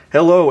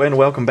Hello and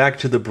welcome back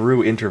to the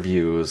Brew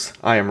Interviews.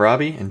 I am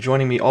Robbie, and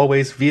joining me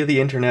always via the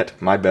internet,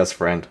 my best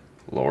friend,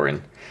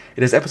 Lauren.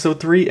 It is episode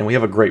 3, and we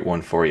have a great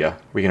one for you.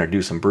 We're going to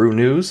do some brew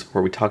news,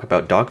 where we talk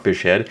about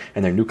Dogfish Head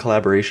and their new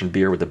collaboration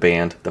beer with the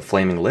band, The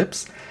Flaming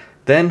Lips.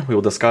 Then we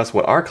will discuss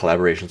what our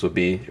collaborations would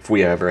be if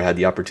we ever had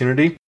the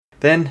opportunity.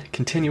 Then,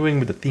 continuing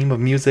with the theme of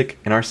music,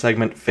 in our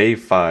segment Fave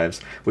Fives,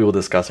 we will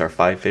discuss our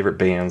 5 favorite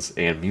bands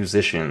and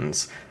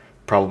musicians.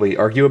 Probably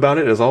argue about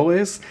it, as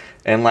always.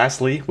 And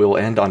lastly, we will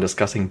end on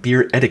discussing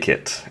beer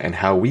etiquette and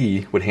how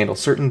we would handle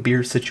certain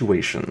beer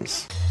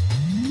situations.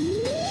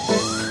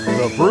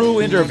 The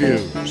Brew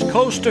Interviews,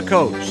 coast to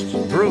coast,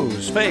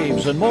 brews,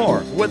 faves, and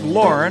more, with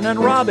Lauren and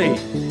Robbie.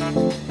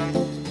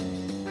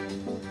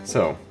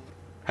 So,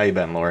 how you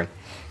been, Lauren?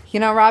 You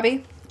know,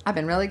 Robbie, I've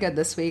been really good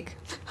this week.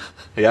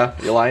 Yeah?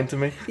 You lying to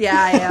me? Yeah,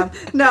 I am.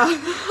 No,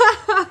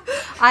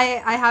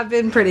 I have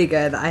been pretty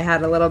good. I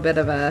had a little bit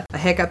of a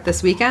hiccup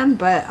this weekend,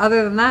 but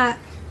other than that,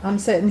 I'm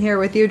sitting here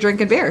with you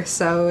drinking beer,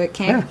 so it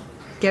can't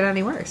get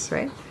any worse,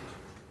 right?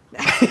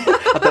 I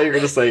thought you were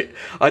gonna say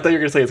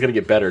it's gonna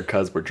get better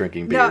because we're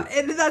drinking beer.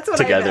 No, that's what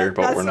together, I meant.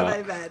 but That's we're what not.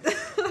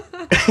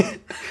 I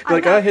meant.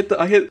 Like I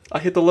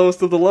hit the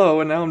lowest of the low,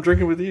 and now I'm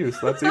drinking with you,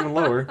 so that's even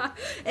lower.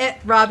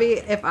 Robbie,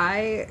 if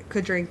I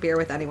could drink beer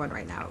with anyone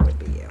right now, it would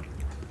be you.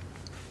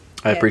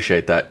 I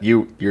appreciate that.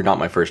 You're not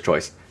my first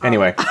choice.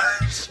 Anyway.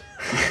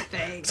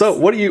 Thanks. So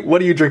what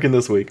are you drinking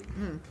this week?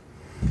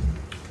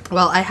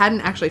 Well, I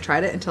hadn't actually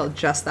tried it until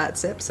just that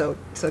sip, so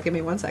give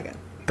me 1 second.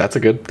 That's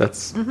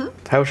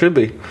how it should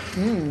be.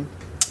 And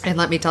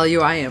let me tell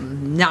you, I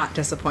am not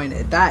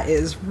disappointed. That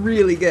is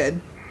really good.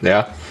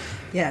 Yeah.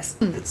 Yes.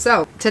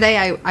 So today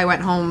I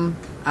went home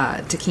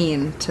to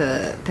Keene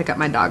to pick up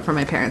my dog from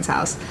my parents'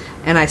 house,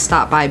 and I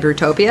stopped by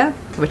Brewtopia,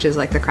 which is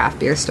like the craft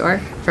beer store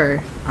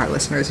for our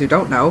listeners who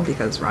don't know,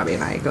 because Robbie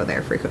and I go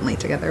there frequently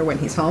together when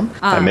he's home.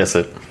 I miss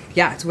it.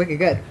 Yeah, it's wicked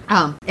good.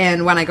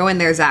 And when I go in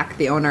there, Zach,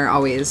 the owner,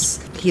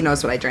 he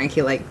knows what I drink.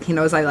 He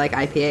knows I like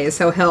IPAs,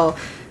 so he'll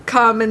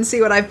come and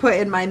see what I put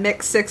in my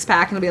mixed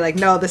 6-pack, and he'll be like,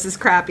 "No, this is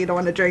crap. You don't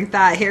want to drink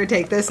that. Here,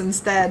 take this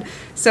instead."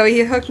 So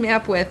he hooked me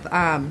up with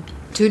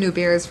 2 new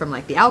beers from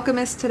like The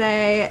Alchemist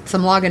today,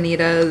 some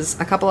Lagunitas,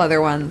 a couple other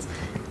ones,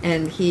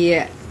 and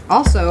he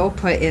also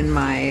put in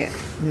my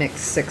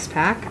mixed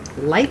 6-pack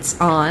Lights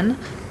On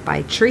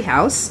by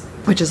Treehouse,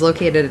 which is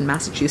located in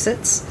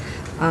Massachusetts.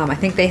 I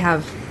think they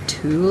have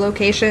 2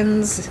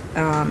 locations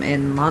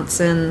in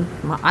Monson.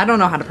 I don't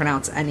know how to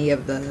pronounce any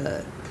of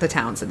the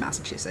towns in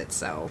Massachusetts,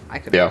 so I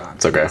could be wrong.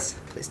 It's okay.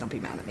 Please don't be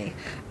mad at me.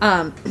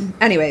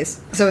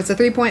 Anyways, so it's a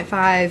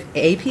 3.5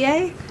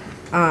 APA,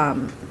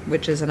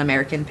 which is an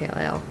American Pale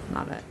Ale,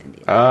 not an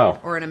Indian. Oh.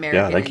 Or an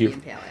American thank you.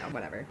 Indian Pale Ale,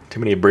 whatever. Too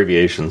many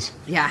abbreviations.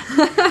 Yeah.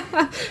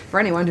 For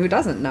anyone who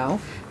doesn't know.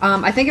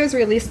 I think it was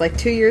released like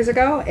 2 years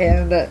ago,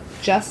 and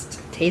just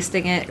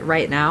tasting it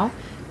right now,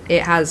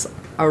 it has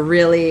a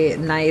really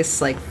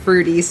nice, like,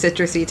 fruity,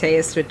 citrusy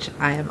taste, which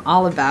I am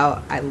all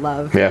about. I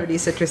love fruity,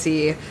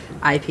 citrusy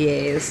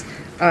IPAs.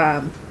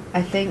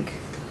 I think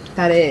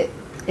that it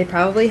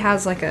probably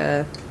has like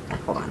a...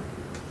 Hold on.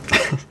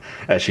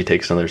 As she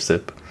takes another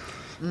sip.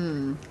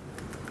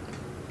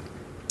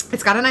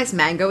 It's got a nice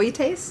mango-y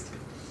taste.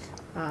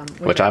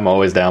 Which I'm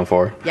always down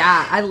for.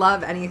 Yeah, I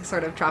love any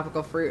sort of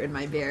tropical fruit in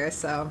my beer,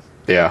 so...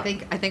 Yeah.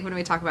 I think when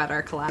we talk about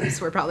our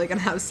collabs, we're probably going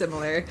to have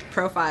similar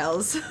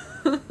profiles.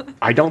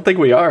 I don't think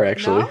we are,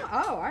 actually. No?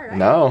 Oh, all right.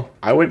 No.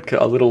 I went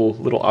a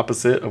little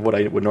opposit of what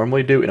I would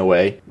normally do, in a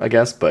way, I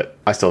guess, but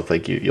I still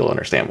think you'll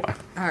understand why.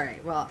 All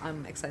right, well,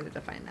 I'm excited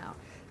to find out.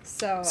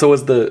 So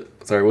was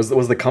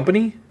the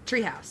company?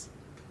 Treehouse.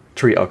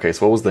 Okay,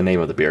 so what was the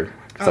name of the beer?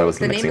 Because I was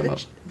mixing them up.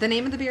 The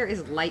name of the beer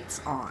is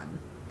Lights On.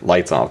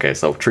 Lights On. Okay,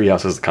 so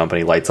Treehouse is the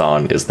company. Lights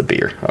On is the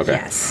beer. Okay.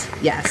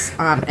 Yes.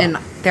 And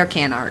their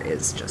can art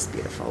is just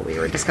beautiful. We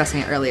were discussing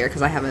it earlier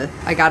because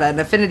I got an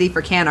affinity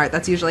for can art.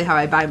 That's usually how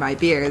I buy my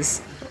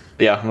beers.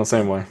 Yeah, I'm the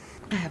same way.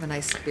 I have a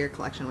nice beer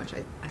collection, which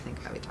I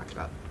think that we talked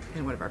about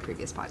in one of our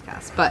previous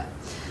podcasts. But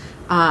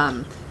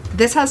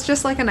this has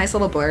just like a nice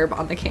little blurb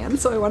on the can,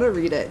 so I want to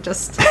read it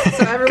just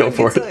so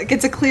everyone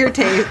gets a clear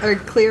taste or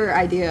clear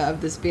idea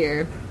of this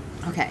beer.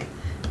 Okay,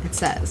 it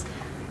says,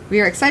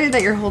 "We are excited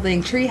that you're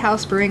holding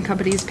Treehouse Brewing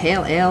Company's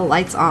Pale Ale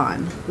Lights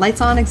On.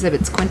 Lights On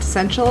exhibits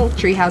quintessential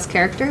Treehouse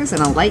characters in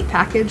a light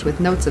package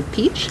with notes of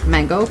peach,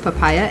 mango,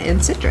 papaya,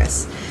 and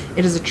citrus.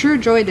 It is a true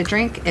joy to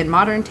drink and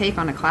modern take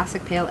on a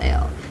classic pale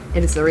ale.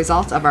 It is the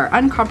result of our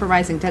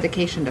uncompromising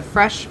dedication to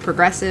fresh,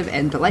 progressive,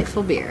 and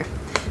delightful beer.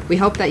 We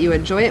hope that you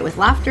enjoy it with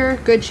laughter,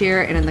 good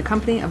cheer, and in the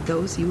company of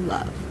those you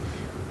love."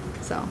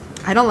 So,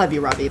 I don't love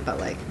you, Robbie, but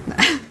like,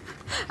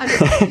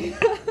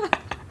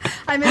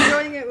 I'm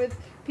enjoying it with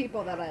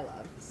people that I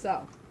love,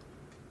 so.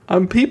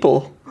 I'm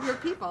people. You're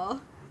people.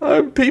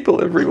 I'm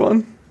people,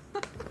 everyone.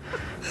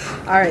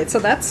 All right, so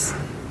that's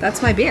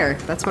my beer.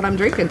 That's what I'm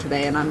drinking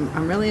today, and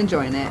I'm really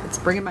enjoying it. It's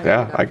bringing my mood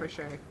up for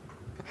sure.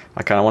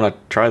 I kind of want to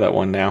try that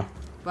one now.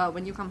 Well,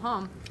 when you come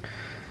home,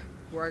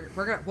 we'll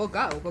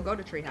go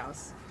to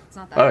Treehouse. It's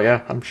not that.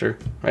 Yeah, I'm sure.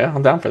 Yeah,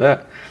 I'm down for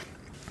that.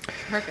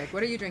 Perfect.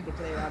 What are you drinking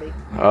today, Robbie?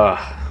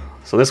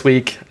 So this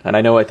week, and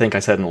I think I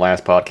said in the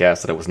last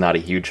podcast that I was not a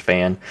huge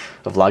fan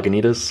of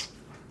Lagunitas.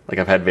 Like,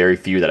 I've had very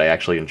few that I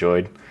actually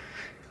enjoyed.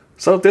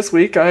 So this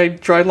week, I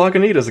tried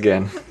Lagunitas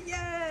again.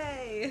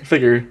 Yay!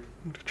 Figure,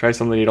 try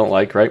something you don't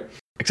like, right?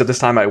 Except this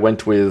time I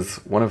went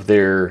with one of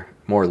their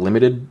more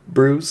limited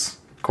brews,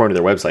 according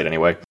to their website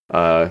anyway.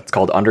 It's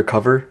called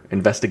Undercover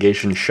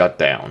Investigation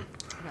Shutdown.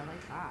 I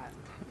like that.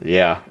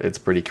 Yeah, it's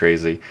pretty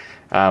crazy.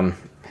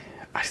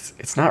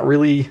 It's not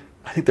really...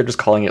 I think they're just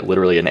calling it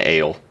literally an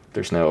ale.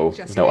 There's no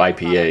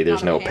IPA,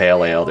 there's no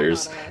pale ale,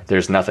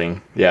 there's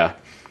nothing. Yeah.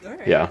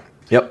 Right. Yeah.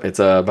 Yep, it's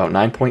about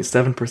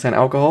 9.7%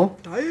 alcohol.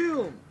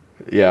 Damn!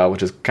 Yeah,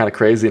 which is kind of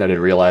crazy, and I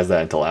didn't realize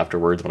that until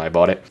afterwards when I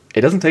bought it. It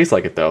doesn't taste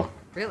like it, though.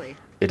 Really?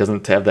 It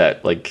doesn't have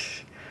that,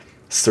 like,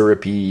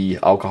 syrupy,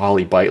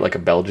 alcohol-y bite like a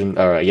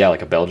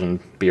Belgian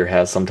beer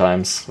has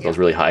sometimes. Those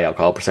really high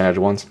alcohol percentage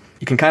ones.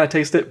 You can kind of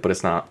taste it, but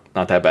it's not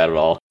that bad at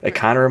all. It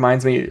kind of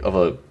reminds me of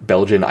a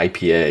Belgian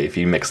IPA if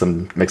you mix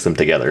them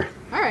together.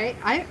 All right.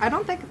 I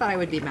don't think that I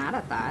would be mad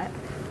at that.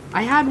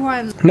 I had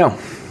one. No.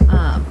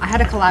 I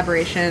had a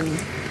collaboration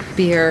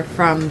beer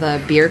from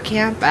the beer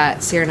camp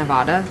at Sierra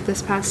Nevada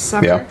this past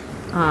summer.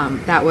 Yeah.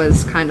 That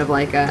was kind of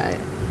like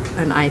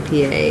an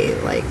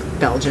IPA, like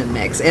Belgian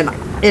mix.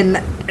 And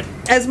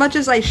as much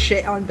as I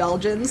shit on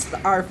Belgians,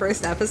 our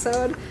first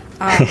episode,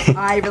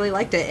 I really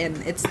liked it, and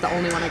it's the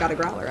only one I got a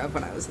growler of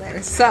when I was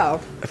there.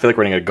 So I feel like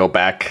we're gonna go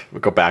back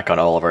on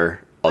all of our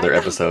other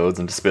episodes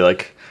and just be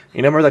like, you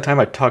remember that time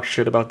I talked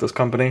shit about this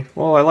company?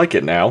 Well, I like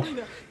it now.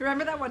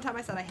 Remember that one time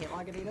I said I hate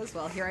Lagunitas?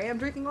 Well, here I am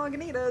drinking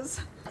Lagunitas.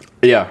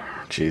 Yeah,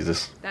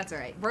 Jesus. That's all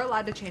right. We're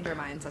allowed to change our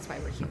minds. That's why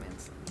we're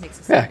humans. It makes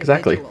us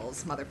exactly.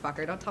 individuals,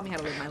 motherfucker. Don't tell me how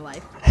to live my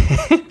life.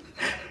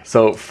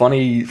 So,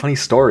 funny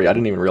story. I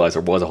didn't even realize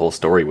there was a whole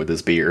story with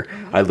this beer.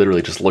 Mm-hmm. I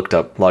literally just looked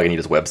up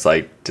Lagunitas'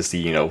 website to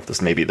see,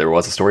 maybe there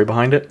was a story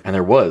behind it. And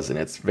there was, and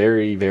it's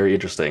very, very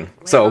interesting.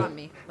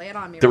 Lay it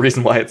on me. The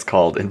reason why it's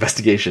called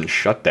Investigation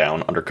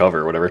Shutdown, Undercover,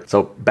 or whatever.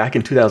 So, back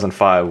in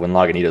 2005, when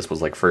Lagunitas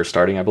was, first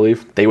starting, I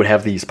believe, they would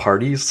have these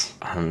parties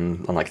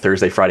on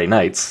Thursday, Friday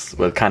nights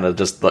with kind of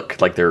just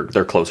look like their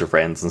closer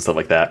friends and stuff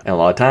like that. And a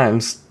lot of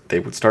times, they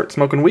would start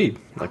smoking weed.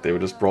 They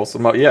would just roll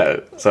some up.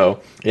 Yeah.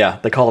 So, yeah,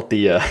 they call it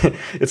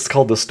it's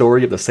called the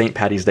story of the St.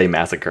 Patty's Day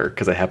Massacre,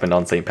 because it happened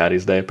on St.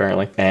 Patty's Day,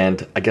 apparently.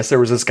 And I guess there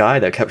was this guy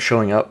that kept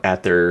showing up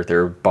at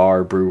their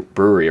bar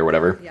brewery or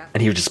whatever. Yeah.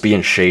 And he was just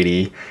being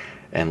shady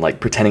and,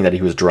 pretending that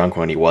he was drunk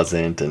when he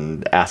wasn't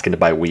and asking to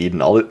buy weed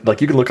and all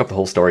it. You can look up the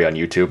whole story on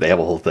YouTube. They have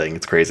a whole thing.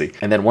 It's crazy.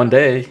 And then one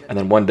day,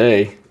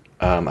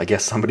 I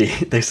guess somebody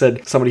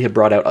had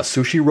brought out a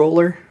sushi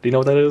roller. Do you know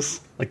what that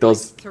is?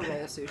 Those... To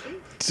roll sushi?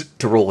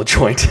 To roll a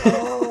joint.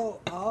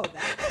 Oh,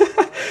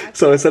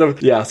 so instead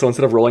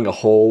of rolling a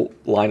whole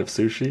line of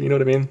sushi, you know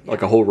what I mean? Yeah.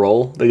 Like a whole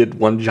roll, they did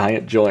one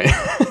giant joint.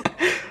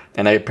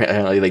 And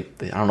apparently,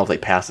 I don't know if they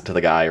passed it to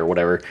the guy or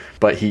whatever,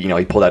 but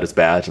he pulled out his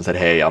badge and said,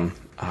 "Hey,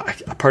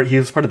 he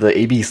was part of the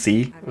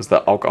ABC. It was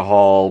the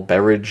Alcohol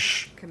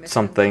Beverage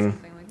something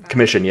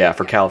Commission, yeah,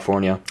 for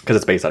California, because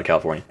it's based out of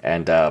California,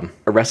 and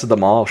arrested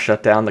them all,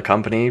 shut down the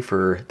company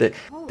for the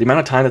amount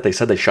of time that they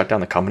said they shut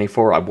down the company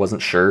for. I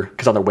wasn't sure,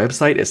 because on their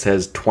website it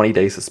says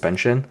 20-day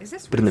suspension,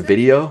 but in the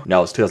video,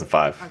 no, it's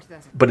 2005. Oh,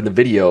 2005. But in the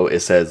video it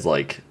says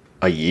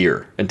a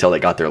year until they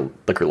got their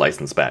liquor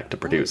license back to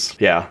produce.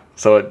 Yeah,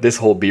 so this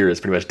whole beer is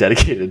pretty much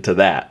dedicated to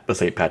that, the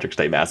St. Patrick's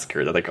Day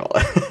Massacre that they call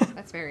it.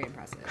 That's very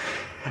impressive.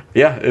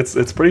 Yeah, it's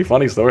a pretty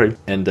funny story.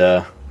 And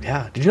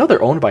yeah, did you know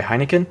they're owned by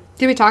Heineken?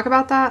 Did we talk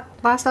about that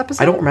last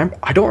episode? I don't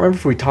remember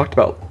if we talked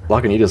about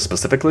Lagunitas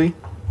specifically,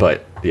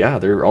 but yeah,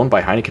 they're owned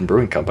by Heineken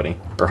Brewing Company,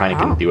 or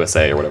Heineken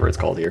USA, or whatever it's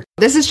called here.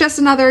 This is just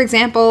another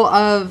example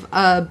of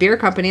a beer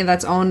company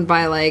that's owned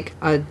by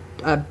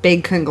a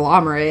big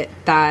conglomerate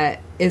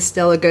that is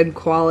still a good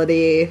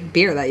quality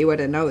beer that you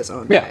wouldn't know is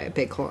owned by a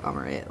big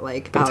conglomerate.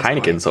 But it's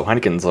Heineken, so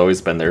Heineken's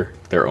always been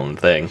their own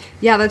thing.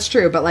 Yeah, that's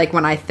true, but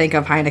when I think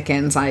of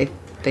Heineken's, I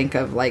think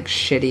of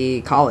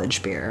shitty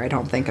college beer. I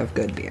don't think of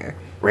good beer.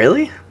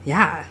 Really?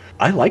 Yeah.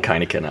 I like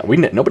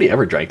Heineken. Nobody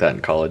ever drank that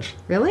in college.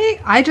 Really?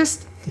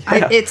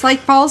 It's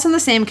falls in the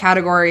same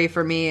category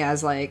for me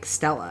as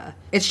Stella.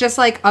 It's just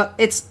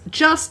it's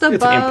just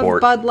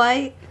above Bud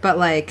Light, but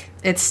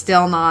it's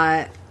still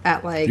not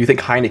at You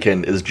think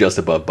Heineken is just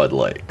above Bud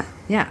Light?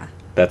 Yeah.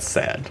 That's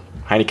sad.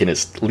 Heineken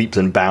is leaps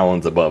and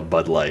bounds above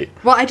Bud Light.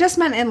 Well, I just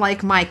meant in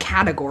my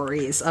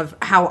categories of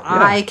how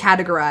I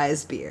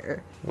categorize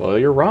beer. Well,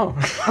 you're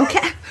wrong.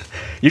 Okay.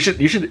 You should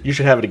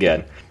have it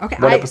again. Okay.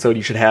 One episode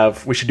we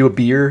should do a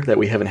beer that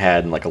we haven't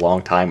had in a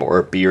long time, or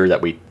a beer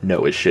that we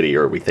know is shitty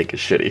or we think is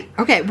shitty.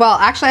 Okay. Well,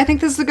 actually, I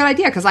think this is a good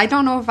idea, because I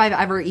don't know if I've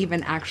ever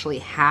even actually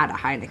had a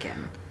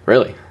Heineken.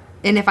 Really?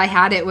 And if I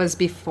had, it was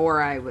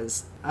before I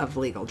was of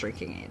legal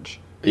drinking age.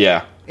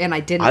 Yeah. And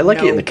I didn't. I like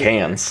it in the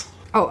cans.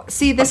 Oh,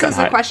 see, this is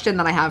a question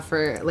that I have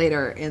for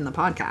later in the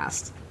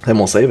podcast. Then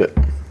we'll save it.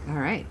 All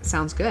right.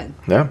 Sounds good.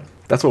 Yeah.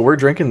 That's what we're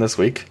drinking this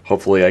week.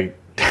 Hopefully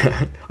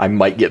I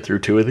might get through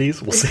 2 of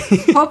these. We'll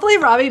see. Hopefully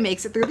Robbie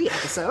makes it through the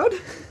episode.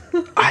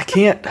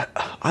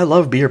 I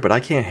love beer, but I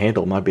can't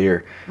handle my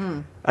beer.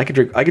 I could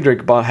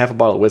drink about half a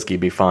bottle of whiskey,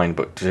 be fine,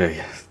 but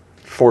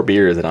 4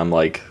 beers and I'm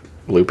like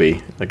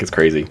loopy. Like, it's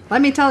crazy.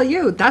 Let me tell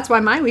you, that's why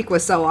my week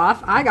was so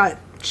off. I got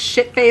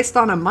shit-faced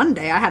on a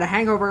Monday. I had a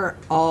hangover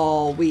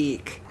all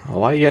week.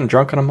 Well, why are you getting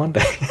drunk on a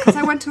Monday? Because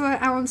I went to an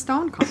Alan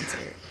Stone concert.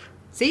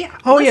 See?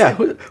 Oh, listen. yeah.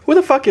 Who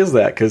the fuck is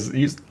that? Because,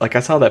 I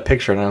saw that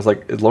picture, and I was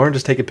like, is Lauren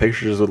just taking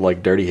pictures with,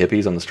 like, dirty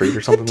hippies on the street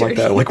or something like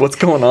that? Like, what's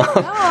going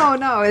on?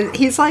 No.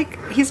 He's like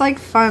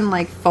fun,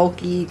 like,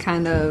 folky,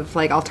 kind of,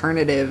 like,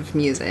 alternative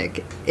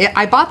music.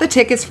 I bought the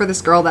tickets for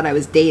this girl that I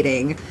was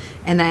dating,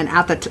 and then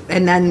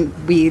and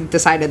then we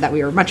decided that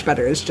we were much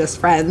better as just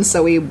friends,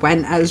 so we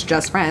went as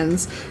just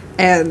friends.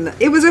 And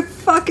it was a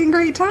fucking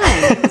great time.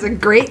 It was a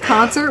great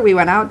concert. We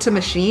went out to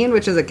Machine,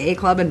 which is a gay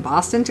club in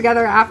Boston,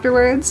 together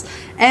afterwards.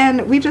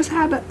 And we just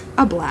had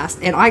a blast.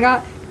 And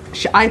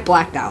I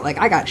blacked out. Like,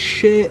 I got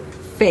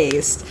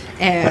shit-faced.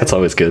 And That's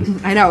always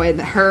good. I know. And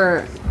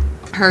her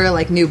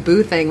like, new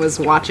boo thing was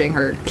watching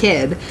her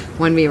kid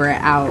when we were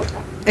out.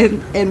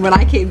 And when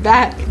I came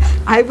back,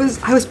 I was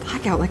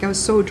blackout. Like, I was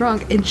so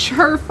drunk. And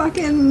her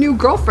fucking new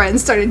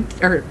girlfriend started...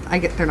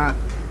 they're not...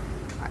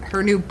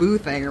 Her new boo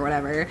thing or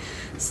whatever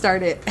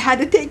had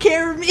to take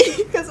care of me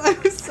because I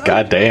was so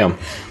Goddamn.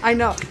 I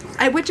know,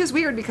 which is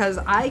weird because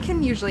I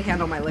can usually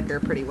handle my liquor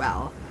pretty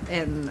well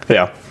in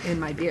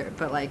my beer,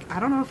 but like I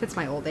don't know if it's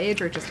my old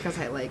age or just because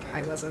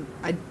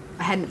I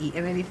hadn't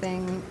eaten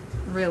anything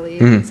really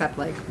except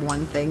like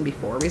one thing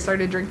before we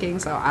started drinking,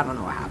 so I don't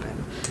know what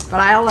happened.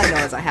 But all I know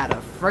is I had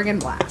a friggin'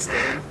 blast,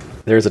 dude.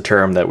 There's a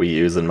term that we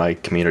use in my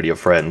community of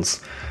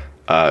friends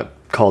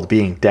called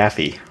being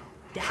daffy.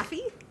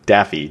 Daffy?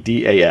 Daffy,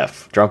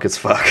 D-A-F, drunk as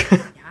fuck.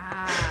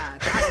 Yeah,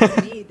 that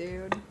was me,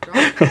 dude.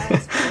 Drunk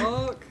as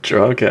fuck.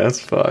 Drunk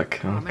as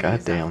fuck. Oh, I'm gonna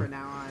use that goddamn. from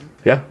now on.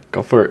 Yeah,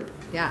 go for it.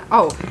 Yeah.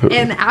 Oh,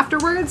 and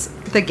afterwards,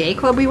 the gay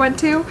club we went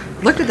to,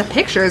 looked at the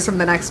pictures from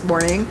the next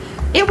morning.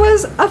 It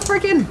was a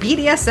freaking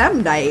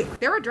BDSM night.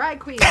 There were drag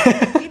queens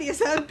and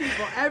BDSM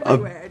people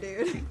everywhere,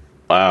 dude.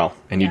 Wow.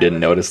 And you didn't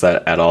notice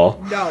that at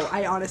all? No,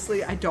 I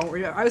don't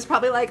remember. I was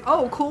probably like,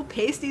 oh, cool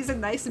pasties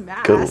and nice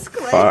mask. Cool.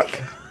 Like, Fuck.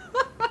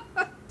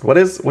 What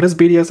does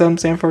BDSM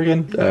stand for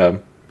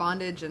again?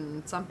 Bondage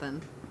and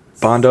something.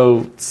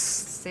 Bondo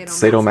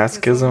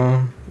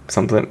Sadomasochism.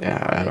 Something.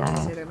 Yeah, I don't know.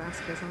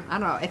 Sadomasochism. I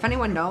don't know. If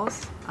anyone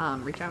knows,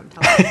 reach out and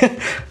tell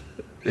us.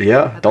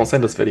 Yeah, don't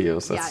send us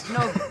videos. That's...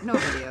 Yeah, no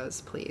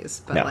videos,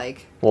 please. But no.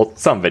 like, well,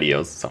 some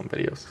videos.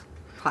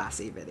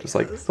 classy videos.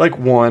 Just like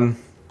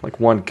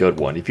one good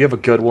one. If you have a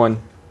good one,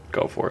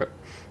 go for it.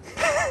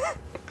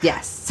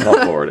 Yes.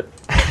 I'll forward it.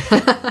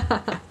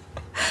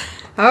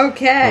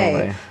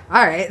 Okay. Oh,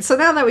 all right. So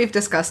now that we've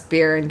discussed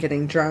beer and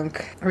getting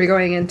drunk, are we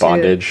going into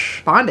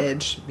bondage?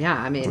 Bondage. Yeah.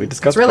 I mean,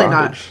 it's really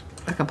bondage.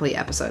 Not a complete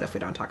episode if we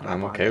don't talk about.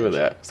 I'm bondage. okay with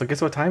that. So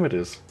guess what time it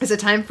is? Is it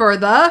time for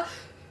the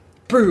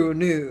Brew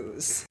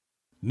News?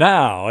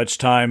 Now it's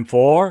time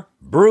for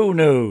Brew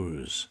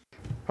News.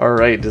 All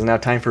right, it is now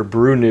time for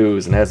Brew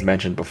News, and as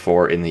mentioned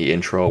before in the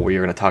intro, we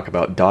are going to talk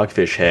about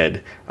Dogfish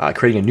Head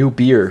creating a new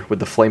beer with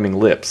the Flaming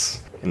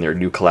Lips in their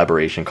new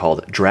collaboration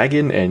called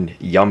Dragon and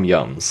Yum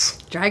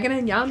Yums. Dragon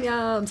and Yum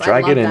Yums.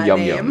 Dragon I love and that Yum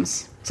name.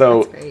 Yums.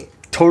 So That's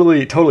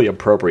great. totally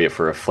appropriate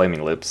for a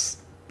Flaming Lips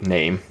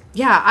name.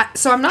 Yeah,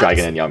 so I'm not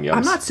Dragon and Yum Yums.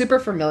 I'm not super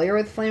familiar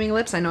with Flaming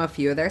Lips. I know a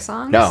few of their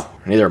songs. No,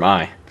 neither am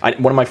I.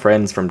 One of my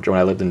friends from when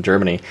I lived in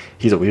Germany,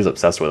 he was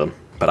obsessed with them,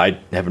 but I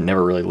have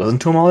never really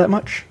listened to them all that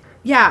much.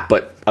 Yeah.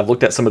 But I've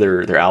looked at some of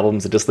their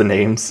albums and just the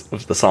names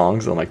of the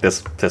songs, and I'm like,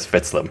 this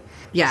fits them.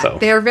 Yeah, so.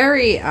 they're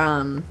very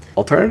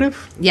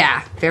alternative?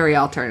 Yeah, very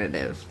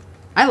alternative.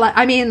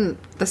 I mean,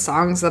 the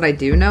songs that I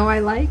do know I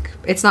like.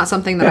 It's not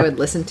something that I would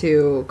listen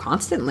to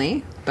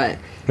constantly, but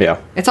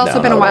yeah, it's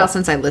also been a while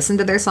since I listened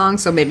to their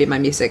songs, so maybe my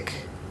music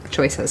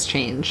choice has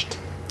changed,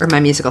 or my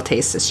musical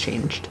taste has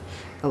changed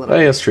a little.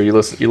 Hey, that's true. You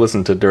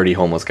listen to Dirty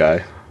Homeless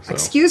Guy. So.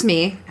 Excuse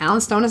me, Alan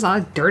Stone is not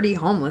a dirty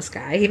homeless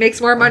guy. He makes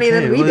more money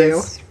than we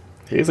do.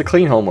 He's a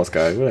clean homeless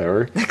guy,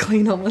 whatever. A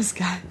clean homeless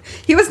guy.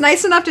 He was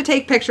nice enough to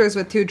take pictures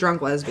with 2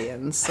 drunk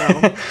lesbians, so...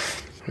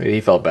 He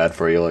felt bad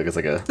for you, like it's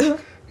like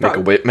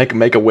a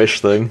make a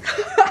wish thing.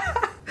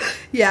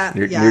 Yeah,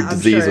 your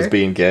disease was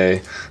being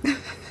gay.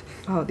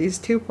 Oh, these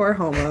 2 poor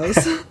homos.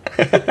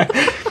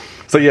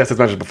 So yes, as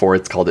mentioned before,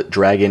 it's called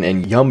Dragon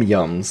and Yum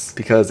Yums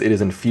because it is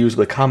infused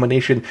with a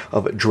combination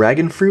of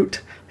dragon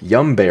fruit,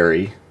 yum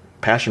berry,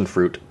 passion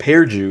fruit,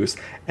 pear juice,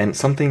 and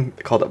something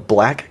called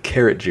black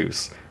carrot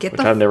juice.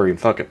 I've never even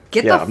fucking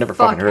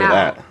heard of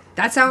that.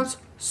 That sounds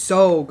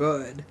so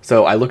good.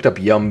 So I looked up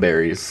yum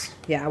berries.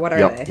 Yeah, what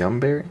are they? Yum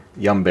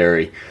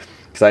berry,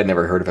 because I'd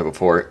never heard of it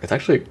before.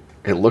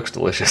 It looks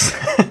delicious.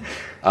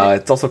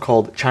 It's also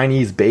called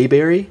Chinese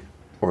bayberry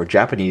or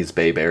Japanese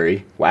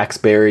bayberry,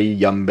 waxberry,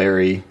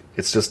 yumberry.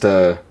 It's just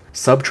a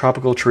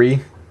subtropical tree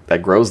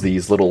that grows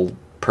these little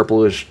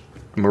purplish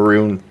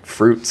maroon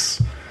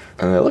fruits,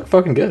 and they look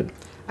fucking good.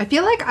 I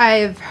feel like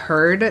I've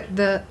heard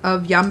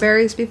of yum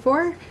berries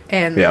before,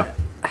 and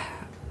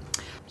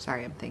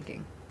sorry, I'm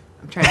thinking.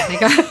 I'm trying to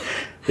think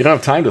of... You don't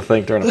have time to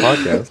think during a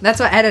podcast. That's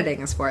what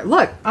editing is for.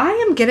 Look, I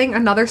am getting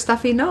another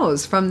stuffy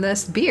nose from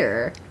this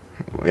beer.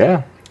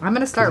 Yeah. I'm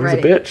gonna start Beer's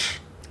writing. a bitch.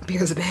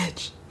 Beer's a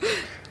bitch.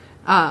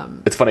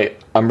 It's funny.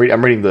 I'm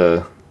reading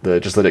the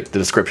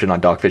description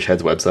on Dogfish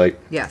Head's website.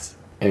 Yes.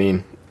 I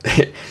mean,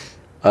 it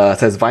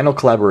says vinyl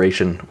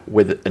collaboration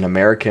with an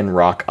American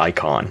rock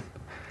icon.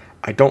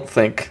 I don't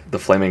think the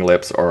Flaming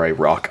Lips are a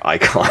rock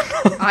icon.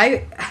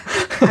 I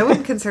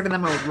wouldn't consider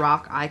them a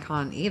rock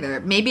icon either.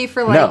 Maybe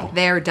for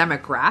their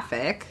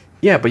demographic.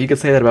 Yeah, but you could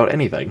say that about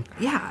anything.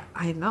 Yeah,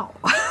 I know.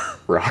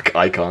 Rock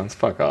icons,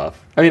 fuck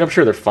off. I mean, I'm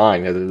sure they're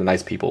fine. They're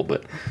nice people,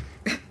 but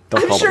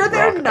don't I'm call sure them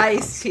they're rock nice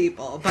icons.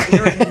 people, but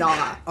you're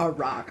not a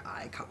rock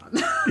icon.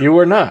 You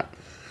are not.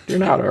 You're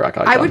not a rock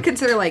icon. I would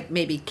consider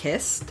maybe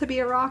Kiss to be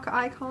a rock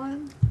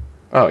icon,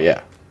 Oh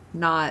yeah,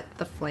 not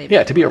the Flaming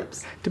yeah. To be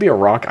Lips. a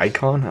rock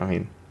icon. I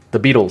mean, the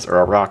Beatles are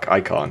a rock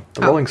icon.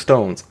 The Rolling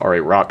Stones are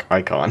a rock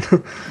icon.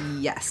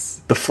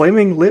 Yes. The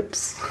Flaming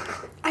Lips.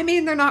 I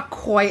mean, they're not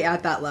quite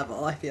at that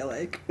level, I feel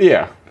like.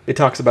 Yeah. It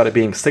talks about it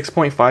being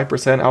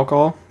 6.5%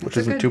 alcohol, which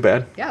isn't too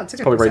bad. Yeah, it's a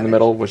good probably right in the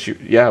percentage.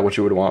 middle, what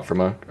you would want from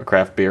a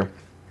craft beer.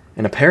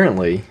 And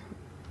apparently,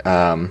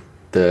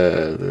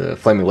 the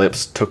Flaming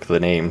Lips took the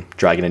name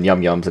Dragon and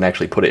Yum Yums and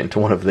actually put it into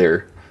one of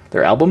their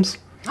albums.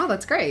 Oh,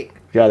 that's great.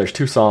 Yeah, there's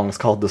 2 songs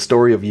called The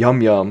Story of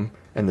Yum Yum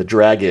and The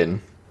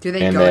Dragon. Do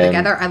they And go then-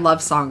 together? I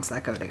love songs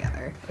that go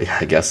together. Yeah,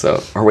 I guess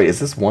so. Or wait, is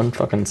this one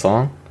fucking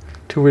song?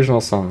 2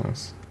 original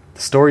songs.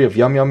 The Story of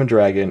Yum Yum and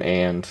Dragon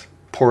and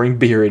Pouring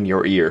Beer in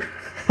Your Ear.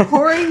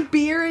 Pouring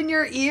beer in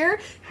your ear?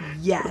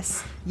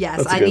 Yes. Yes,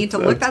 That's I good. need to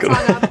look that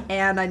That's song up,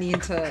 and I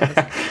need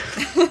to...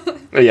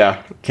 But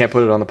yeah, can't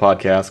put it on the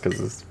podcast because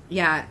it's...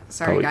 Yeah,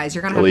 sorry Probably guys,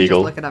 you're going to have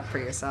illegal. to just look it up for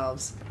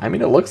yourselves. I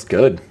mean, it looks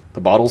good.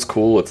 The bottle's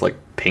cool. It's like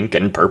pink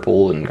and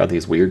purple and got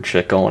these weird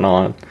shit going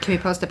on. Can we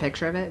post a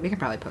picture of it? We can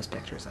probably post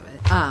pictures of it.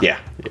 Yeah.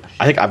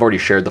 I think I've already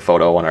shared the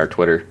photo on our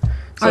Twitter.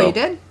 Oh, you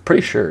did?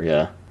 Pretty sure,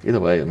 yeah. Either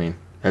way, I mean,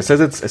 it says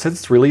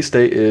its release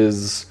date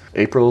is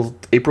April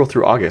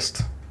through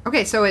August.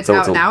 Okay, so it's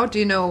out now. Do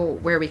you know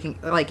where we can...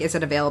 is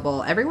it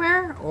available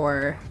everywhere,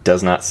 or...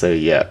 Does not say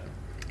yet.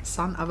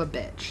 Son of a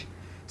bitch.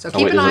 So Oh,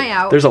 keep wait, an eye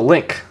out. There's a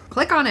link.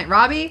 Click on it,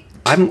 Robbie.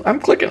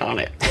 I'm clicking on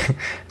it.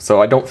 So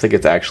I don't think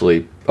it's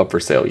actually up for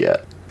sale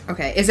yet.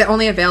 Okay, is it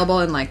only available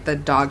in the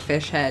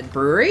Dogfish Head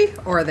Brewery,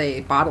 or are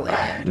they bottling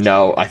it?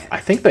 No, I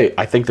think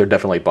they're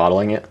definitely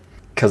bottling it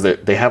because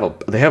they have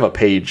a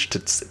page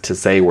to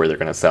say where they're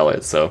going to sell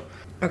it. So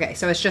Okay,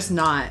 so it's just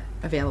not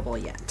available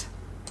yet.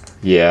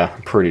 yeah,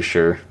 I'm pretty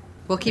sure.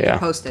 We'll keep Yeah. it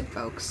posted,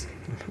 folks.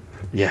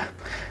 Yeah,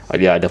 I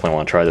definitely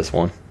want to try this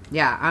one.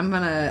 Yeah, I'm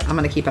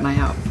gonna keep an eye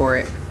out for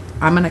it.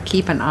 I'm gonna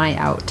keep an eye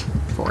out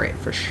for it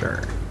for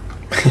sure.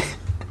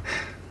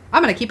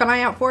 I'm gonna keep an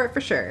eye out for it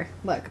for sure.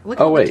 Look at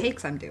all wait. the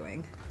takes I'm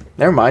doing.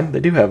 Never mind, they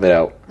do have it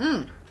out.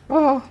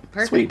 Oh,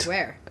 Perfect. sweet.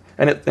 Where?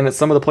 And it's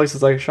some of the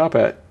places I shop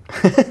at.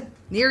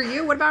 Near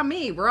you? What about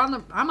me?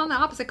 I'm on the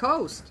opposite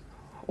coast.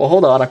 Well,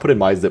 hold on, I put in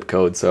my zip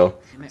code. So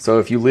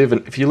if you live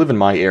in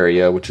my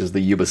area, which is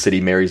the Yuba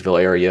City, Marysville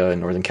area in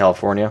Northern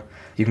California,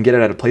 you can get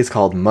it at a place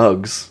called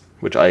Mugs,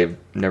 which I've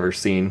never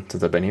seen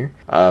since I've been here.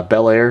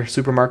 Bel Air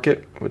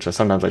Supermarket, which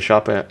sometimes I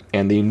shop at,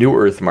 and the New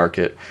Earth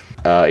Market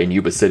in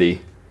Yuba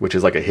City, which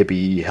is like a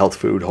hippie health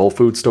food Whole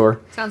Food store.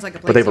 Sounds like a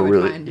place But they have I a would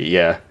really find.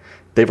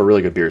 they have a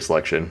really good beer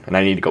selection, and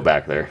I need to go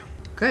back there.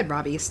 Good,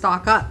 Robbie.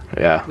 Stock up.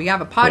 Yeah. We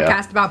have a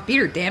podcast about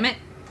beer, damn it.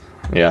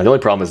 Yeah, the only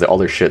problem is that all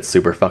their shit's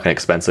super fucking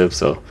expensive,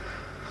 so...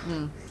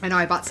 I know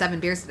I bought 7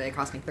 beers today. It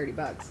cost me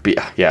 $30. But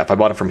yeah, if I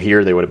bought it from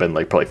here, they would have been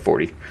probably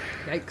 40.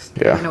 Yikes.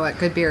 Yeah. You know what?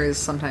 Good beer is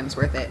sometimes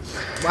worth it.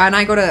 When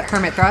I go to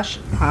Hermit Thrush,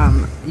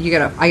 I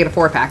get a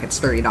 4-pack. It's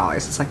 $30.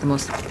 It's like the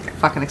most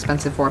fucking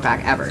expensive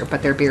 4-pack ever.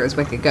 But their beer is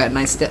wicked good, and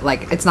I still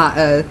it's not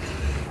a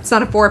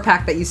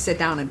 4-pack that you sit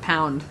down and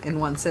pound in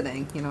one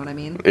sitting. You know what I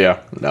mean?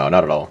 Yeah, no,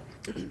 not at all.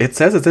 It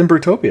says it's in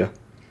Brutopia.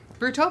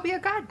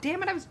 Brutopia. God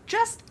damn it! I was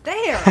just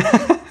there.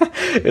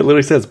 It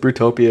literally says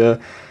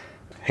Brutopia,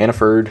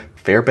 Hannaford,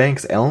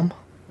 Fairbanks, Elm.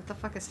 What the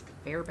fuck is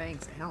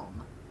Fairbanks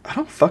Elm? I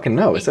don't fucking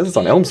know. It says it's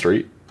on Elm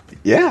Street.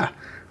 Yeah.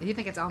 Do you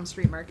think it's Elm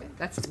Street Market?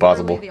 That's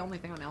possible. literally the only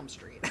thing on Elm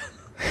Street.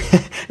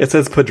 It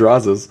says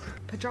Pedraza's.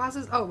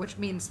 Pedraza's. Which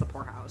means the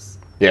poorhouse.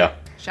 Yeah.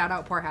 Shout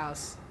out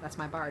poorhouse. That's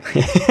my bar.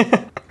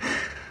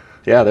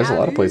 Yeah, there's a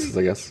lot of places,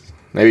 I guess.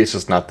 Maybe it's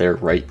just not there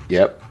right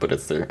yet, but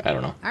it's there. I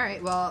don't know. All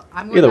right. Well,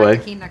 I'm going Either back way.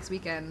 to Keene next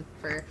weekend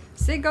for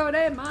Cinco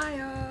de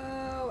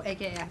Mayo,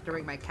 aka I have to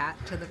bring my cat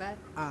to the vet.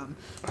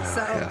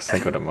 Yeah,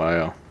 Cinco de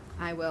Mayo.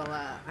 I will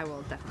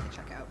definitely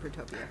check out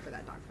Protopia for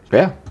that dogfish.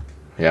 Yeah.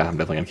 Yeah, I'm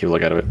definitely gonna keep a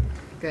look at it.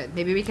 Good.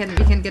 Maybe we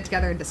can get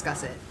together and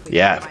discuss it. We can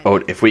Yeah.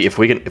 find it. If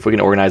we can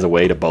organize a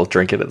way to both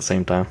drink it at the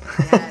same time.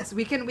 Yes,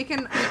 we can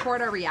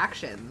record our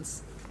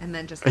reactions and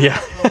then just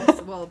Yeah.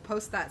 we'll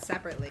post that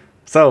separately.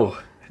 So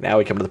now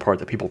we come to the part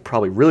that people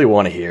probably really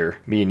want to hear.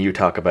 Me and you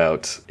talk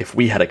about if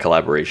we had a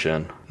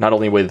collaboration, not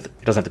only with,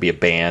 it doesn't have to be a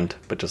band,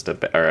 but just a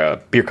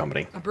beer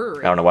company. A brewery.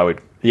 I don't know why we'd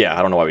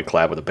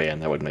collab with a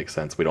band. That wouldn't make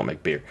sense. We don't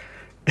make beer.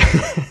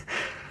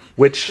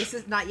 Which, This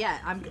is not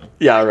yet.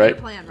 Yeah, I need right.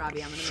 a plan,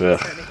 Robbie. I'm gonna Ugh.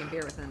 start making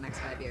beer within the next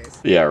 5 years.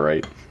 yeah,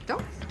 right.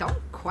 Don't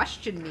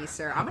question me,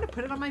 sir. I'm gonna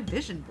put it on my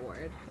vision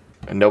board.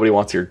 And nobody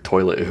wants your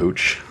toilet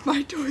hooch.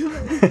 My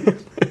toilet.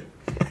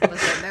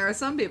 Listen, there are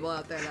some people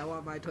out there that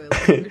want my toilet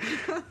hooch.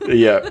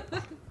 Yeah.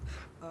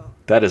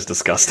 That is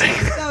disgusting.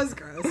 That was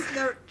gross.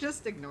 No,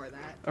 just ignore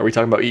that. Are we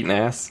talking about eating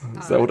ass?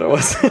 Is that what it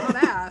was? Not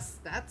ass.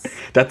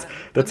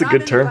 That's a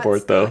good term for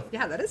it, though.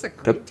 Yeah, that is a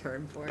great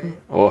term for it.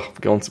 Oh,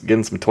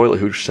 getting some toilet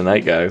hooch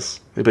tonight, guys.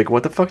 They'd be like,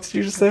 what the fuck did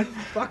you just say?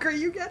 Fuck are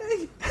you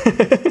getting?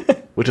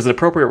 Which is an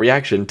appropriate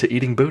reaction to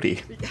eating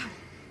booty.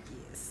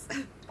 Yes.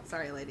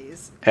 Sorry,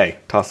 ladies. Hey,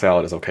 tossed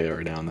salad is okay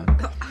every now and then.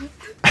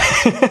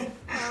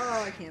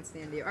 Oh, I can't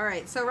stand you. All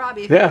right, so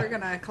Robbie, if you were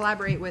going to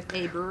collaborate with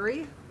a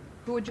brewery,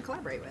 who would you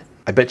collaborate with?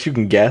 I bet you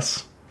can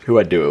guess who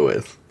I'd do it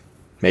with.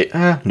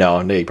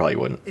 No, you probably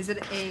wouldn't. Is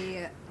it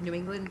a New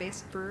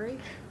England-based brewery?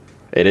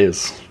 It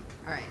is.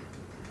 All right.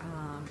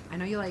 I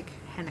know you like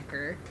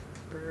Henniker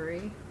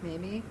Brewery,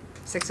 maybe.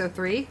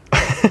 603?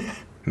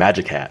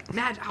 Magic Hat.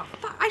 Oh,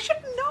 fuck. I should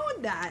have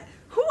known that.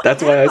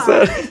 That's why I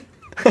said.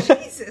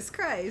 Jesus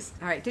Christ.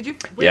 All right.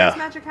 Where is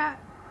Magic Hat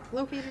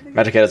located again?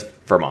 Magic Hat is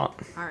Vermont.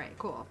 All right,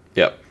 cool.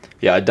 Yep.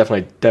 Yeah, I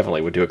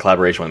definitely would do a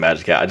collaboration with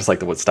Magic Hat. I just like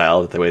the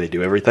style, the way they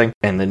do everything.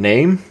 And the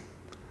name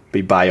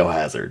be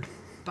Biohazard.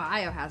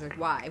 Biohazard.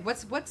 Why?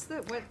 What's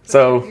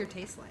your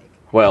taste like?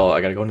 Well, I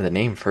gotta go into the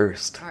name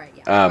first. All right,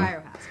 yeah.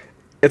 Biohazard.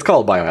 It's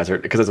called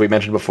Biohazard because, as we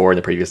mentioned before in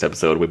the previous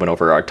episode, we went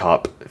over our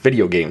top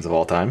video games of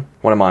all time.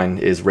 One of mine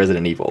is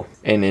Resident Evil.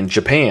 And in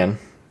Japan,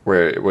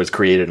 where it was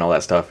created and all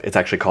that stuff, it's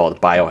actually called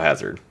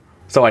Biohazard.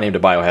 So I named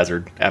it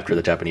Biohazard after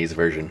the Japanese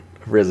version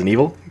of Resident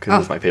Evil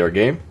because it's my favorite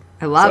game.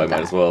 I love that. So I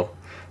might as well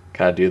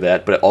kind of do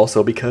that. But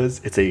also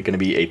because it's going to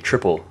be a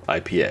triple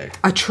IPA.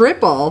 A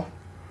triple?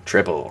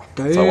 Triple.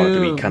 Damn. So I want it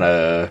to be kind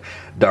of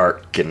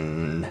dark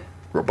and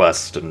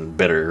robust and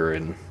bitter.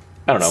 And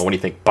I don't know, when you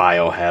think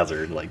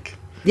Biohazard, like...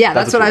 Yeah,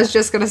 that's what I was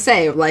just going to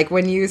say. Like,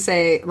 when you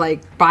say,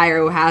 like,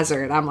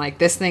 Biohazard, I'm like,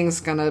 this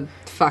thing's going to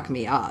fuck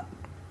me up.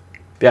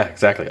 Yeah,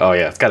 exactly. Oh,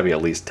 yeah, it's got to be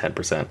at least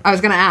 10%. I was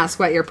going to ask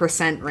what your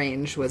percent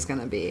range was going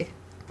to be.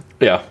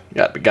 Yeah,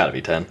 got to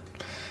be 10.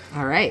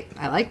 All right,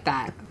 I like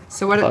that.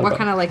 So what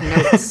kind of, like,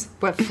 notes?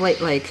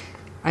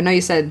 I know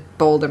you said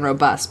bold and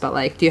robust, but,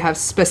 like, do you have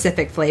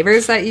specific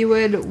flavors that you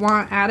would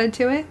want added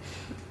to it?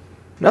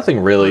 Nothing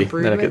really.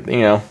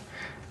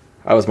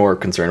 I was more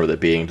concerned with it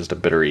being just a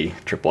bittery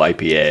triple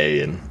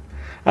IPA, and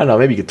I don't know,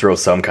 maybe you could throw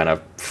some kind of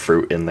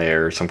fruit in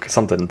there,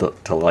 something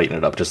to lighten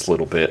it up just a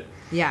little bit.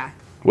 Yeah.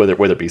 Whether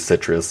it be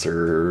citrus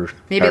or...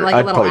 Maybe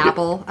like a little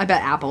apple. I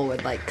bet apple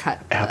would, like,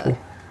 cut... Apple?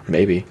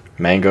 Maybe.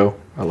 Mango.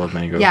 I love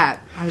mango. Yeah,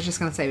 I was just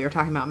going to say, we were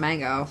talking about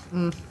mango.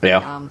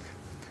 Yeah.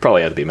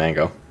 Probably had to be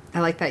mango.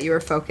 I like that you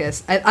were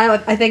focused.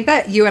 I think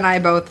that you and I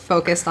both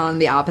focused on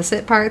the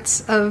opposite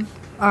parts of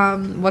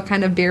what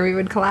kind of beer we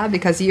would collab,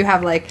 because you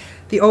have, like,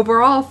 the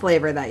overall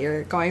flavor that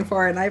you're going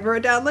for, and I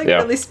wrote down, like,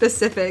 really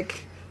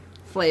specific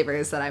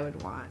flavors that I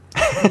would want,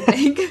 I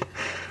think.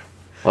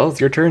 Well,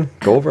 it's your turn.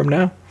 Go over them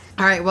now.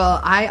 All right,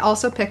 well, I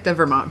also picked a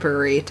Vermont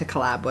brewery to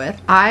collab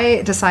with.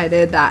 I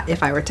decided that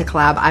if I were to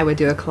collab, I would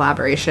do a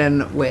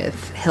collaboration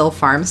with Hill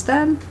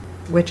Farmstead,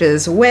 which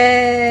is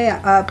way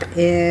up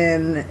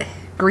in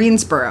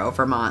Greensboro,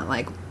 Vermont,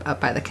 like up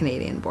by the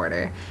Canadian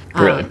border.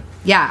 Really?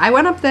 Yeah, I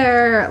went up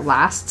there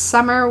last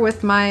summer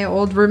with my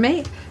old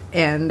roommate,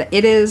 and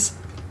it is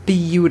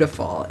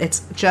beautiful.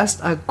 It's just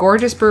a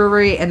gorgeous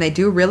brewery, and they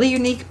do really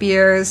unique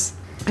beers,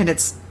 and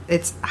it's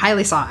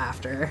highly sought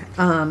after.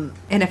 And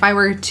if I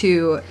were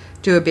to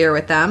do a beer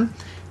with them,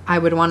 I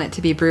would want it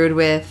to be brewed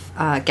with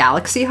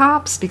Galaxy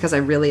hops, because I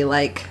really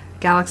like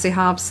Galaxy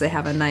hops. They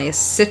have a nice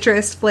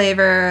citrus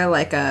flavor,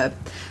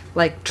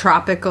 like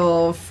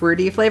tropical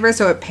fruity flavor,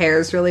 so it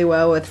pairs really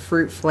well with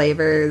fruit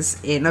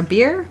flavors in a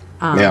beer,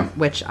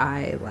 which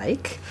I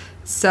like.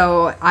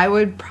 So I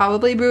would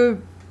probably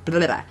brew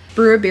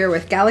a beer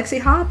with Galaxy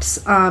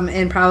hops,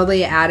 and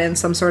probably add in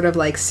some sort of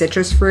like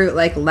citrus fruit,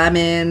 like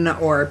lemon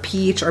or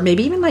peach, or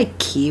maybe even like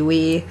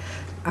kiwi,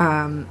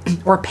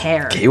 or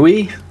pear.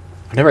 Kiwi?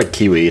 I've never had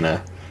kiwi in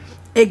a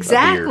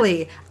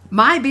Exactly.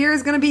 My beer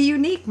is going to be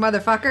unique,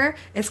 motherfucker.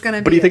 It's going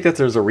to be... But do you think that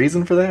there's a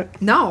reason for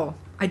that? No,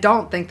 I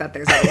don't think that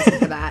there's a reason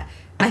for that.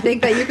 I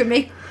think that you can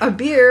make a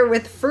beer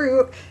with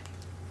fruit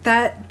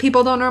that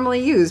people don't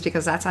normally use,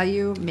 because that's how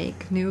you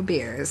make new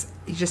beers.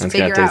 You just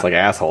figure out... It's going to taste like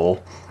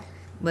asshole.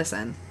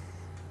 Listen.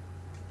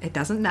 It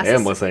doesn't necessarily... I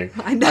am listening.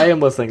 I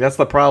am listening. That's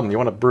the problem. You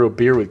want to brew a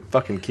beer with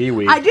fucking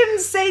kiwi. I didn't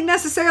say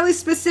necessarily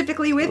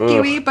specifically with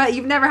kiwi, but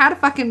you've never had a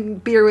fucking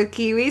beer with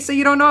kiwi, so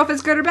you don't know if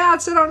it's good or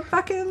bad, so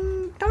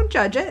don't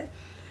judge it.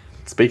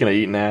 Speaking of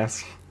eating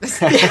ass,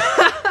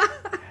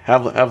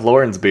 have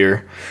Lauren's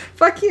beer.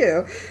 Fuck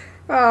you.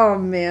 Oh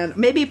man,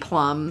 maybe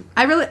plum.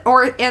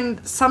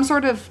 And some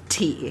sort of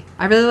tea.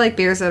 I really like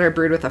beers that are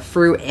brewed with a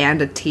fruit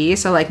and a tea.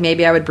 So like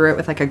maybe I would brew it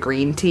with like a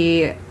green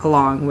tea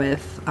along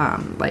with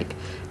like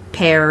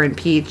pear and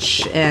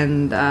peach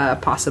and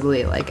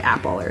possibly like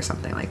apple or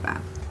something like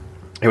that.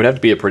 It would have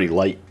to be a pretty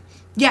light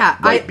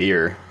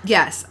beer.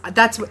 Yes,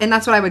 that's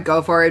what I would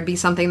go for. It'd be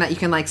something that you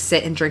can like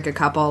sit and drink a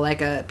couple,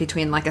 like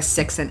between like a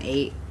 6 and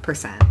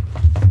 8%.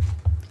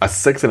 A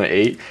 6 and an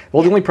 8.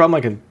 Well, the only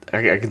problem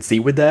I can see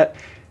with that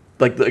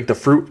like the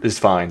fruit is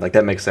fine, like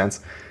that makes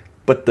sense.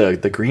 But the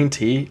green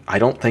tea, I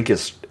don't think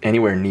is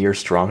anywhere near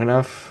strong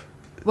enough.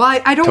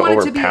 Well, I don't want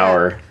it to be.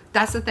 Overpower.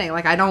 That's the thing.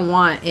 Like, I don't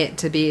want it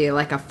to be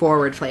like a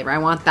forward flavor. I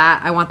want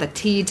the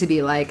tea to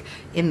be like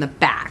in the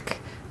back.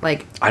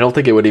 Like, I don't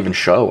think it would even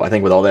show. I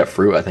think with all that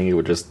fruit, I think it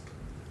would just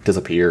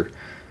disappear.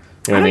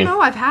 You know what I mean?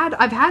 know. I've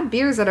had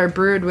beers that are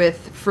brewed with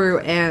fruit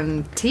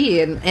and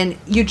tea, and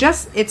you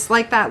just, it's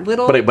like that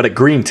little. But a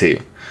green tea.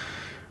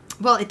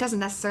 Well, it doesn't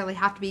necessarily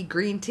have to be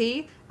green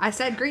tea. I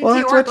said green Well,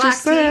 tea that's or what you black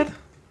said. tea.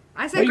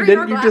 I said No, you green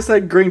didn't. or black. You just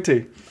said green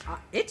tea.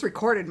 It's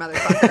recorded,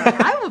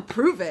 motherfucker. I will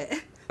prove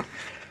it.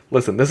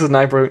 Listen, this is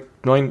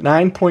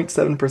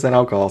 9.7%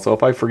 alcohol, so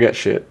if I forget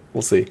shit,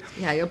 we'll see.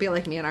 Yeah, you'll be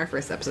like me in our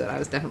first episode. I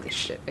was definitely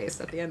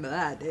shit-faced at the end of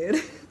that,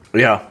 dude.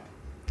 Yeah.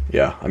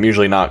 Yeah, I'm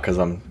usually not because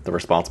I'm the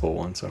responsible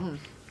one, so.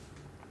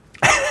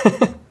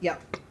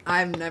 Yep.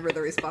 I'm never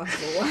the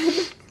responsible one.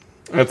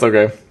 That's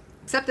okay.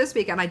 Except this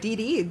weekend, I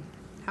DD'd.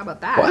 How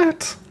about that?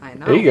 What? I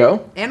know. There you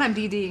go. And I'm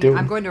DDing. Dude.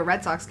 I'm going to a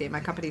Red Sox game. My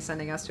company's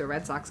sending us to a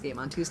Red Sox game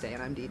on Tuesday,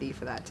 and I'm DD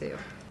for that, too.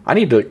 I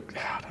need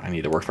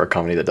to work for a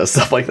company that does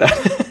stuff like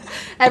that.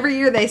 Every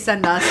year they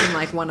send us and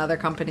like one other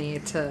company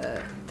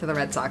to the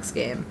Red Sox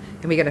game,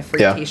 and we get a free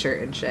Yeah.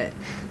 T-shirt and shit.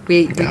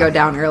 We go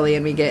down early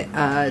and we get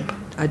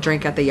a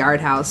drink at the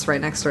Yard House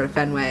right next door to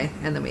Fenway,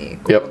 and then we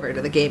go Yep. over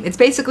to the game. It's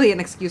basically an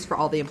excuse for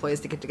all the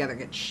employees to get together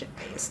and get shit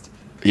faced.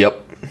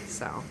 Yep.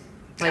 So, Yeah,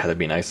 like, that'd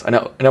be nice. I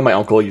know my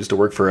uncle used to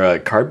work for a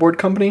cardboard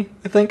company,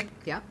 I think.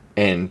 yeah.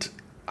 And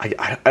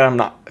I'm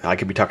not, I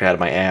could be talking out of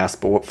my ass,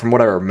 but from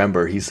what I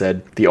remember, he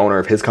said the owner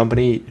of his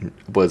company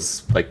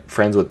was like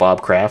friends with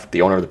Bob Kraft,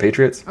 the owner of the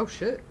Patriots. Oh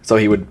shit. So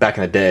he would, back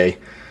in the day,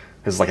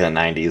 this was like in the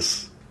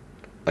 90s,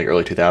 like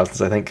early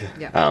 2000s, I think.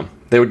 Yeah.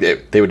 They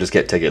would just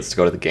get tickets to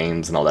go to the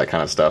games and all that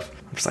kind of stuff.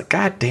 I'm just like,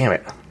 God damn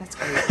it. That's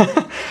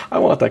crazy. I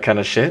want that kind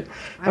of shit.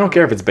 I don't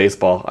care if it's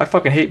baseball. I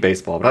fucking hate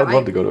baseball, but I'd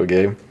love to go to a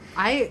game.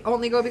 I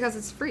only go because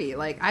it's free.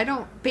 Like, I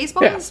don't.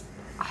 Baseball Yeah. is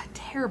a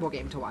terrible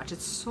game to watch.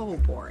 It's so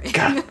boring.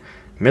 God,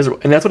 miserable.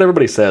 And that's what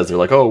everybody says. They're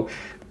like, oh,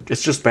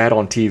 it's just bad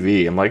on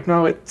TV. I'm like,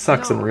 no, it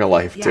sucks in No. real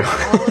life, Yeah, too.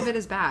 all of it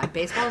is bad.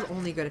 Baseball is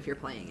only good if you're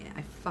playing it.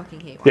 I fucking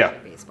hate watching Yeah.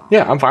 baseball.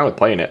 Yeah, I'm fine with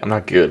playing it. I'm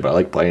not good, but I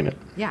like playing it.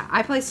 Yeah,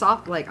 I play I'll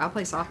play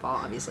softball.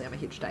 Obviously, I'm a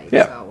huge dyke,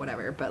 Yeah. so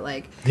whatever. But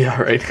like,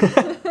 Yeah, right.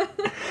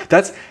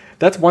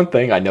 That's one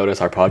thing I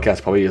notice our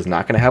podcast probably is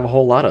not going to have a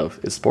whole lot of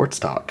is sports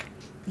talk.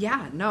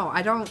 yeah, no,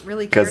 I don't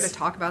really care to 'Cause-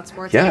 talk about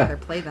sports. yeah. I'd rather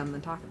play them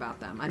than talk about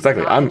them.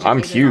 Exactly. not I'm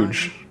educated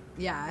huge.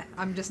 Yeah,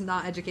 I'm just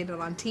not educated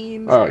on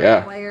teams, Oh, or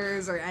yeah.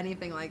 players, or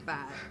anything like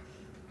that.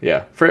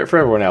 Yeah, for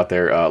everyone out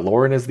there,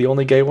 Lauren is the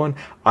only gay one.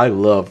 I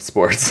love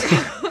sports.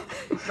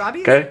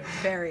 Robbie's Okay.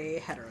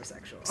 very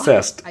heterosexual.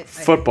 Obsessed. I-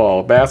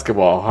 Football,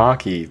 basketball,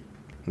 hockey.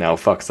 No,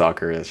 fuck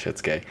soccer. That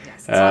shit's gay.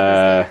 Yes, soccer's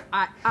gay.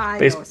 I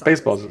know soccer's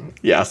baseball's. gay.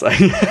 Yes,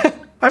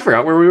 I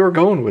forgot where we were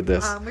going with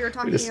this. We were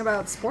talking just-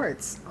 about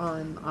sports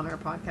on our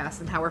podcast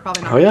and how we're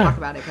probably not Oh, going to yeah. talk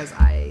about it because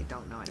I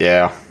don't know anything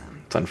Yeah, about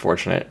them. it's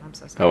unfortunate. I'm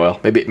so sorry. Oh well,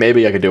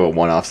 maybe I could do a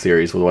one-off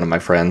series with one of my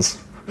friends.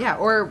 Yeah,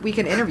 or we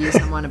can interview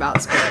someone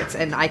about sports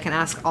and I can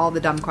ask all the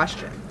dumb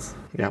questions.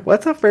 Yeah,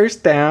 what's a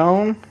first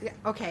down? Yeah,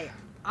 okay,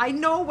 I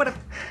know what a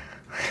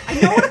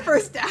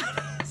first down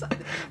is. I've been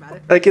thinking about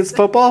it. Like, is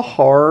football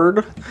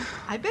hard?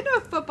 I've been to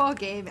a football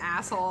game,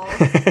 asshole.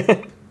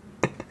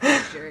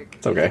 Jerk.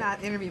 It's okay. You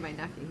cannot interview my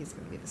nephew. He's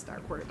going to be the star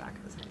quarterback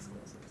of this high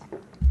school.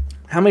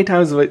 How many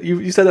times have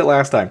you said that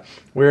last time?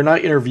 We're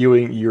not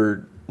interviewing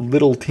your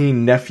little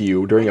teen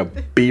nephew during a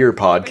beer My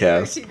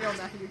podcast. 13-year-old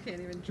nephew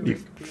can't even You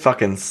drink beer.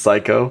 fucking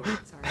psycho. Sorry,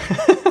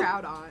 I'm a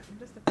proud aunt. I'm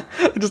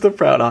just a Just a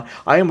proud.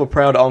 I am a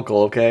proud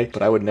uncle, okay?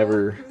 But I would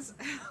never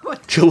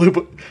What?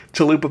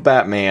 Chalupa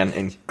Batman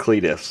and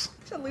Cletus.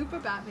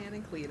 Chalupa, Batman,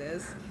 and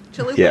Cletus.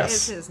 Chalupa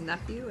Yes. is his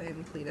nephew,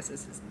 and Cletus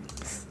is his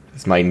niece.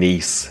 It's my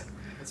niece.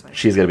 That's why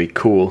She's gonna be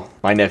cool.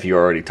 My nephew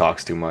already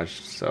talks too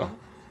much, so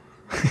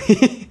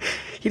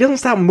he doesn't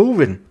stop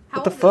moving. How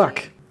What the old is fuck?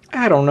 he?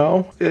 I don't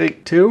know.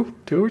 Like two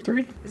or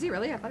three. Is he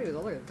really? I thought he was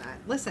older than that.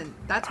 Listen,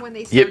 that's when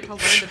they Yep. start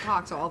to learn to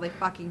talk, so all they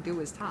fucking do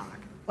is talk.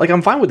 Like,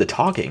 I'm fine with the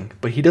talking,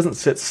 but he doesn't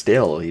sit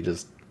still. He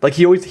just like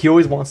he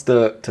always wants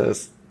to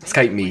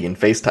Skype me and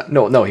FaceTime.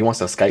 No, he wants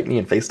to Skype me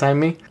and FaceTime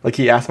me. Like,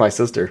 he asked my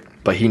sister,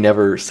 but he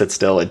never sits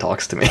still and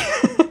talks to me.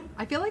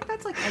 I feel like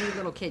that's like any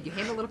little kid. You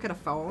hand a little kid a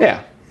phone,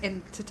 Yeah.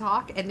 and to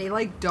talk, and they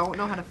like don't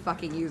know how to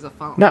fucking use a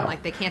phone. No.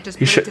 Like they can't just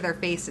You put should- it to their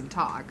face and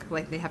talk.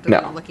 Like they have to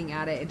No. be looking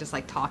at it and just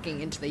like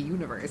talking into the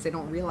universe. They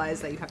don't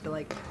realize that you have to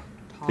like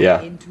talk Yeah.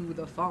 into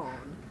the phone.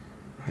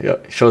 Yeah,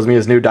 he shows me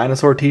his new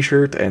dinosaur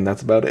T-shirt, and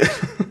that's about it.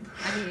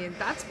 I mean,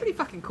 that's pretty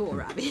fucking cool,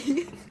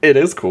 Robbie. It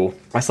is cool.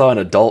 I saw an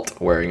adult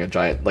wearing a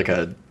giant, like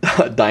a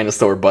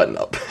dinosaur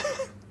button-up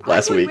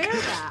last I would week.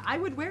 wear that. I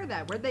would wear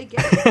that. Where'd they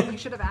get it? You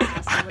should have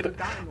asked. I would have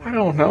gotten one. I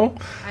don't know.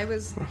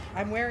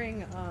 I'm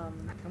wearing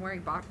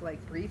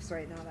like briefs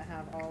right now that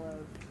have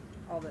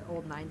all the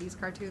old '90s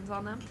cartoons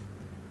on them,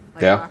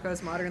 like Yeah.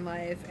 Rocko's Modern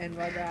Life and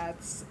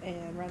Rugrats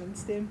and Ren and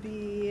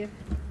Stimpy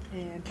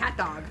and Cat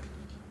Dog.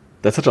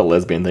 That's such a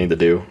lesbian thing to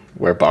do.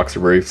 Wear boxer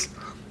briefs.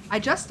 I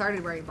just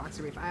started wearing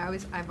boxer brief.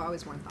 I've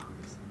always worn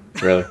thongs.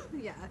 Really?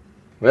 Yeah.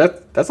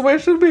 That's the way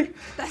it should be.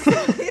 That's the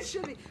way it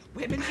should be.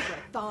 Women should wear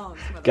thongs.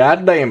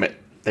 God damn it.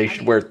 They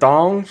should wear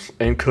thongs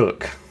and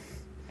cook.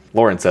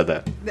 Lauren said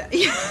that.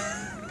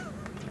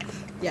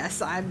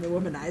 Yes, I'm the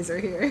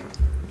womanizer here.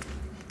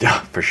 Yeah,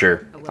 for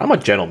sure. I'm a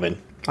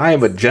gentleman. I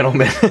am a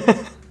gentleman.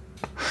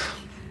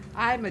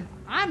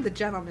 I'm the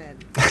gentleman.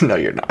 No,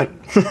 you're not.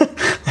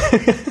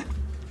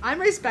 I'm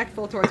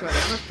respectful towards women.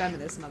 I'm a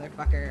feminist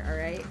motherfucker,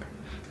 alright?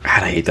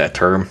 God, I hate that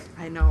term.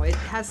 I know, it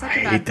has such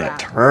a bad rap. I hate that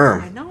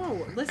term. I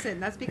know. Listen,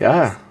 that's because...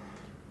 Yeah.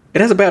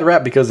 It has a bad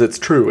rap because it's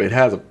true.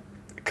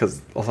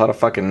 Because a lot of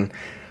fucking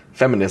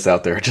feminists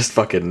out there are just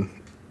fucking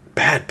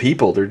bad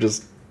people. They're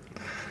just...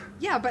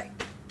 Yeah, but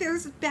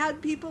there's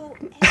bad people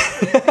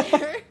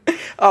everywhere.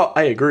 Oh,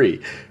 I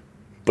agree.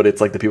 But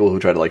it's like the people who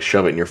try to like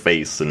shove it in your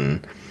face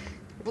and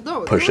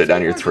push it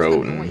down your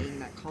throat.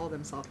 That call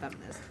themselves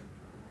feminists.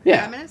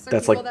 Yeah, Feminists are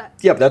that's people like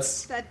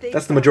that's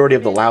the majority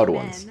of the loud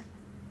ones.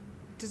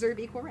 Deserve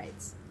equal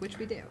rights, which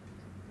we do.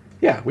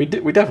 Yeah, we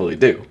do. We definitely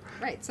do.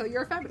 Right, so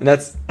you're a feminist. And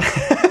that's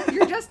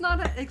you're just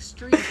not an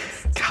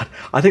extremist. God,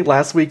 I think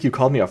last week you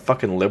called me a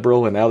fucking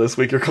liberal, and now this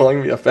week you're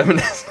calling me a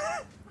feminist.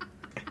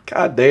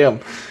 God damn.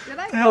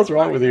 What the hell's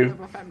wrong with you?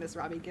 Liberal feminist,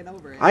 Robbie, get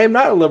over it. I am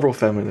not a liberal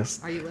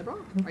feminist. Are you liberal?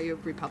 Are you a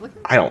Republican?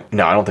 I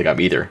don't think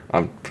I'm either.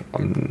 I'm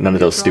none of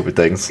those stupid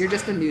things. You're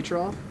just a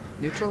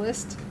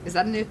neutralist? Is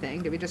that a new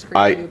thing? Did we just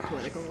create a new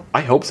political?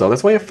 I hope so.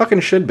 That's the way it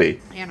fucking should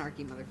be.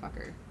 Anarchy,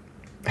 motherfucker.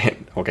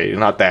 Okay,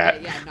 not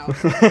that. Yeah, no.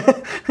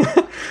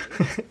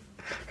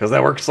 Because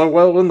that worked so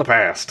well in the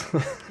past.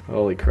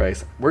 Holy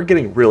Christ. We're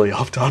getting really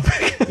off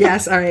topic.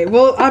 Yes, alright.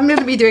 Well, I'm going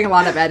to be doing a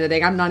lot of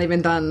editing. I'm not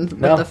even done with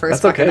the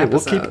first that's okay.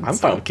 episode. I'm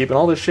fine with keeping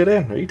all this shit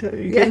in. Are you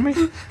kidding me?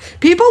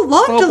 People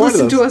love to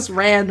listen to us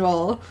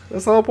ramble.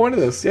 That's the whole point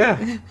of this,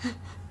 yeah.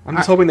 I'm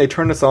just hoping they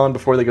turn this on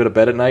before they go to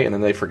bed at night and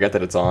then they forget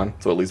that it's on.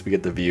 So at least we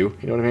get the view.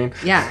 You know what I mean?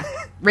 Yeah.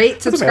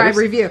 Rate, subscribe,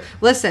 review.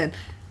 Listen.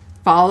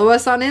 Follow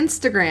us on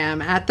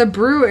Instagram at The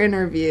Brew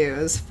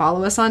Interviews.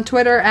 Follow us on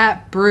Twitter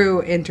at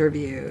Brew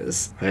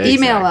Interviews. Exactly.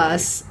 Email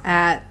us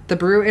at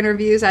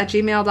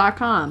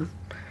thebrewinterviews@gmail.com.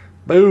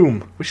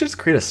 Boom. We should just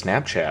create a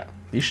Snapchat.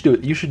 You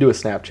should do a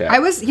Snapchat. I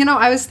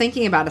was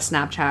thinking about a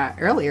Snapchat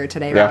earlier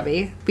today,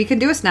 Robbie. We can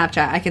do a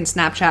Snapchat. I can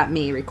Snapchat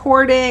me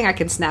recording. I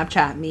can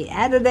Snapchat me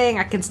editing.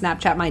 I can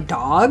Snapchat my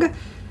dog.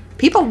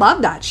 People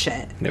love that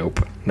shit.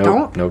 Nope.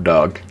 No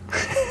dog.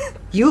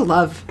 You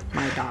love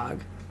my dog.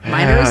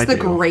 Miner is the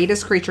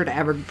greatest creature to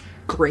ever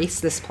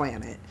grace this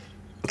planet.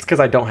 It's because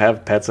I don't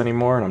have pets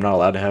anymore, and I'm not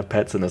allowed to have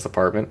pets in this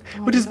apartment.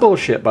 Which is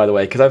bullshit, by the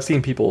way, because I've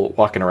seen people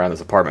walking around this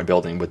apartment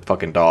building with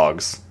fucking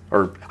dogs.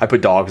 Or, I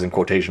put dogs in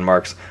quotation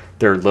marks.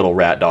 They're little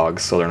rat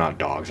dogs, so they're not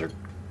dogs. They're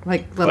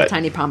like little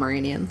tiny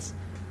Pomeranians.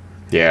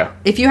 Yeah.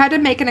 If you had to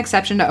make an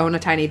exception to own a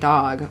tiny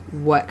dog,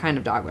 what kind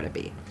of dog would it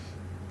be?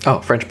 Oh,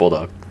 French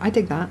Bulldog. I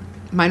dig that.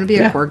 Mine would be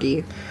a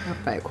Corgi.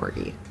 I'd buy a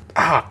Corgi.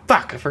 Ah,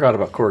 fuck, I forgot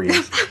about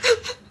Corgis.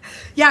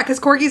 Yeah, because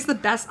Corgi's the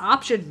best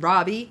option,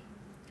 Robbie.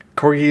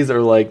 Corgis are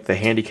like the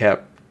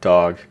handicapped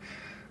dog.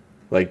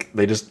 Like,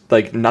 they just,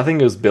 like,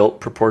 nothing is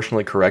built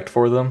proportionally correct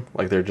for them.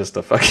 Like, they're just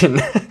a fucking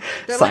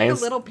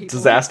science like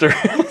disaster.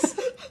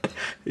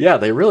 Yeah,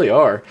 they really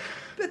are.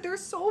 But they're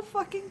so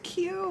fucking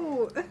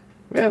cute.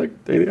 Yeah,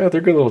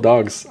 they're good little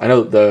dogs. I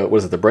know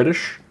the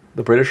British?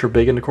 The British are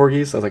big into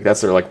Corgis. I was like,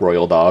 that's their, like,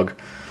 royal dog.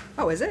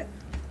 Oh, is it?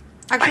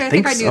 Actually, I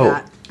think I knew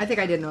that. I think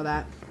I did know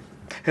that.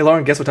 Hey,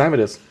 Lauren, guess what time it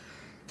is?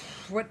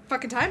 What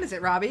fucking time is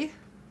it, Robbie?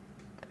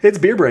 It's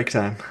beer break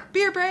time.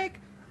 Beer break?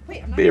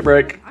 Wait, I'm not beer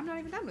break. I'm not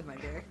even done with my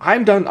beer.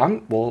 I'm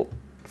done. Well,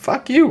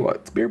 fuck you.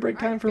 It's beer break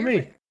time for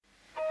me.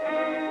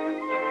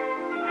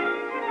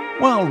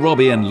 While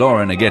Robbie and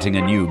Lauren are getting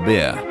a new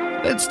beer,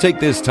 let's take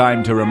this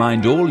time to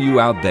remind all you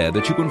out there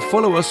that you can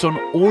follow us on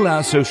all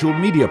our social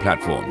media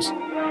platforms,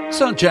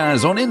 such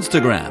as on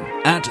Instagram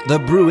at The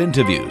Brew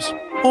Interviews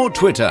or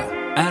Twitter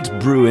at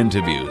Brew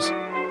Interviews.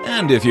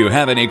 And if you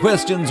have any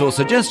questions or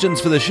suggestions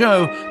for the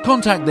show,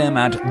 contact them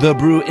at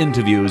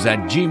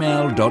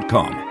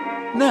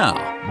thebrewinterviews@gmail.com.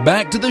 Now,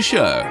 back to the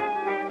show.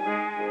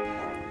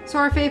 So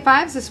our fave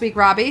fives this week,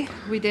 Robbie.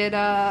 We did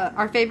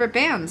our favorite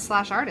bands /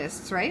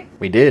 artists, right?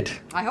 We did.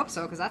 I hope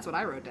so, because that's what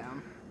I wrote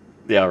down.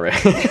 Yeah, right.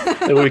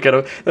 That would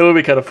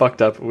be kind of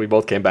fucked up. We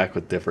both came back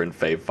with different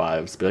fave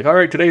fives. Be like, all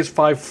right, today's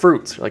 5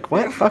 fruits. You're like,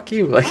 what? Fuck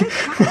you. Like,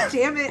 God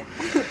damn it.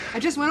 I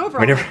just went over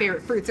all my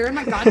favorite fruits. They're in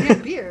my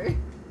goddamn beer.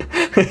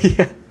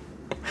 Yeah.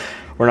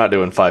 We're not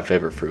doing 5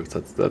 favorite fruits.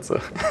 That's a...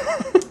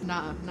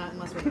 Nah, not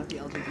unless we're about the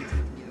LGBT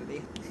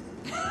community.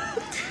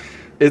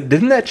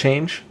 Didn't that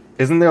change?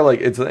 Isn't it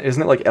like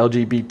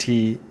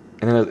LGBT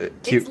and then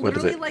cute? What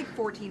is it? It's literally like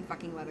 14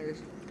 fucking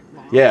letters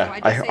long. Yeah,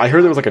 so I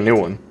heard there was like a new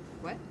one.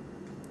 What?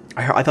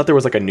 I thought there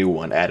was like a new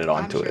one added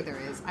onto it. I'm sure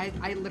there is.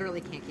 I literally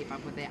can't keep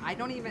up with it. I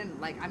don't even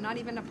I'm not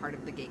even a part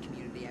of the gay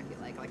community. I feel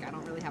like I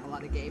don't really have a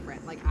lot of gay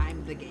friends. Like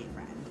I'm the gay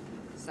friend.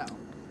 So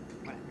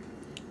whatever.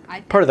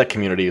 Part of that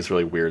community is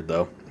really weird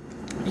though.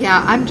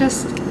 Yeah, I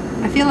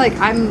feel like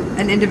I'm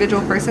an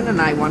individual person and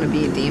I want to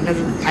be deemed as,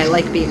 I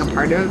like being a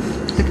part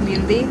of the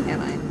community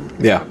and I'll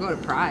go to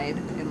Pride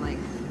and like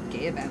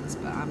gay events,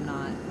 but I'm not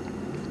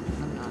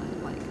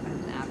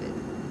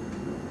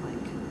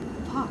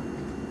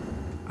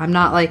I'm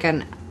not like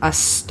a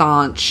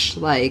staunch,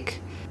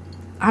 like,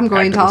 I'm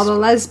going to all the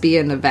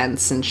lesbian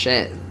events and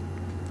shit.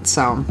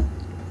 So.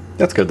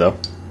 That's good, though.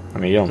 I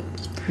mean, you don't.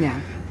 Yeah.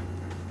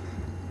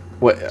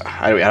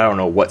 I don't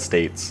know what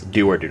states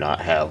do or do not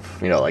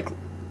have, like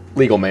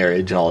legal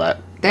marriage and all that.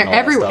 They're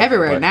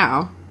everywhere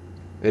now.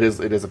 It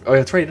is. Oh,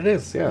 that's right. It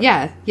is.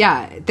 Yeah.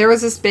 Yeah. There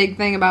was this big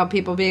thing about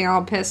people being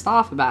all pissed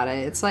off about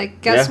it. It's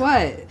like, guess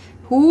what?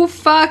 Who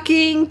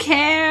fucking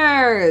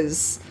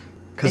cares?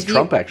 Because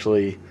Trump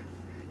actually,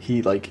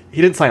 he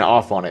didn't sign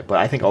off on it, but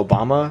I think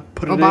Obama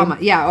put it in.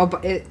 Yeah.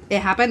 It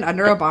happened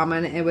under Obama,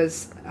 and it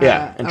was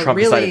and Trump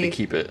decided to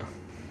keep it.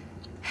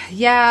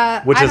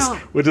 Yeah, which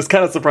is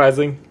kind of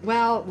surprising.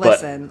 Well,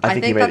 listen, I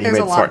think that there's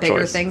a lot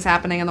bigger things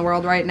happening in the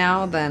world right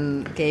now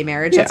than gay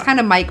marriage. It's kind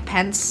of Mike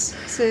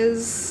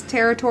Pence's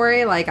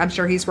territory. Like, I'm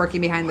sure he's working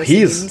behind the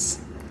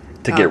scenes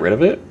to get rid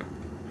of it.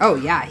 Oh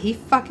yeah, he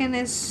fucking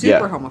is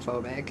super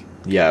homophobic.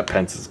 Yeah,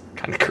 Pence is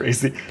kind of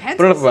crazy. But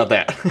enough about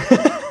that.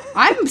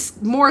 I'm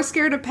more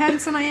scared of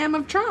Pence than I am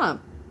of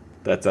Trump.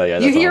 That's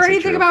you hear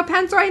anything about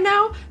Pence right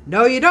now?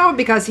 No, you don't,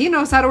 because he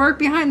knows how to work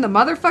behind the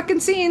motherfucking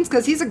scenes,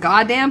 because he's a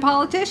goddamn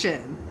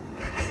politician.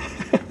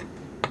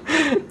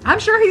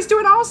 I'm sure he's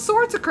doing all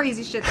sorts of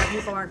crazy shit that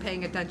people aren't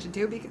paying attention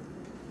to. Because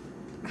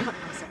I'm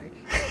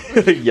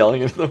sorry,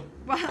 yelling at them.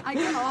 Well, I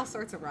get all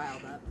sorts of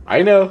riled up.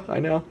 I know.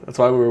 That's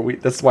why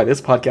that's why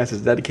this podcast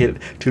is dedicated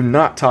to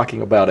not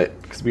talking about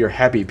it, because we are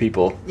happy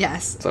people.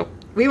 Yes. So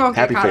we won't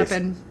get caught up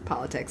in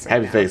politics.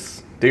 Happy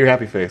face. Do your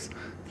happy face.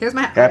 Here's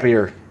my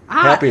happier.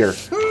 Happier.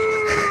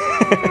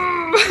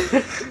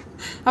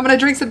 I'm going to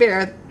drink some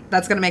beer.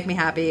 That's going to make me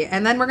happy.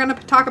 And then we're going to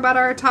talk about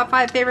our top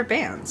 5 favorite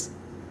bands.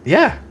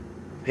 Yeah.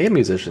 And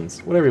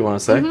musicians. Whatever you want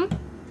to say. Mm-hmm.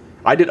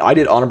 I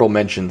did honorable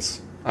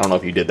mentions. I don't know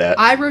if you did that.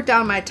 I wrote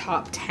down my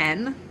top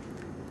 10.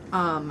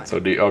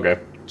 Okay.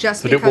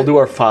 Just because we'll do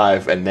our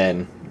 5 and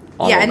then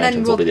honorable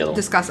mentions will be the other one.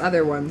 Discuss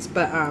other ones.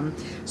 But,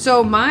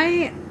 so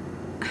I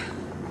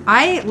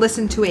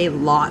listen to a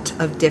lot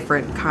of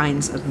different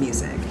kinds of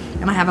music.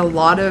 And I have a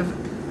lot of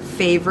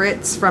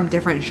favorites from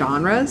different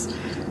genres,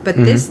 but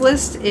this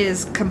list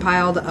is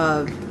compiled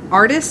of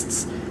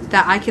artists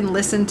that I can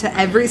listen to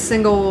every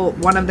single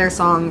one of their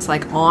songs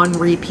like on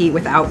repeat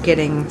without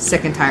getting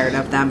sick and tired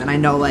of them, and I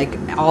know like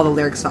all the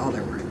lyrics to all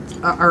their words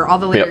or all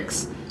the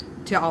lyrics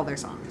to all their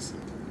songs.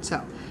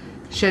 So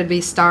should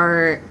we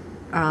start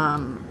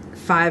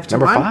 5 to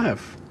number 1?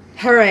 5?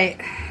 All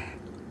right,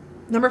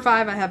 number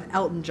 5 I have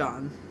Elton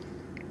John.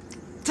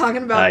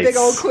 Talking about big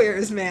old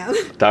queers, man.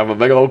 Talking about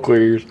big old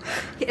queers.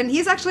 And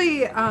he's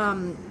actually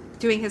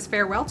doing his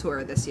farewell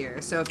tour this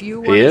year. So if you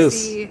want to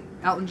see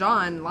Elton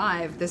John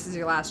live, this is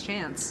your last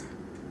chance.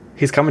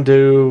 He's coming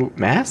to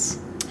Mass?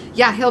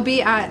 Yeah, he'll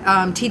be at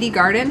TD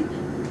Garden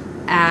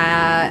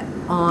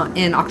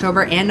in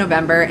October and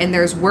November. And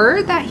there's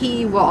word that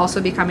he will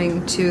also be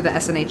coming to the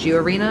SNHU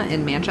Arena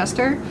in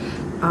Manchester.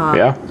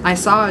 I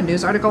saw a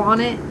news article on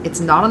it. It's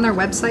not on their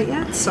website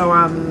yet, so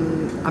I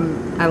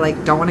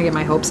don't want to get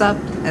my hopes up,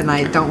 and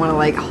I don't want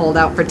to hold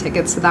out for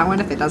tickets to that one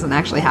if it doesn't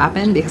actually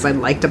happen, because I'd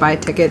like to buy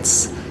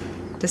tickets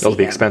to see. Those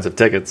be expensive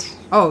tickets.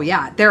 Oh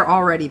yeah, they're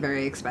already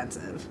very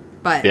expensive,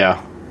 but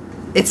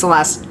it's the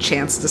last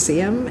chance to see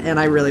him, and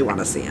I really want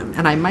to see him,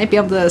 and I might be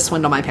able to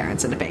swindle my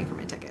parents into paying for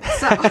my tickets.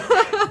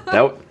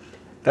 So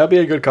That would be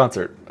a good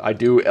concert.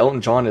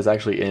 Elton John is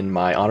actually in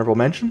my honorable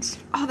mentions.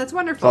 Oh, that's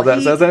wonderful. If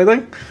that says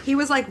anything? He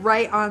was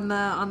right on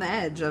the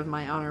edge of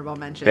my honorable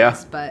mentions. Yeah,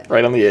 but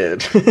right on the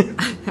edge.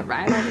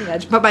 Right on the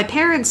edge. But my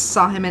parents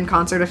saw him in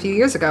concert a few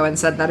years ago and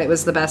said that it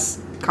was the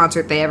best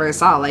concert they ever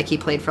saw. He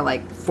played for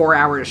 4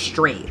 hours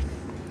straight.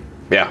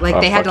 Yeah.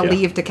 They had to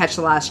leave to catch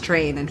the last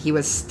train, and he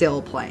was still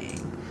playing.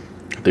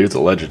 Dude's a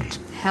legend.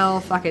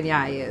 Hell fucking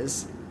yeah, he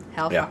is.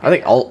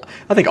 I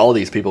think all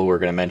these people we're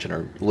going to mention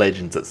are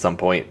legends at some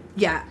point.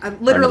 Yeah,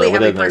 literally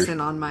every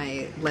person on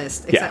my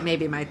list, except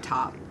maybe my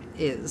top,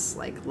 is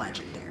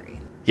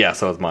legendary. Yeah,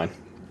 so is mine.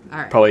 All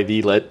right, probably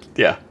never mind.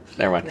 Yeah.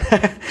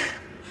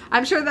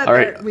 I'm sure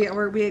that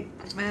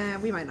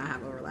we might not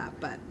have overlap,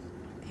 but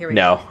here we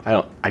go.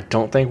 No, I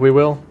don't think we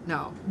will.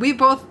 No, we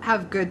both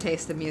have good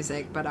taste in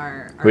music, but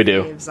our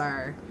faves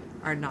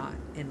are not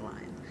in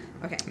line.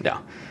 Okay. No.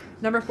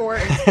 Number 4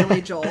 is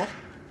Billy Joel.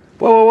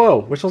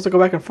 Whoa. We're supposed to go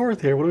back and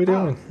forth here. What are we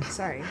doing?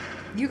 Sorry.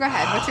 You go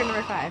ahead. What's your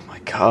number 5? Oh my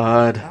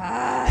God.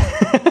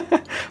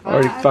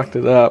 Already fucked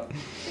it up.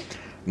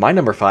 My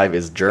number 5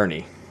 is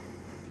Journey.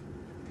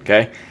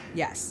 Okay?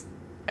 Yes.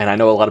 And I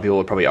know a lot of people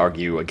would probably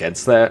argue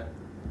against that,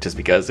 just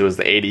because it was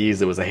the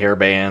 80s, it was the hair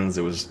bands,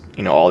 it was,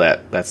 all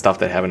that stuff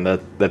that happened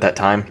at that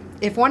time.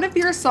 If one of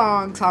your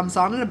songs comes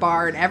on in a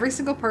bar and every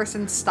single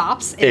person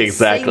stops and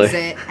sings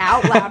it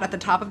out loud at the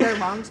top of their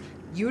lungs,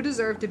 you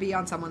deserve to be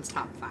on someone's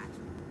top 5.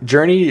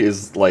 Journey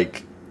is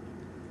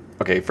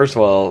okay, first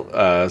of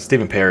all,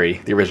 Stephen Perry,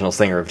 the original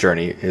singer of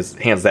Journey, is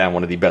hands down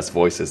one of the best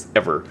voices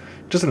ever,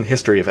 just in the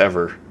history of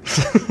ever.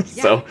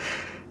 So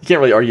you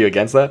can't really argue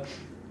against that.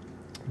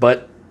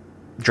 But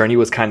Journey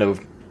was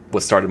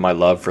what started my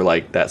love for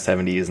that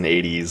 70s and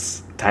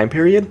 80s time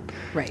period.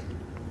 Right.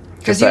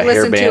 Because you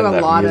listen to a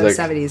lot of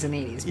 70s and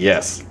 80s music.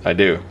 Yes, I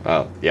do.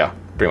 Yeah,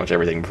 pretty much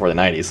everything before the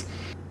 90s.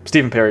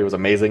 Stephen Perry was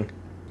amazing,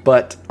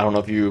 but I don't know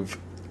if you've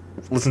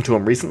listened to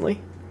him recently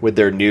with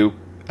their new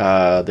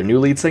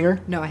lead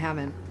singer. No, I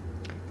haven't.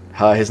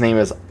 His name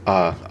is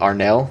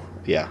Arnel.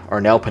 Yeah,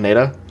 Arnel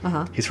Pineda.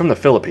 Uh-huh. He's from the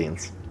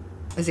Philippines.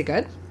 Is he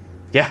good?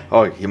 Yeah.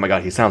 Oh my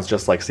God, he sounds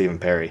just like Stephen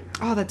Perry.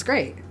 Oh, that's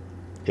great.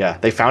 Yeah,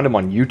 they found him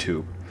on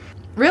YouTube.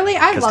 Really?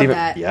 I love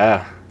that.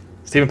 Yeah.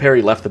 Stephen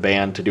Perry left the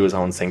band to do his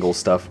own single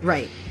stuff.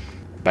 Right.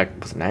 Back,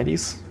 was it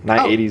 90s?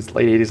 80s,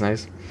 late 80s,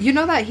 90s. You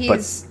know that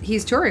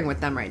he's touring with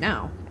them right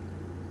now.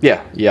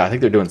 Yeah, I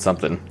think they're doing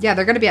something. Yeah,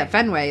 they're going to be at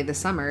Fenway this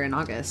summer in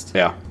August.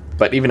 Yeah.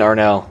 But even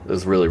Arnel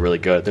is really, really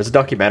good. There's a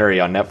documentary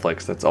on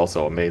Netflix that's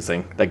also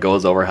amazing that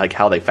goes over like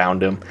how they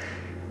found him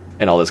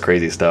and all this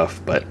crazy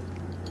stuff. But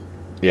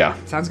yeah.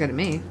 Sounds good to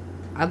me.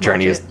 I'd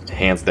Journey watch is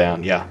hands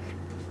down, yeah.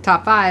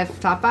 Top five.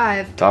 Top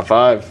 5.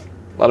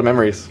 A lot of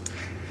memories.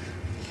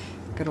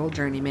 Good old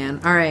Journey,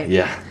 man. All right.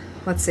 Yeah.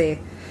 Let's see.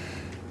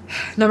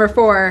 Number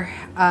 4,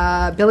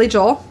 Billy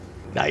Joel.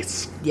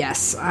 Nice.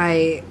 Yes,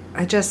 I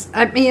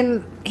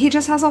mean, he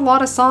just has a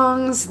lot of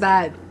songs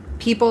that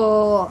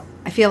people,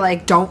 I feel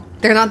like,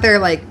 they're not their,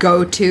 like,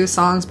 go-to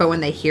songs, but when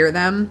they hear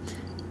them,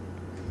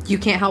 you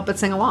can't help but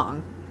sing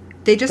along.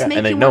 They just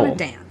make you want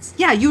to dance.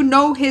 Yeah, you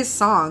know his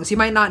songs. You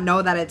might not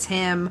know that it's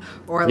him,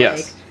 or,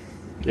 like...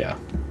 Yeah.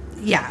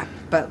 Yeah,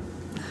 but,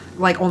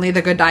 like, Only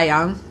the Good Die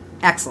Young,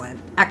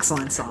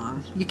 excellent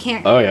song. You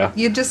can't... Oh, yeah.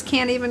 You just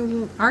can't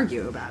even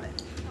argue about it.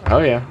 Oh,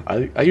 yeah.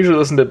 I usually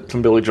listen to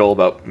some Billy Joel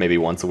about maybe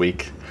once a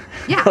week.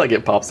 Yeah. Like,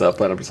 it pops up,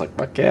 and I'm just like,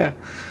 fuck yeah.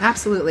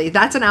 Absolutely.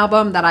 That's an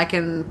album that I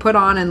can put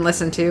on and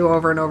listen to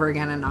over and over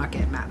again and not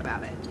get mad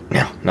about it.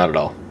 No, not at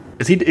all.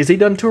 Is he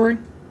done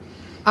touring?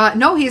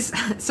 No,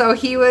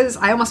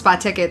 I almost bought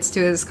tickets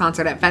to his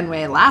concert at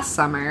Fenway last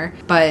summer,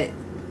 but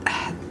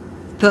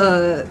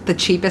the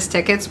cheapest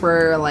tickets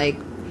were like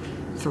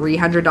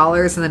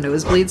 $300 in the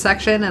nosebleed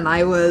section, and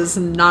I was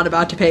not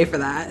about to pay for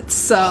that.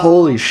 So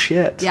holy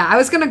shit. Yeah, I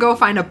was gonna go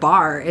find a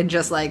bar and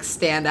just like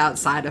stand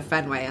outside of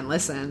Fenway and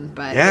listen,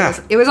 but yeah.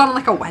 it was on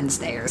like a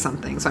Wednesday or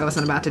something, so I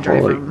wasn't about to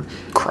drive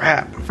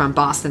from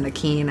Boston to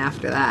Keene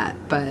after that.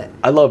 But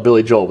I love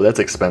Billy Joel, but that's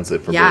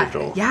expensive for Billy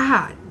Joel.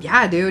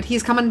 Yeah, dude.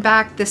 He's coming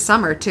back this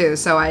summer too,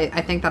 so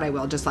I think that I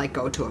will just like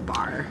go to a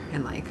bar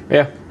and like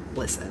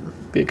listen.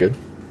 Be good.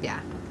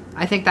 Yeah.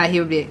 I think that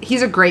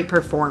he's a great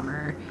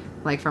performer.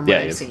 Like, from what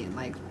I've seen.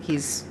 Like,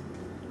 he's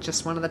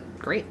just one of the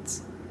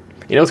greats.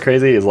 You know what's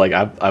crazy is, like,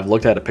 I've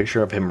looked at a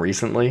picture of him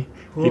recently.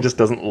 Ooh. He just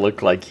doesn't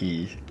look like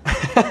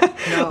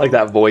like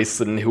that voice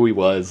and who he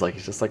was. Like,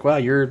 he's just like, wow,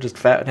 you're just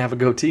fat and have a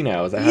goatee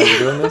now. Is that how you're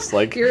doing this?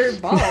 Like, you're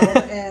bald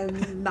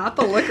and not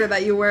the looker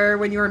that you were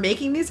when you were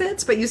making these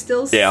hits, but you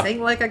still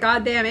sing like a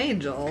goddamn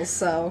angel,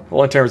 so.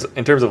 Well, in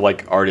terms of,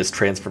 like, artist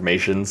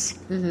transformations,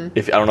 I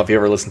don't know if you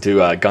ever listened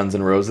to Guns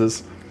N'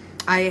 Roses.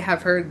 I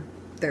have heard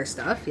their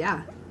stuff,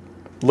 yeah.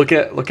 Look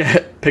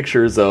at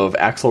pictures of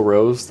Axl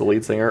Rose, the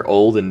lead singer,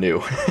 old and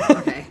new.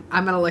 Okay,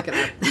 I'm gonna look it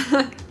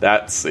up.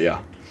 That's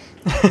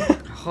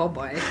Oh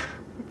boy.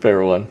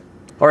 Fair one.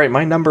 All right,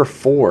 my number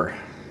 4,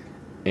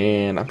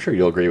 and I'm sure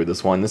you'll agree with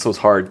this one. This was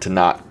hard to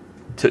not.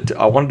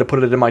 I wanted to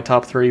put it in my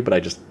top 3, but I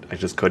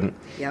just couldn't.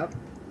 Yep.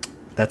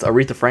 That's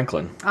Aretha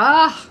Franklin.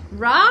 Ah,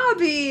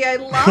 Robbie, I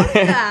love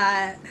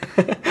that.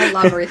 I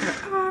love Aretha.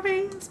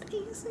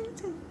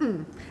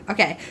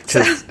 Okay.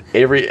 So.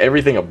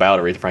 Everything about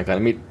Aretha Franklin. I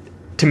mean,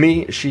 to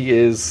me, she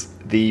is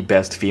the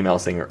best female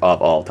singer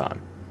of all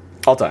time.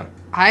 All time.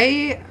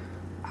 I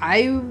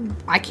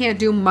can't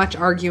do much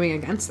arguing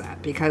against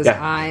that because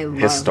I love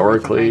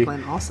historically Aretha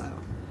Franklin also.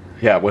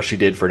 Yeah, what she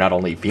did for not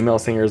only female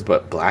singers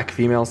but black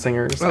female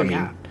singers. Oh, I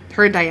mean,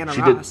 her and Diana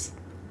Ross.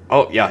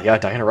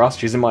 Diana Ross.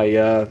 She's in my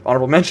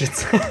honorable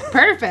mentions.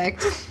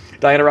 Perfect.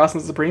 Diana Ross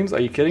and the Supremes.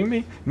 Are you kidding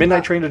me?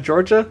 Midnight Train to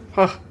Georgia.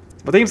 Oh,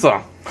 my theme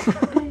song.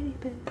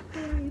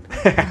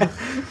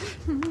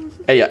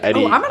 Hey,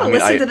 Eddie. I'm going to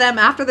listen to them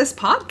after this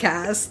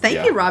podcast.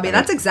 Thank you, Robbie.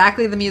 That's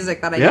exactly the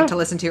music that I need to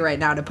listen to right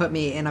now to put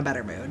me in a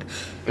better mood.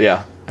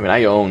 Yeah. I mean,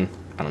 I own,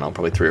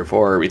 probably 3 or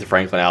 4 Aretha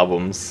Franklin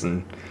albums.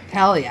 And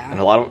hell yeah. And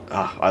a lot of,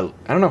 I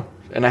don't know.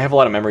 And I have a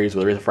lot of memories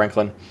with Aretha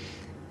Franklin.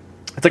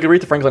 It's like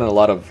Aretha Franklin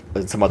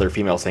and some other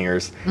female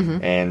singers.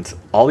 Mm-hmm. And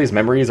all these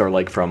memories are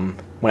like from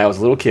when I was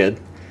a little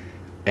kid.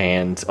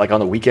 And like on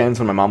the weekends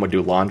when my mom would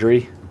do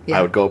laundry,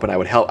 I would go up and I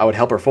would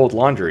help her fold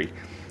laundry.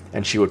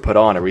 And she would put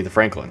on Aretha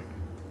Franklin.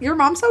 Your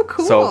mom's so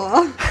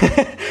cool.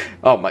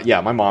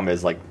 My mom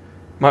is like...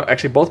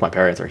 Actually, both my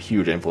parents are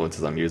huge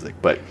influences on music.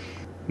 But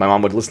my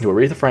mom would listen to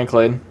Aretha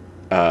Franklin,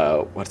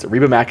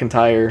 Reba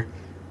McEntire.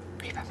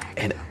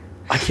 And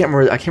I can't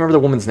remember the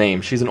woman's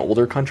name. She's an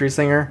older country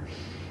singer.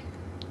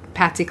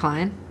 Patsy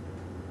Cline?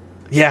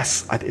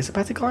 Yes. Is it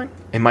Patsy Cline?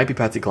 It might be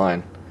Patsy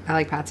Cline. I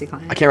like Patsy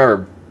Cline. I can't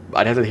remember.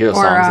 I'd have to hear the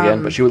songs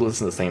again, but she would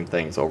listen to the same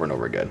things over and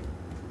over again.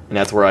 And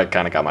that's where I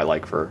kind of got my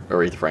like for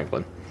Aretha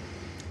Franklin.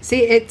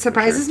 See, it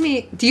surprises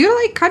me. Do you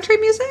like country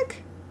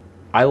music?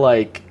 I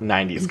like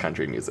 90s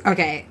country music.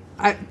 Okay.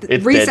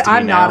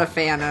 I'm not a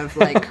fan of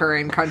like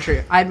current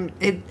country. No,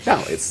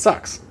 it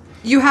sucks.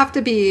 You have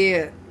to be...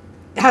 It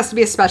has to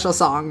be a special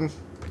song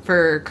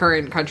for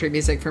current country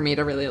music for me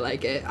to really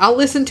like it. I'll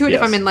listen to it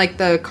if I'm in, like,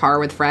 the car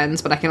with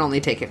friends, but I can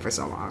only take it for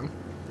so long.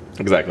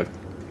 Exactly.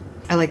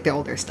 I like the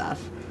older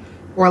stuff.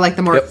 Or, like,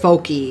 the more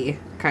folky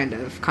kind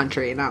of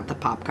country, not the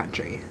pop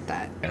country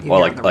that... Well,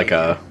 like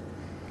a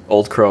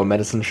Old Crow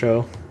Medicine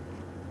Show.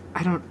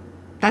 I don't...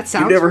 That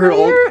sounds You've never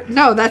familiar? heard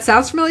No, that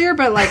sounds familiar,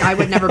 but, like, I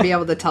would never be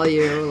able to tell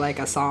you, like,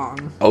 a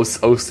song.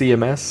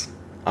 OCMS?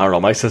 I don't know.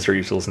 My sister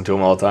used to listen to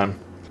them all the time.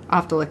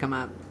 I'll have to look them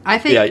up. I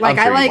think, yeah, like,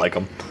 I'm sure I you'd like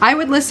them.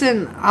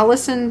 I'll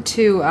listen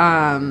to,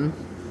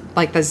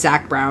 like, the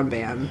Zac Brown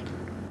Band,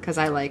 because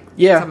I like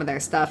some of their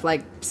stuff.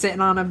 Like,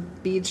 sitting on a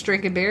beach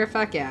drinking beer,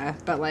 fuck yeah.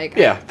 But, like,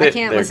 I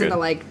can't listen to,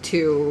 like,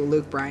 2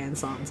 Luke Bryan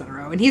songs in a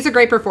row. And he's a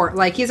great performer.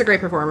 Like, he's a great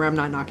performer. I'm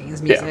not knocking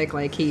his music. Yeah.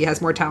 Like, he has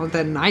more talent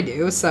than I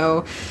do,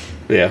 so...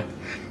 Yeah.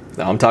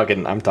 No, I'm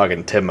talking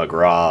Tim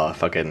McGraw,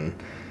 fucking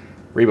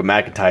Reba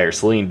McEntire,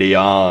 Celine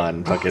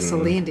Dion, fucking...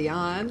 Celine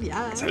Dion,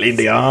 yeah. Celine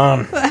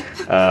Dion.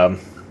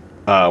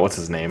 What's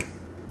his name?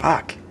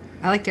 Fuck.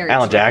 I like Darius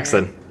Alan Rucker.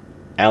 Jackson.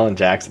 Alan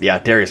Jackson. Yeah,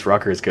 Darius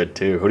Rucker is good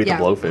too. Hootie the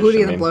Blowfish.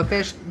 Hootie the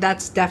Blowfish.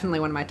 That's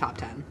definitely one of my top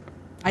 10.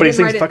 But he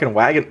sings fucking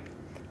Wagon...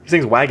 He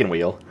sings Wagon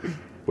Wheel,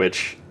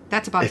 which...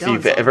 That's a Bob if Dylan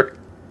you've song. ever...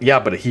 Yeah,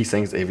 but he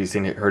sings... Have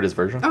you heard his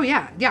version? Oh,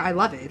 yeah. Yeah, I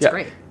love it. It's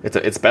great.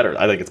 It's better.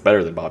 I think it's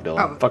better than Bob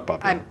Dylan. Oh, Fuck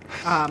Bob Dylan.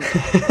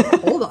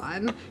 Hold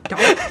on.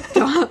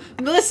 Don't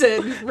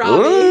listen,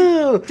 Robbie.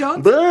 Whoa,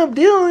 Don't. Bob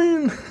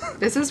Dylan.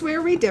 This is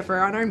where we differ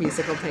on our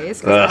musical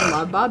taste, because I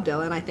love Bob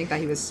Dylan. I think that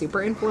he was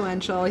super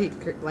influential. And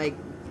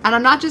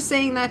I'm not just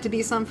saying that to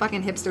be some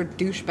fucking hipster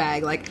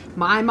douchebag. Like,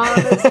 my mom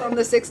is from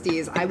the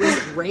 60s. I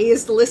was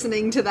raised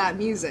listening to that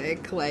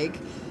music. Like...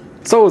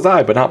 So was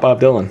I, but not Bob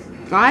Dylan.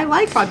 I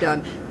like Bob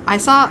Dylan.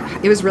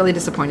 It was really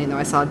disappointing, though.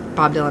 I saw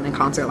Bob Dylan in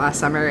concert last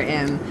summer,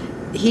 and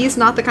he's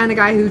not the kind of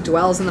guy who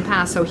dwells in the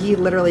past, so he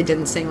literally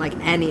didn't sing, like,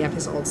 any of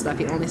his old stuff.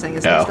 He only sang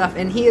his new stuff,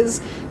 and he is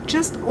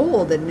just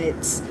old, and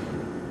it's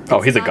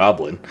he's a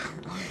goblin.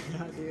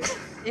 Yeah, dude.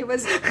 It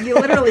was... You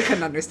literally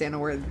couldn't understand a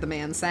word the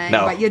man sang,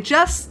 but you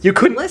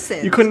couldn't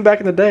listen. You couldn't back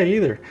in the day,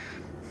 either.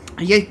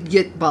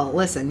 Well,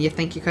 listen, you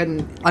think you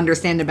couldn't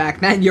understand him back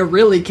then, you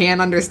really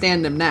can't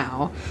understand him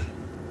now.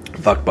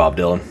 Fuck Bob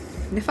Dylan.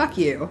 Fuck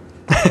you.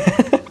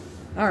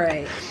 All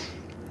right.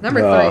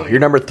 Number 3.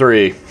 You're number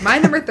 3. My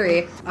number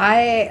 3.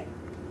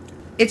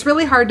 It's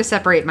really hard to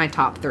separate my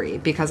top 3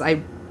 because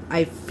I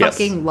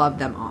fucking love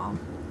them all.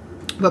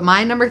 But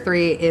my number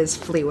 3 is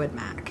Fleetwood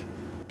Mac.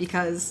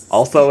 Because...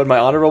 Also in my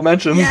honorable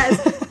mention.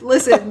 Yes.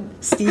 Listen,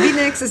 Stevie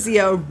Nicks is the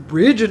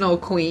original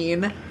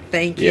queen.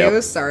 Thank you.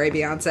 Yep. Sorry,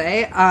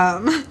 Beyonce.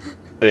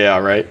 Yeah,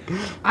 right.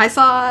 I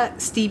saw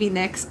Stevie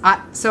Nicks.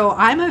 So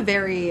I'm a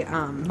very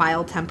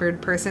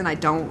mild-tempered person. I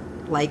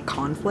don't like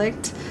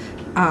conflict.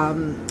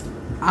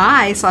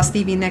 I saw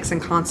Stevie Nicks in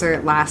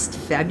concert last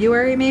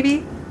February,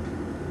 maybe.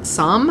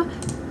 Some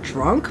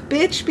drunk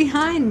bitch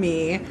behind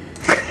me.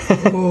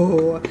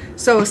 Oh.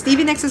 So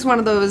Stevie Nicks is one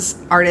of those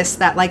artists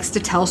that likes to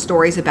tell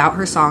stories about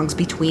her songs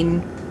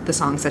between the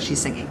songs that she's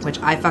singing, which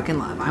I fucking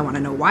love. I want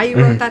to know why you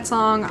wrote that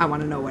song. I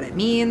want to know what it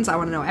means. I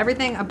want to know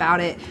everything about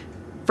it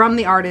from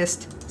the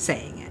artist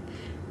saying it.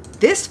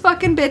 This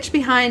fucking bitch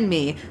behind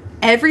me,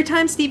 every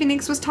time Stevie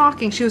Nicks was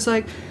talking, she was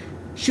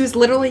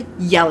literally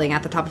yelling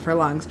at the top of her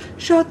lungs,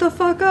 "Shut the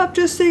fuck up,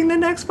 just sing the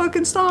next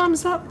fucking song,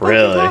 stop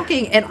fucking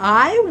talking." And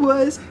I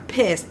was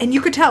pissed. And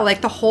you could tell,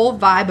 like, the whole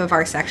vibe of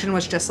our section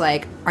was just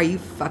like, are you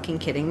fucking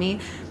kidding me?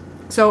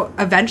 So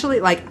eventually,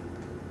 like,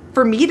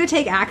 for me to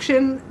take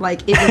action,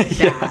 like, it was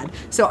bad.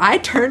 So I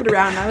turned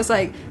around and I was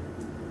like,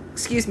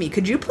 "Excuse me,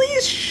 could you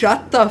please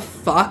shut the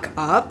fuck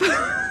up?"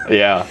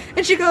 Yeah.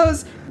 And she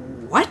goes,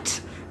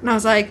 "What?" And I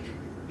was like,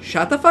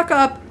 "Shut the fuck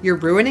up. You're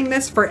ruining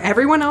this for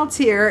everyone else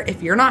here.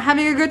 If you're not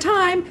having a good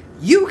time,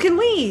 you can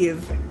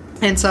leave."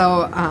 And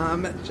so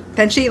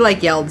then she,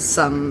 like, yelled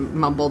some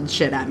mumbled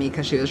shit at me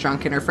because she was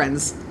drunk and her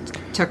friends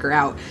took her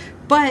out.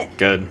 But...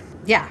 Good.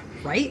 Yeah,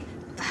 right?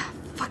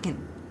 Fucking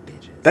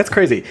bitches. That's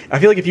crazy. I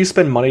feel like if you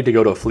spend money to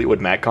go to a Fleetwood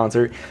Mac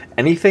concert,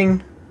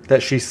 anything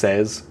that she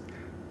says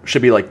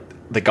should be, like,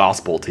 the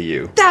gospel to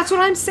you. That's what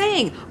I'm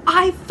saying.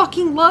 I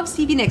fucking love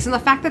Stevie Nicks, and the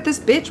fact that this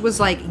bitch was,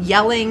 like,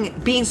 yelling,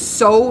 being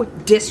so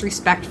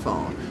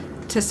disrespectful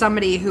to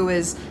somebody who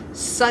is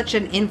such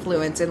an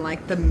influence in,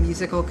 like, the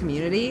musical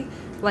community.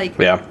 Like,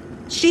 yeah.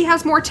 She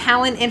has more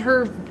talent in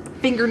her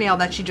fingernail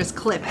that she just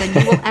clipped than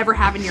you will ever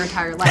have in your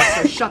entire life,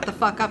 so shut the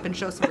fuck up and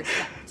show some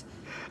respect.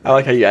 I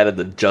like how you added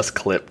the just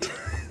clipped.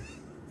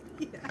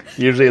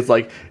 Usually it's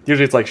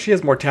like she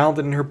has more talent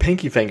in her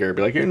pinky finger.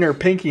 Be like, in her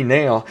pinky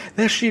nail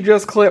that she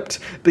just clipped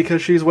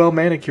because she's well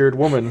manicured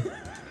woman.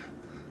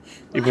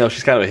 Even though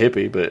she's kind of a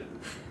hippie, but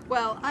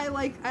well, I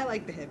like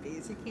the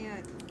hippies. You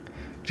can't.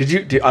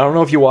 I don't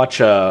know if you watch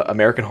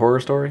American Horror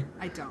Story.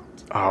 I don't.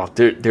 Oh,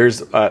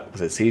 there's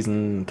was it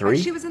season 3?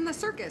 She was in the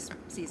circus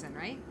season,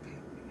 right?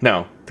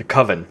 No, the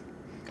Coven.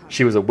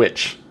 She was a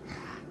witch.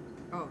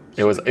 Oh,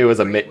 it was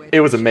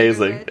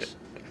amazing.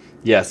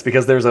 Yes,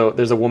 because there's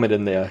a woman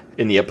in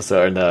the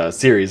episode in the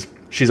series.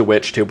 She's a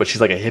witch too, but she's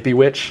like a hippie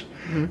witch,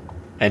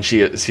 and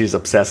she's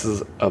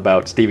obsesses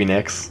about Stevie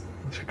Nicks.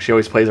 She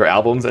always plays her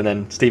albums, and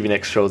then Stevie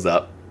Nicks shows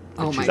up.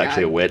 And she's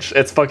actually a witch.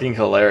 It's fucking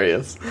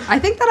hilarious. I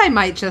think that I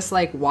might just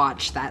like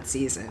watch that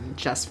season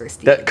just for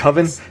Stevie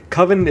Nicks.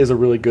 Coven is a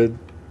really good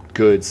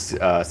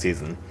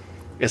season.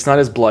 It's not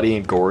as bloody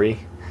and gory.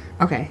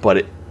 Okay.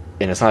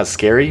 And it's not as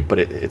scary, but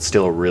it's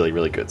still a really,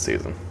 really good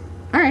season.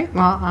 All right.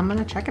 Well, I'm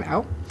gonna check it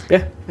out.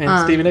 Yeah,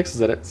 and Stevie Nicks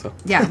is in it. So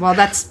yeah, well,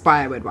 that's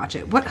why I would watch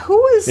it. Who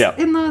was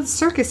in the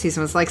circus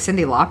season? Was it like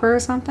Cyndi Lauper or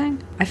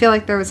something? I feel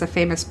like there was a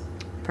famous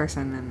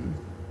person in.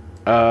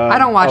 I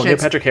don't watch it. Neil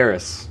Patrick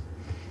Harris.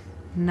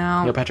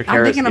 No, Neil Patrick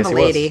Harris. I'm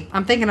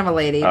thinking of a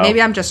lady. Oh.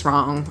 Maybe I'm just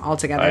wrong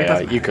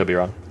altogether. You could be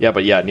wrong. Yeah,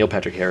 but yeah, Neil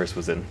Patrick Harris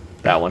was in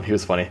that one. He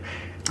was funny.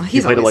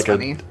 He played like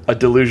funny. A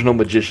delusional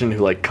magician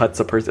who like cuts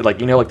a person, like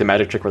like the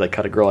magic trick where they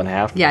cut a girl in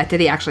half. Yeah, did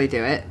he actually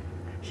do it?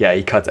 Yeah,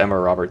 he cuts Emma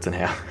Roberts in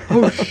half.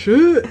 Oh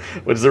shit!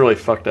 Which is a really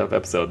fucked up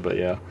episode, but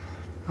yeah.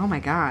 Oh my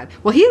god.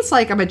 Well, he's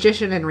like a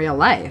magician in real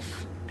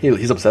life.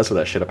 He's obsessed with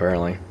that shit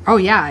apparently. Oh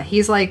yeah,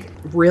 he's like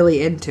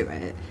really into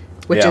it,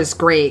 which is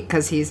great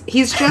because he's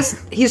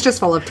just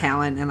full of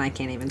talent, and I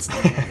can't even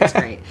stand it. It's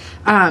great.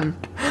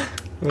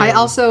 I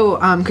also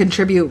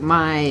contribute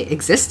my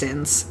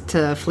existence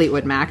to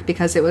Fleetwood Mac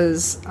because it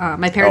was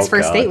my parents'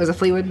 first date was a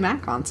Fleetwood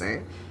Mac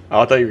concert. Oh,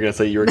 I thought you were going to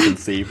say you were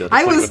conceived at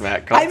a Fleetwood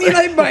Mac concert. I mean,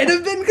 I might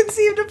have been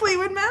conceived at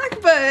Fleetwood Mac,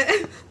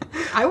 but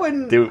I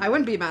wouldn't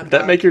be mad about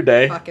that make your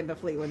day? Fucking to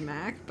Fleetwood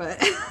Mac,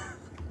 but...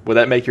 Would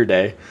that make your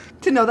day?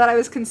 To know that I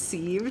was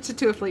conceived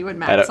to a Fleetwood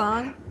Mac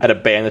song? At a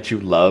band that you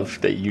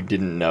love that you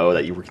didn't know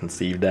that you were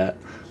conceived at?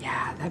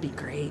 Yeah, that'd be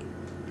great.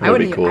 That'd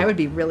be cool. I would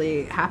be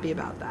really happy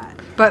about that.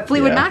 But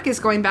Fleetwood Mac is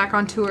going back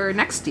on tour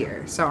next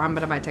year, so I'm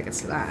going to buy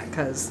tickets to that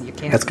because you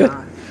can't. That's good.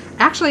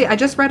 Actually, I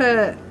just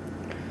read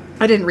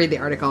I didn't read the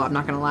article, I'm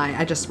not going to lie.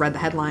 I just read the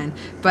headline.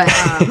 But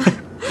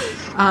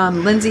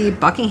Lindsey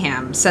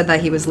Buckingham said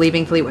that he was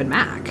leaving Fleetwood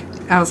Mac.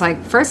 I was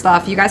like, first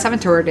off, you guys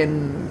haven't toured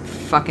in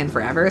fucking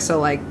forever, so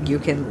like you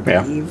can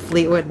leave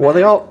Fleetwood Mac.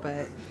 Well,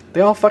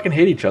 they all fucking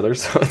hate each other,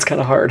 so it's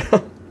kind of hard.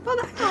 Well,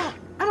 I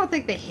don't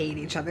think they hate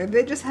each other.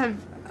 They just have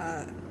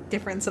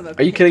difference of opinion.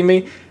 Are you kidding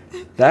me?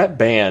 That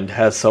band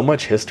has so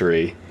much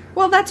history.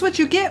 Well, that's what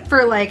you get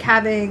for like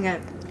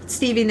having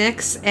Stevie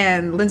Nicks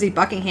and Lindsey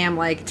Buckingham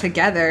like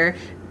together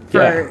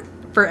for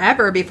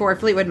forever before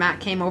Fleetwood Mac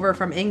came over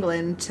from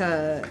England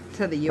to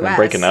the U.S. And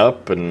breaking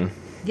up and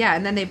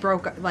and then they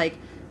broke like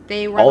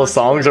they were all the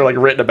songs are like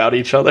written about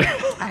each other.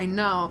 I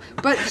know,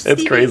 but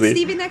it's crazy.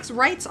 Stevie Nicks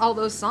writes all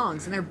those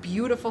songs and they're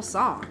beautiful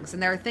songs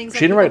and there are things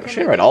she didn't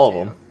write all of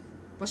them.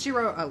 Well, she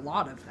wrote a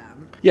lot of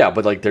them. Yeah,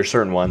 but like there's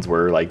certain ones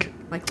where like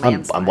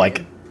I'm like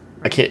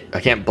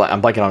I'm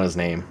blanking on his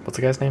name. What's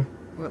the guy's name?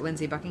 What,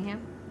 Lindsey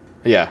Buckingham?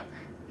 Yeah,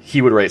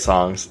 he would write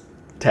songs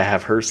to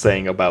have her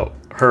sing about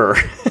her.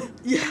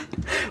 Yeah.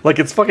 Like,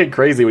 it's fucking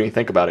crazy when you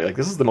think about it. Like,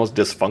 this is the most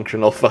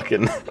dysfunctional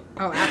fucking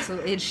oh,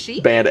 absolutely. Is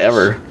she? Band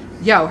ever.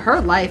 Yo,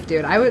 her life,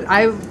 dude.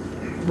 I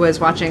was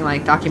watching,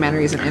 like,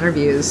 documentaries and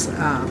interviews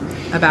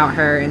about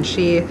her, and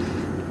she,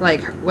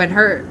 like,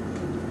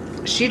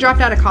 she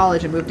dropped out of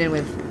college and moved in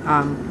with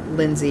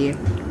Lindsey,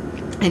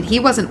 and he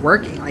wasn't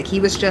working. Like, he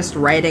was just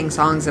writing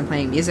songs and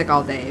playing music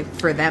all day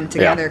for them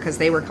together because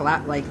they were,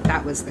 like,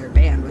 that was their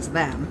band, was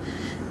them.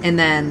 And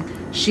then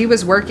she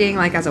was working,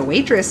 like, as a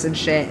waitress and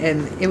shit,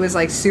 and it was,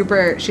 like,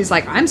 super... She's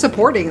like, I'm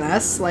supporting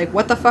this. Like,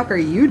 what the fuck are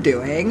you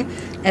doing?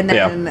 And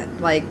then,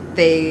 like,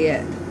 they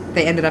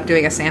ended up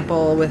doing a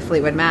sample with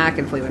Fleetwood Mac,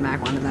 and Fleetwood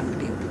Mac wanted them to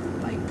be,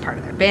 like, part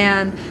of their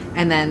band.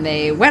 And then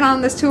they went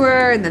on this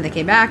tour, and then they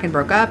came back and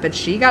broke up, and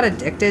she got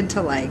addicted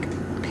to, like,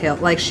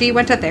 like, she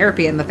went to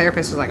therapy, and the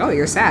therapist was like, oh,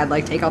 you're sad,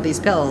 like, take all these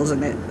pills,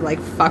 and it, like,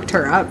 fucked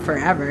her up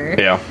forever.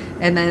 Yeah.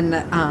 And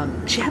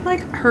then she had, like,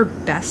 her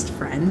best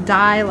friend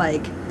die,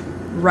 like...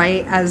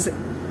 right as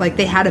like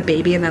they had a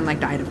baby and then like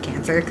died of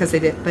cancer because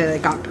they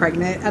like, got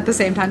pregnant at the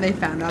same time they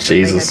found out.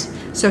 Jesus.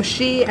 So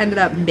she ended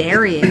up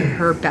marrying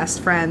her best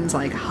friend's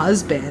like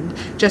husband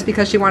just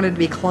because she wanted to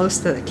be close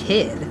to the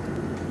kid.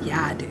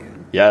 Yeah, dude.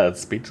 Yeah,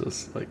 it's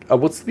speechless. Like,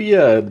 what's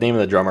the name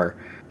of the drummer?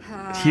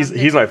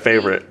 He's my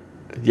favorite.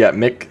 Yeah,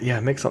 Mick. Yeah,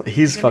 Mick. Something.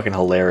 He's fucking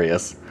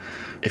hilarious.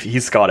 If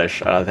he's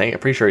Scottish, I think. I'm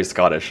pretty sure he's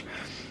Scottish.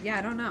 Yeah,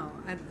 I don't know.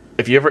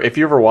 If you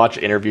ever watch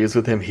interviews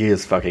with him, he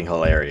is fucking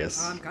hilarious.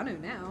 Oh, I'm gonna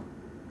now.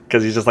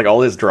 Because he's just like, all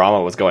this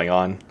drama was going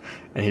on.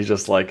 And he's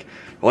just like,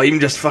 well, I'm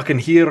just fucking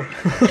here.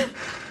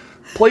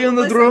 Playing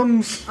the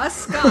drums. Us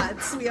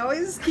Scots, we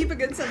always keep a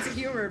good sense of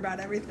humor about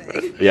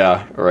everything.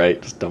 Yeah,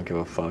 right. Just don't give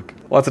a fuck.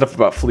 Well, that's enough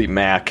about Fleet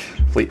Mac.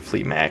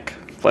 Fleet Mac.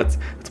 That's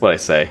what I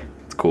say.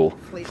 It's cool.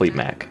 Fleet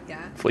Mac.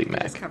 Yeah. Fleet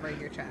Mac. Just covering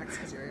your tracks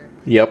because you're...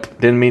 Yep.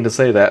 Didn't mean to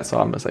say that, so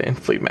I'm just saying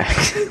Fleet Mac.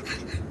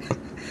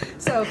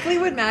 So,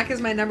 Fleetwood Mac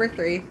is my number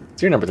 3.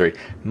 It's your number 3.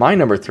 My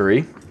number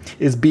 3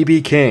 is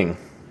B.B. King.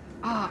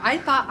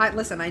 Oh,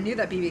 listen, I knew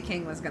that B.B.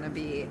 King was going to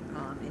be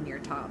in your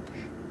top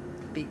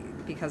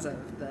because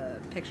of the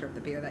picture of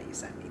the beer that you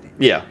sent me.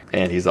 Yeah,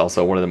 and he's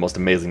also one of the most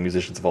amazing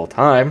musicians of all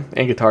time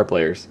and guitar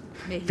players.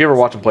 If you ever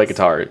watch him play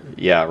guitar,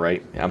 yeah,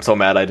 right. I'm so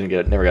mad I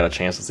never got a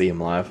chance to see him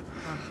live.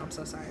 Oh, I'm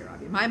so sorry,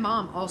 Robbie. My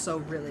mom also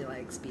really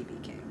likes B.B.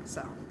 King,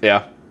 so.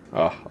 Yeah.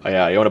 Oh,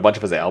 yeah. I own a bunch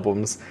of his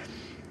albums.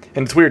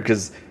 And it's weird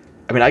because,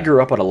 I mean, I grew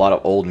up on a lot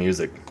of old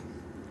music.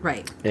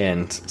 Right.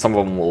 And some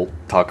of them we'll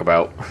talk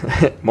about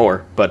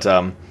more. But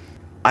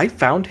I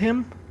found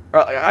him.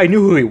 I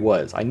knew who he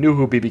was. I knew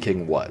who B.B.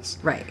 King was.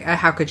 Right.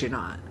 How could you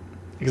not?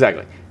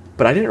 Exactly.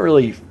 But I didn't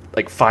really,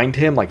 find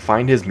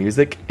his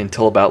music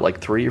until about,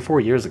 3 or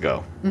 4 years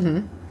ago.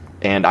 Mm-hmm.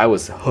 And I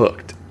was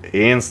hooked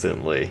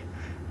instantly.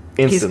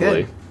 He's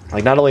good.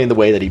 Not only in the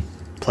way that he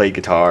played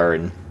guitar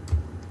and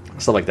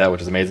stuff like that,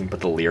 which is amazing, but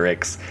the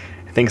lyrics,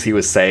 things he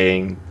was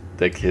saying,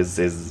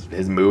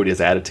 his mood, his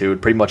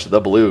attitude, pretty much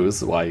the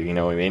blues. Why, you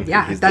know what I mean?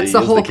 Yeah, that's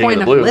the whole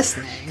point of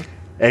listening.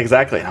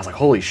 Exactly. And I was like,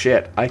 holy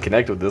shit, I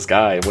connect with this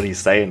guy and what he's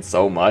saying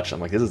so much. I'm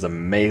like, this is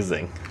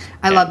amazing.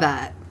 I love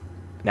that.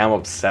 Now I'm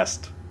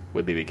obsessed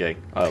with B.B.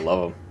 King. I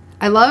love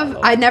him.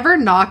 I never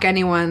knock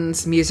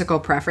anyone's musical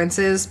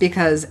preferences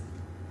because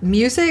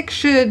music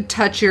should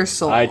touch your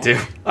soul. I do.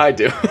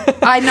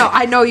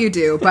 I know you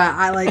do, but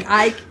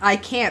I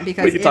can't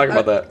because we can talk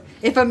about that.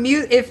 If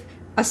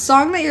a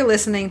song that you're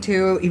listening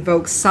to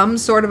evokes some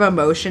sort of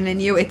emotion in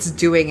you, it's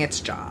doing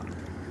its job.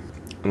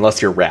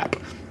 Unless you're rap.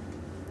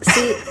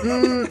 See,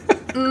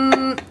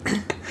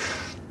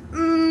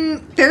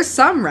 there's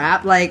some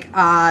rap like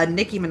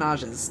Nicki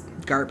Minaj's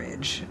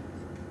garbage.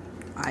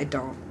 I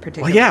don't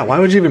particularly. Well, yeah. Why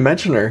would you even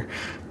mention her?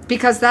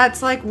 Because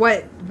that's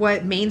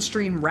what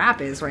mainstream rap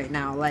is right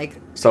now.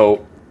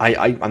 So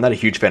I'm not a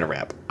huge fan of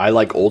rap. I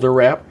like older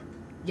rap,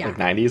 yeah,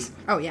 90s.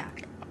 Oh yeah.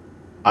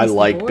 I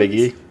like Boys?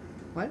 Biggie.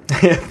 What?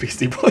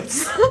 Beastie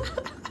Boys.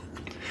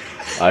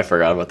 I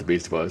forgot about the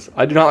Beastie Boys.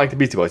 I do not like the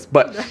Beastie Boys,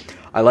 but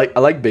I like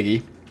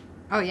Biggie.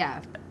 Oh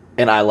yeah.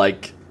 And I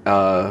like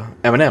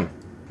Eminem,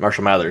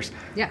 Marshall Mathers.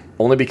 Yeah.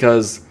 Only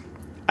because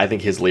I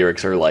think his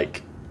lyrics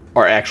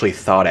are actually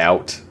thought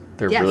out.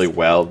 They're really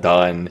well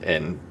done,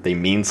 and they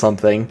mean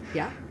something.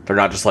 Yeah. They're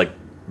not just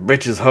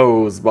bitches,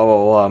 hoes, blah,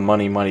 blah, blah,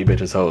 money,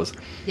 bitches, hoes.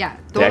 Yeah.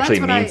 They actually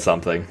mean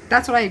something.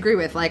 That's what I agree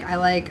with. I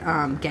like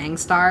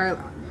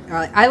Gangstar.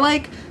 I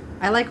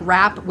like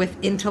rap with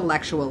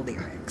intellectual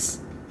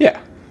lyrics.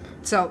 Yeah.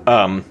 So,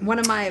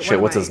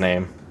 what's his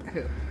name?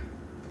 Who?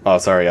 Oh,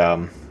 sorry.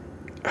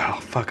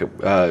 Fuck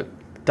it.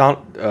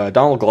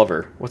 Donald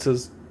Glover. What's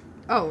his?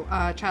 Oh,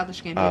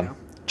 Childish Gambino.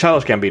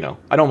 Childish Gambino.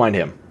 I don't mind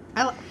him.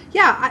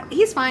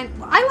 He's fine.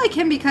 I like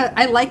him because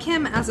I like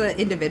him as an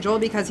individual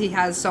because he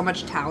has so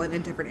much talent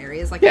in different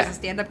areas. He's a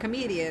stand-up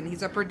comedian.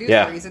 He's a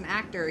producer. He's an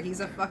actor. He's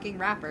a fucking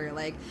rapper.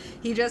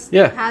 He just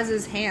has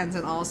his hands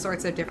in all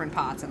sorts of different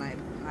pots, and I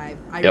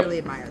really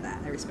admire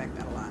that. I respect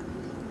that a lot.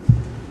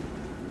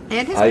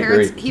 And his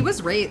parents, agree. he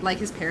was raised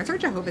his parents are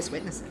Jehovah's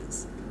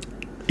Witnesses.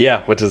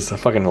 Yeah, which is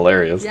fucking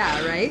hilarious.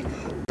 Yeah, right?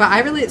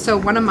 But so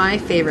one of my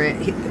favorite,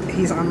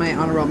 he's on my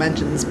honorable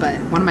mentions, but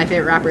one of my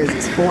favorite rappers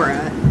is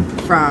Fora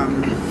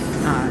from,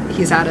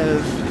 he's out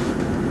of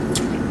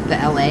the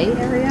LA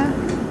area.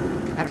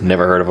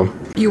 Never heard of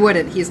him. You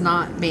wouldn't. He's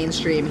not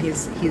mainstream.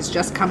 He's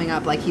just coming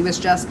up. He was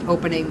just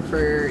opening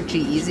for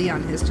G-Eazy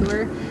on his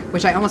tour,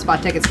 which I almost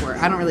bought tickets for.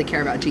 I don't really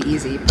care about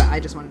G-Eazy, but I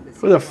just wanted to see.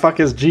 Who the fuck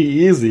is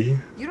G-Eazy?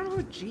 You don't know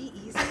who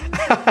G-Eazy is? Who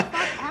the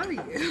fuck are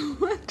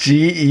you?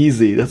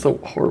 G-Eazy. That's a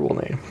horrible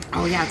name.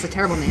 Oh yeah, it's a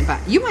terrible name,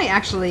 but you might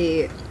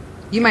actually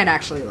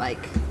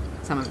like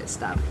some of his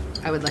stuff.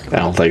 I would look him up.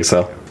 I don't think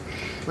so.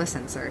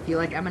 Listen, sir, if you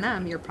like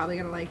Eminem, you're probably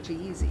gonna like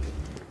G-Eazy.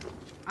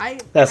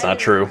 That's not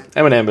true.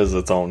 Eminem is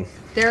its own.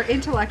 They're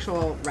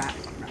intellectual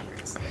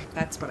rappers.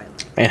 That's what I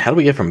like. Man, how do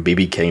we get from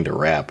B.B. King to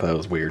rap? That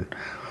was weird.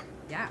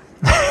 Yeah.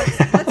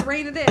 Let's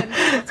rein it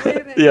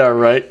in. Yeah,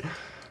 right.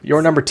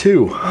 Your number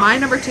 2. My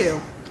number 2.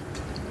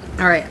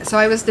 All right. So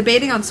I was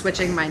debating on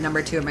switching my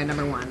number 2 and my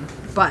number 1,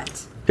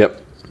 but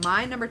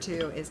my number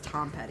 2 is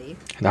Tom Petty.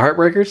 The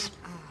Heartbreakers?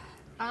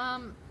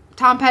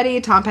 Tom Petty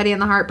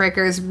and the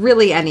Heartbreakers,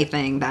 really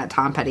anything that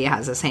Tom Petty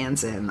has his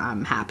hands in,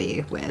 I'm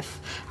happy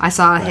with. I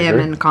saw him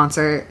in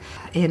concert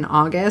in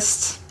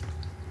August,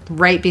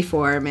 right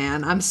before,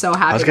 man. I'm so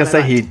happy. I was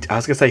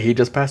gonna say he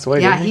just passed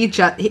away. Yeah,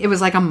 it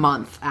was like a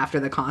month after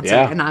the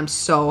concert, and I'm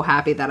so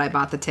happy that I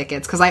bought the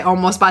tickets because I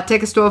almost bought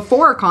tickets to a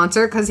 4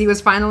 concert because he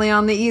was finally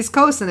on the East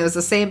Coast and it was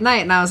the same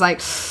night, and I was like,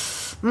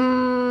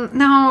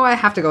 no, I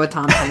have to go with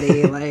Tom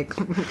Petty.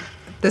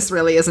 This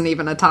really isn't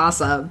even a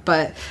toss-up,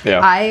 but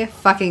I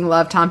fucking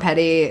love Tom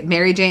Petty.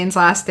 Mary Jane's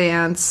Last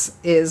Dance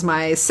is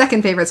my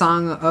second favorite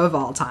song of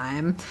all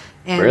time.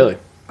 And, really?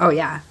 Oh,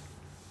 yeah.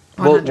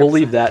 We'll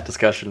leave that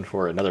discussion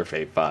for another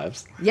Fave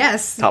Fives.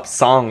 Yes. Top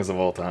songs of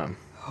all time.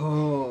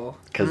 Oh.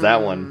 Because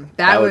that one...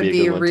 That would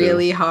be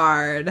really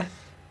hard.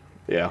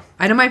 Yeah.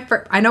 I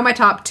know my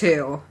top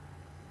 2.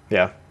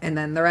 Yeah. And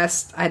then the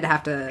rest I'd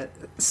have to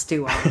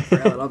stew on for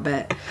a little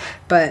bit.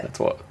 But that's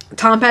what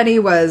Tom Petty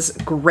was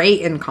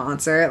great in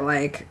concert.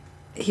 I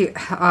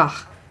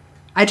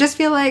just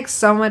feel like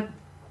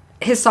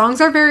his songs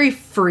are very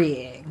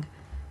freeing,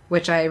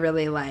 which I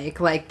really like.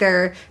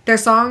 They're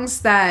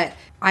songs that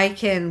I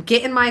can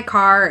get in my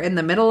car in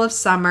the middle of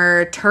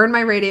summer, turn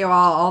my radio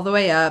all the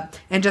way up,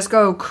 and just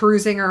go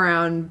cruising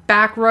around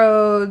back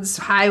roads,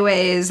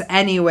 highways,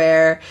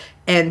 anywhere,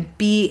 and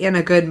be in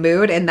a good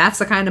mood. And that's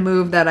the kind of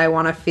mood that I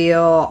want to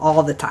feel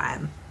all the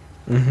time.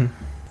 Mm-hmm.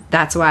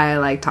 That's why I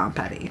like Tom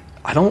Petty.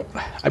 I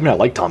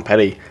like Tom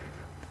Petty,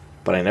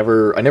 but I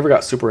never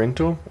got super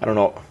into him. I don't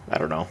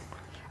know.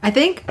 I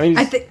think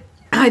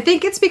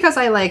it's because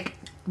I like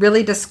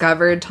really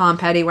discovered Tom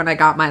Petty when I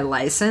got my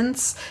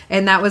license,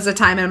 and that was a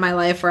time in my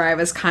life where I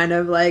was kind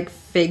of like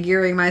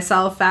figuring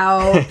myself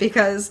out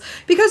because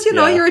you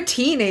know, you're a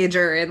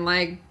teenager and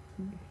like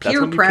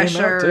peer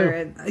pressure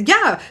and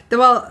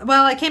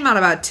well I came out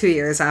about 2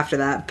 years after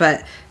that,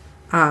 but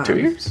 2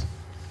 years?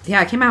 Yeah,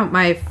 I came out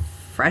my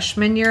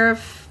freshman year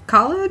of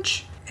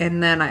college,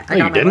 and then I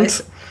got my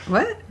license.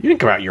 What? You didn't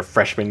come out your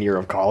freshman year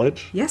of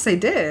college. Yes, I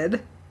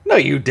did. No,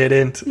 you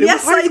didn't. It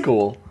was high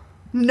school.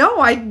 No,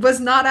 I was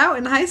not out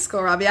in high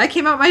school, Robbie. I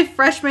came out my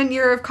freshman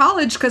year of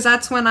college because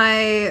that's when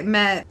I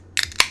met.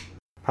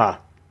 Huh.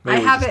 I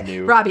have it.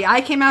 Knew. Robbie,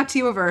 I came out to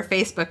you over a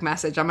Facebook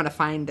message. I'm going to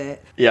find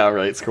it. Yeah,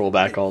 right. Scroll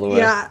back all the way.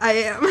 Yeah, I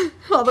am.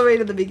 All the way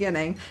to the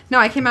beginning. No,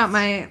 I came out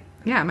my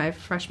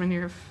freshman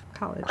year of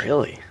college.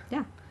 Really?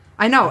 Yeah.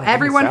 I know.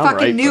 Everyone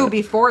fucking knew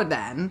before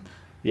then.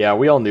 Yeah,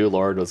 we all knew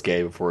Lauren was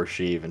gay before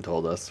she even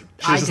told us.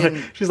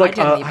 She's like,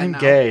 I'm know.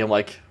 gay. I'm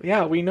like,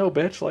 yeah, we know,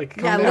 bitch. Like,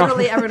 yeah,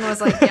 literally everyone was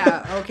like,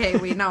 yeah, okay,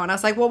 we know. And I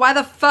was like, well, why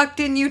the fuck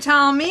didn't you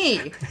tell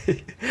me?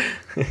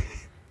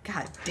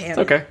 God damn it. It's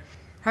okay.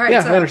 All right,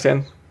 yeah, so I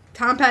understand.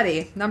 Tom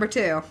Petty, number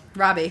 2.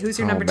 Robbie, who's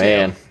your number 2?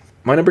 Man.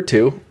 My number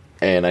 2,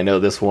 and I know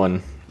this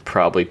one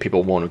probably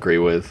people won't agree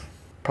with,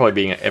 probably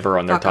being ever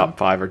on their top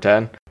 5 or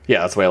 10. Yeah,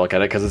 that's the way I look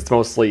at it, because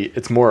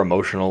it's more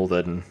emotional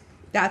than...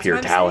 That's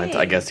pure talent,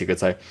 I guess you could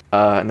say.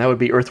 And that would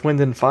be Earth, Wind,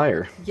 and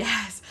Fire.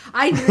 Yes.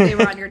 I knew they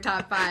were on your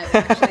top 5,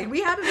 actually.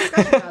 We had a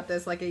discussion about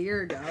this like a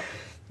year ago.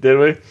 Did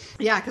we?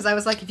 Yeah, because I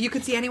was like, if you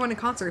could see anyone in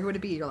concert, who would it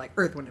be? You're like,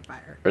 Earth, Wind, and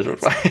Fire. Earth, Wind,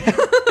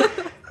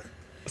 Fire.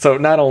 So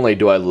not only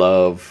do I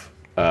love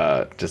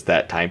just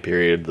that time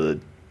period, the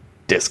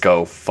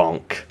disco,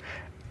 funk,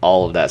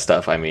 all of that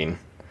stuff, I mean...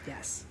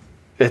 Yes.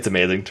 It's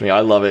amazing to me.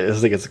 I love it. I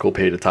think it's a cool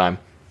period of time.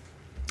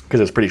 Because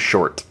it's pretty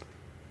short,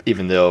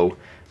 even though...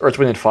 Earth,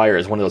 Wind, and Fire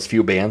is one of those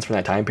few bands from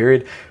that time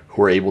period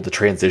who were able to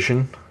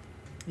transition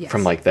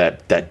from like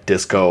that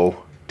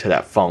disco to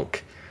that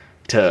funk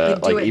to they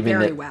do like it even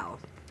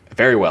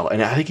very well.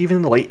 And I think even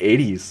in the late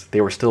 80s they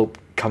were still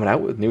coming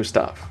out with new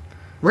stuff.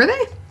 Were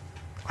they?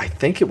 I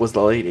think it was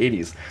the late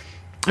 80s.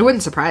 It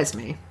wouldn't surprise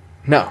me.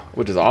 No,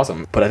 which is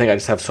awesome. But I think I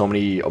just have so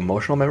many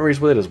emotional memories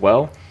with it as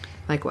well.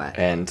 Like what?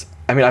 And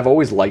I mean, I've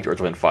always liked Earth,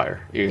 Wind, and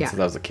Fire even since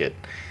I was a kid.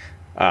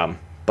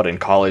 But in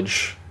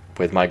college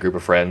with my group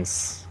of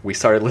friends, we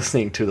started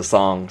listening to the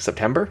song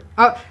September.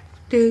 Oh,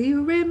 do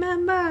you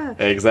remember?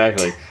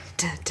 Exactly.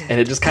 And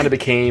it just kind of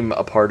became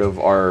a part of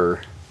our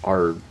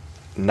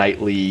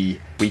nightly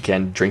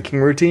weekend drinking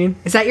routine.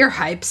 Is that your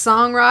hype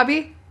song,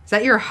 Robbie? Is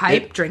that your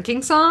hype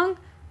drinking song?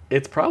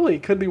 It's probably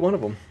could be one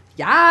of them.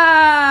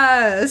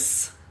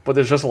 Yes. But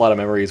there's just a lot of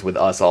memories with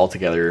us all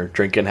together,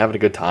 drinking, having a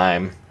good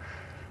time.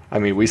 I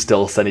mean, we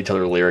still send each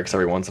other lyrics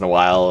every once in a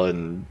while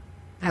and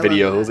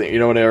videos. You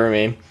know what I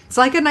mean? It's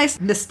like a nice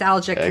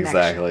nostalgic connection.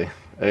 Exactly.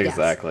 Yes.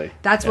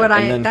 That's what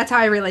that's how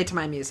I relate to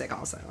my music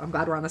also. I'm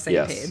glad we're on the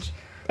same page.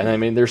 And I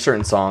mean, there's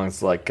certain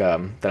songs like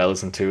that I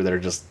listen to that are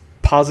just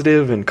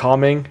positive and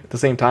calming at the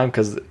same time,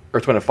 because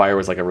Earth, Wind, and Fire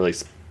was like a really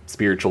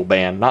spiritual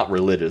band, not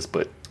religious,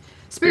 but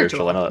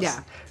spiritual. I know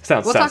that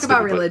we'll talk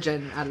about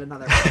religion at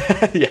another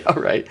point. Yeah,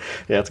 right.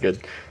 Yeah, that's good.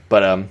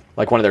 But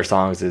like one of their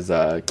songs is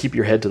 "Keep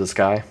Your Head to the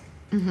Sky."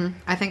 Mm-hmm.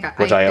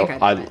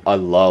 I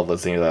love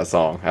listening to that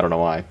song. I don't know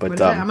why,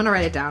 but I'm gonna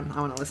write it down. I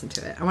want to listen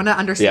to it. I want to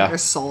understand your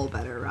soul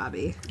better,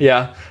 Robbie.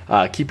 Yeah,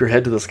 "Keep Your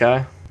Head to the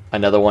Sky."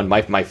 Another one.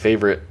 My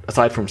favorite,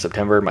 aside from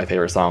September, my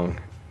favorite song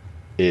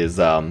is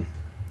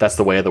 "That's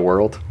the Way of the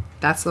World."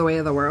 That's the way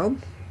of the world.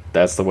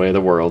 That's the way of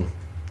the world.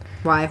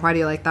 Why? Why do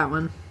you like that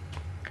one?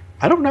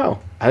 I don't know.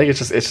 I think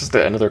it's just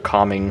another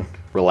calming,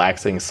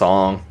 relaxing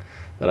song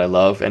that I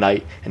love, and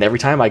every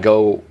time I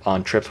go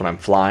on trips when I'm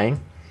flying.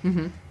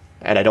 Mm-hmm.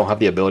 And I don't have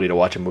the ability to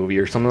watch a movie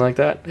or something like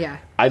that. Yeah.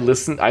 I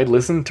listen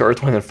to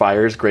Earth, Wind, and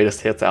Fire's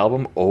Greatest Hits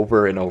album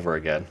over and over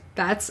again.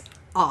 That's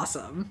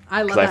awesome.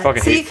 I love that. Because I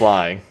fucking hate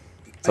flying.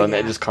 So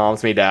it just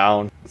calms me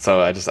down.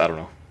 So I don't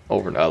know.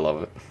 I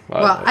love it.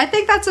 I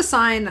think that's a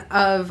sign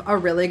of a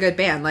really good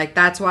band. Like,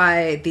 that's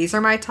why these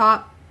are my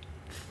top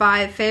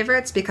 5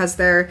 favorites, because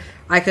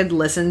I could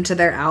listen to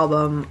their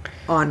album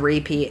on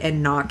repeat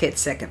and not get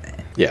sick of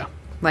it. Yeah.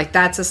 Like,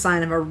 that's a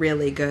sign of a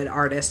really good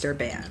artist or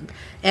band.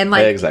 And,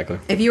 like, exactly.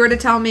 If you were to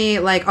tell me,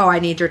 like, oh, I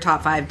need your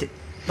top 5,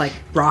 like,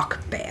 rock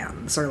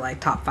bands or,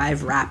 like, top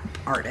 5 rap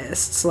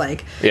artists,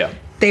 like,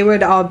 they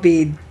would all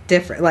be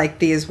different. Like,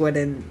 these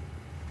wouldn't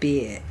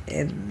be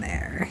in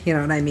there. You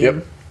know what I mean?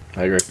 Yep.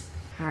 I agree.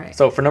 All right.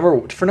 So, for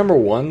number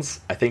ones,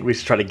 I think we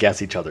should try to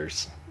guess each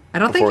other's. I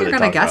don't think you're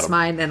going to guess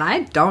mine, and I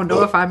don't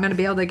know if I'm going to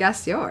be able to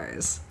guess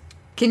yours.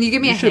 Can you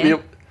give me a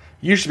hint?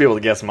 You should be able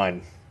to guess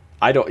mine.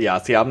 I don't. Yeah.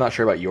 See, I'm not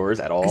sure about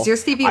yours at all. Is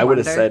yours Stevie Wonder? I would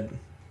have said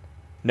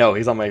no.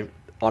 He's on my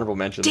honorable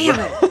mentions. Damn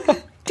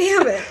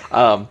it!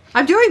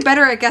 I'm doing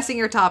better at guessing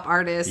your top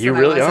artists. You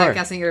really are at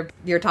guessing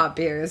your top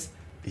beers.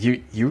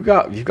 you've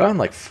gotten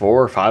like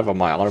 4 or 5 of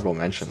my honorable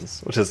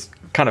mentions, which is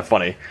kind of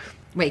funny.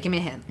 Wait, give me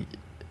a hint.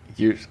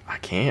 I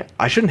can't.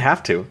 I shouldn't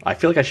have to. I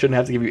feel like I shouldn't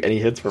have to give you any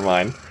hints for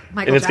mine.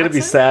 Michael and it's Jackson? gonna be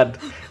sad.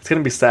 It's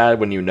gonna be sad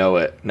when you know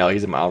it. No,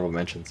 he's in my honorable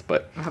mentions,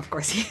 but Of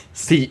course he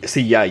is.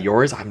 see, yeah,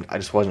 yours. I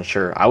just wasn't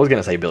sure. I was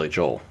gonna say Billy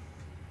Joel.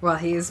 Well,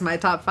 he's my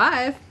top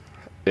 5.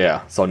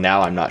 Yeah. So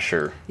now I'm not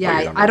sure.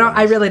 Yeah,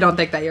 I really don't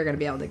think that you're gonna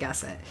be able to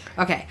guess it.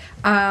 Okay.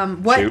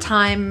 What Shoot.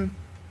 time?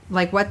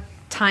 Like what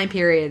time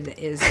period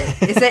is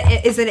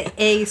it? Is it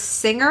a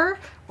singer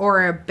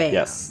or a band?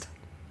 Yes.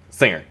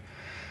 Singer.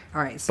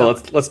 All right. So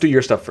So let's do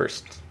your stuff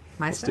first.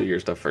 my Let's stuff? do your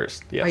stuff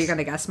first. Yes. Are you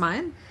gonna guess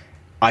mine?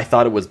 I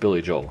thought it was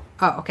Billy Joel,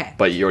 Oh, okay.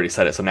 but you already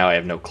said it, so now I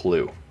have no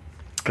clue.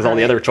 Because all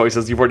the Alright. other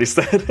choices you've already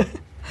said.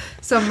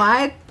 So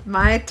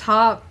my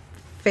top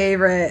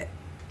favorite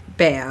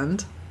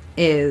band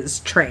is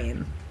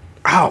Train.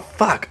 Oh,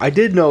 fuck. I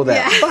did know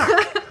that.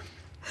 Fuck.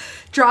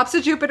 Drops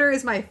of Jupiter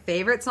is my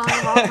favorite song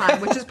of all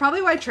time, which is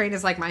probably why Train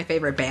is like my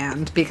favorite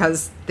band,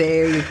 because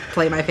they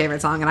play my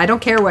favorite song, and I don't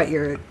care what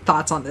your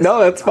thoughts on this. No,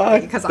 that's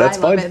fine. because That's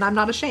I love fine. it and I'm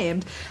not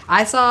ashamed.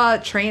 I saw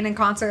Train in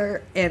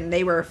concert and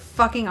they were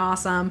fucking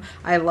awesome.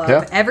 I love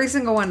Yeah. every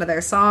single one of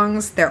their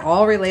songs. They're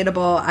all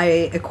relatable. I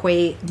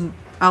equate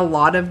a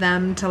lot of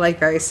them to like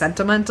very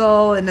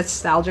sentimental and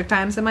nostalgic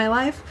times in my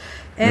life,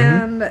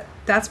 and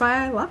that's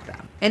why I love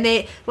them. And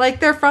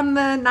they're from the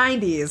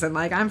 90s, and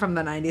like I'm from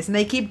the 90s, and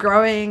they keep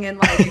growing and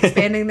like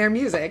expanding their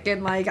music,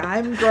 and like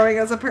I'm growing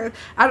as a person.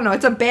 I don't know,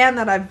 it's a band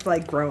that I've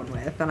like grown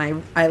with, and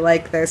I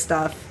like their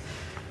stuff.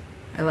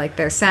 I like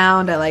their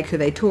sound, I like who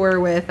they tour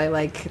with, I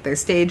like their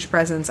stage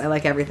presence, I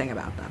like everything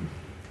about them.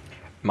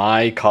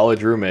 My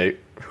college roommate,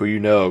 who you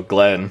know,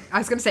 Glenn, I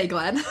was gonna say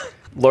Glenn.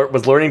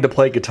 was learning to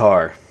play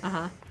guitar.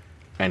 Uh-huh.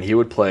 And he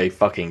would play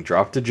fucking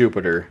Drop to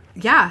Jupiter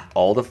Yeah,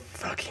 all the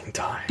fucking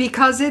time.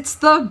 because it's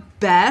the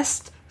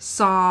best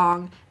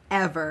song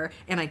ever,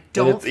 and I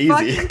don't it's easy.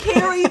 fucking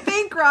care what you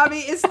think, Robbie.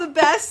 It's the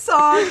best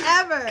song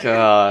ever.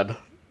 God.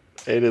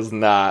 It is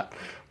not.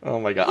 Oh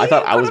my god. I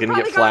thought I was going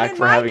to get flack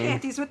for having...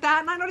 panties with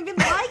that, and I don't even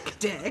like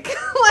Dick.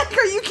 Like,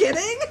 are you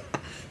kidding?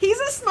 He's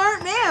a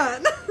smart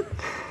man.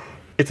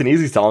 It's an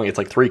easy song. It's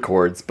like 3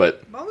 chords,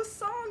 but Most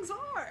songs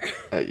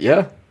are.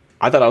 yeah.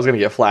 I thought I was going to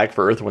get flack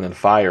for Earth, Wind, and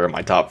Fire in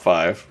my top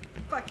 5.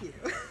 Fuck you.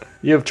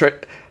 You have...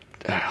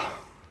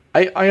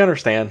 I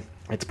understand.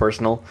 It's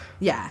personal.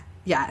 Yeah.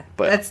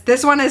 But-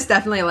 This one is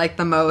definitely like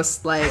the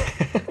most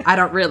like I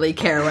don't really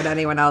care what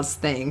anyone else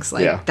thinks.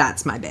 Like Yeah.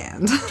 that's my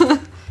band.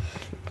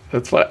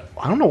 That's what...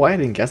 I don't know why I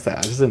didn't guess that.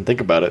 I just didn't think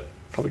about it.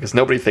 Probably because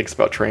nobody thinks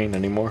about Train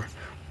anymore.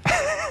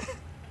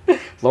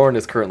 Lauren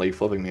is currently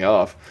flipping me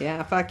off.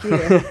 Yeah, fuck you.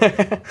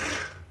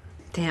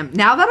 Damn.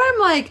 Now that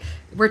I'm like,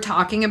 we're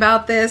talking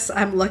about this,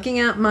 I'm looking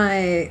at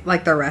my,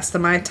 like, the rest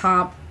of my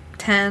top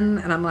 10,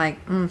 and I'm like,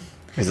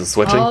 Is it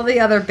switching? all the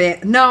other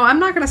band. No, I'm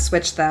not going to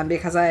switch them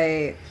because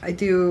I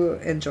do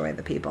enjoy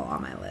the people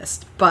on my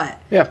list. But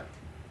Yeah.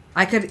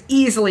 I could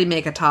easily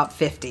make a top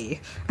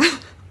 50.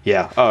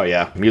 Yeah. Oh,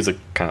 yeah. Music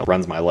kind of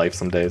runs my life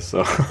some days, so...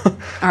 All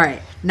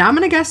right. Now I'm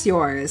going to guess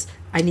yours.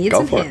 I need Go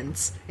some for it.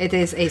 hints. It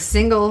is a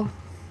single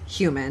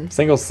human.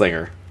 Single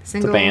singer.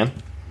 Single. It's a band.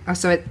 Oh,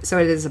 so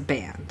it is a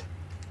band.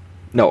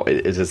 No,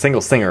 it's a single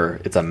singer.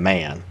 It's a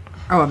man.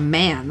 Oh, a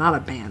man, not a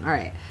band. All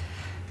right.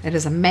 It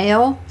is a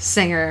male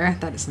singer.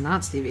 That is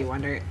not Stevie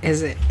Wonder.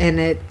 Is it? And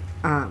it.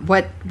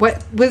 What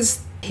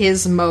was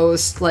his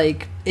most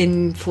like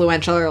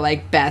influential or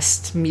like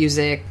best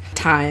music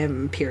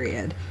time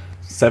period?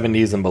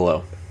 70s and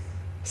below.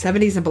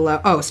 70s and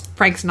below. Oh,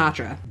 Frank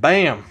Sinatra.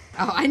 Bam!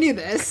 Oh, I knew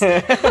this.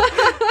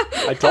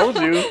 I told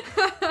you.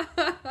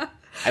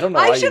 I don't know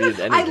why you needed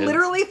any I hints.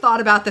 literally thought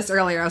about this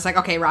earlier. I was like,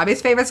 okay,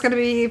 Robbie's favorite's going to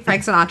be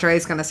Frank Sinatra.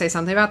 He's going to say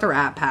something about the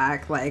Rat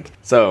Pack. Like,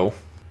 So,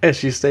 as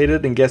she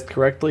stated and guessed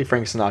correctly,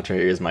 Frank Sinatra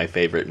is my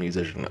favorite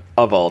musician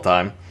of all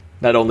time.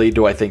 Not only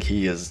do I think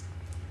he is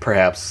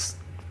perhaps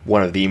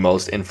one of the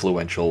most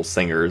influential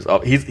singers.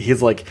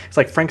 He's like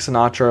Frank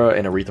Sinatra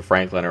and Aretha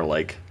Franklin are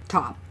like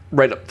top.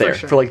 right up there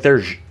sure. for like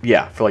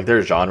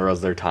their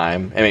genres, their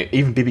time. I mean,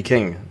 even B.B.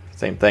 King,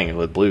 same thing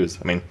with blues.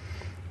 I mean,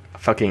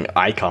 fucking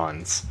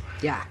icons.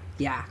 Yeah.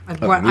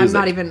 I'm music.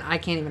 not even, I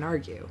can't even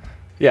argue.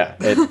 Yeah,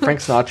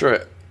 Frank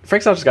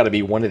Sinatra's got to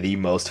be one of the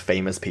most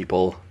famous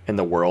people in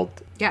the world.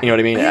 Yeah. You know what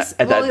I mean? At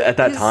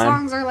that his time.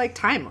 songs are like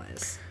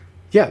timeless.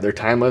 Yeah, they're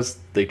timeless.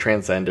 They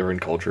transcend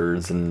different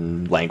cultures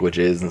and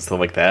languages and stuff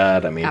like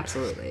that. I mean,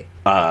 Absolutely.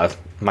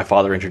 my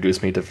father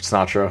introduced me to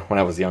Sinatra when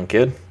I was a young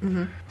kid,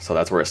 so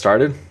that's where it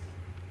started.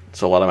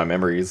 So a lot of my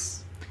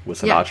memories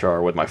with Yeah. Sinatra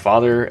are with my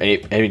father,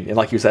 and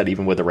like you said,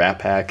 even with the Rat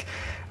Pack,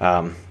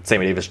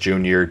 Sammy Davis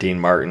Jr., Dean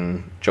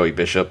Martin, Joey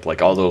Bishop,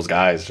 like all those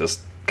guys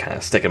just kind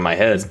of stick in my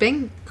head. Is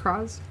Bing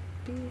Crosby?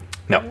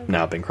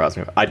 No, Bing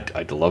Crosby.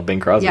 I love Bing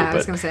Crosby, Yeah, I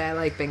was but going to say I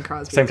like Bing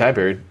Crosby. same time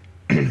period.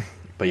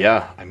 But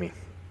yeah, I mean,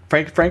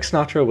 Frank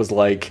Sinatra was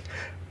like,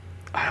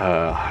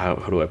 how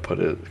do I put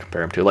it?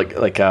 Compare him to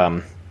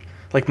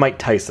like Mike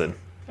Tyson.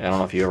 I don't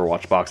know if you ever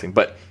watched boxing,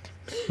 but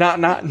not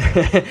in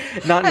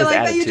his I like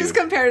that you attitude. just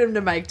compared him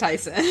to Mike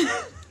Tyson.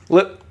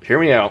 Hear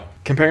me out.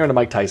 comparing him to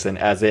Mike Tyson,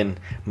 as in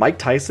Mike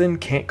Tyson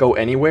can't go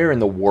anywhere in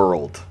the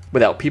world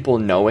without people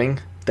knowing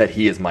that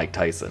he is Mike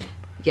Tyson.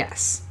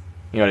 Yes.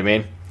 You know what I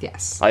mean?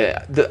 Yes.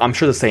 I'm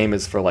sure the same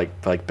is for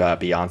like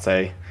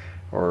Beyonce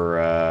or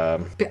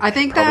I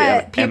think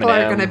that people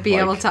Eminem, are going to be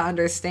able to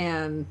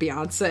understand the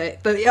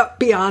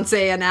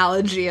Beyonce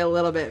analogy a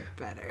little bit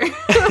better.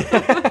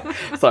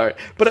 Sorry,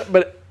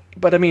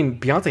 but I mean,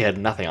 Beyonce had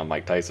nothing on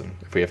Mike Tyson.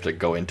 If we have to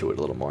go into it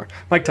a little more,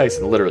 Mike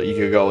Tyson, literally, you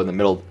could go in the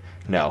middle.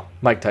 No,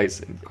 Mike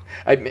Tyson.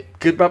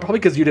 Probably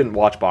because you didn't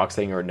watch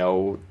boxing or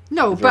know.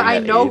 No, but I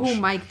know who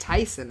Mike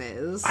Tyson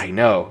is. I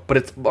know,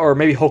 but or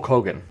maybe Hulk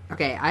Hogan.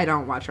 Okay, I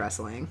don't watch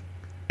wrestling.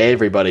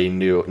 Everybody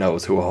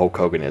knows who Hulk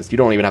Hogan is. You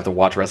don't even have to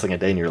watch wrestling a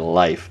day in your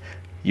life.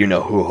 You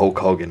know who Hulk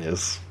Hogan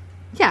is.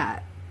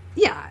 Yeah.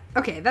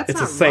 Okay, that's it's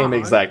not the same wrong.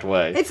 exact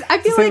way. I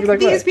feel like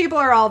these people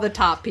are all the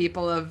top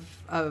people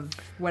of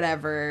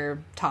whatever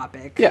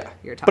topic. Yeah,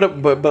 you're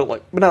talking but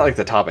not like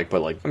the topic,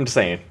 but like I'm just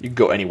saying, you can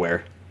go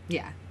anywhere.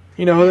 Yeah.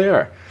 You know who they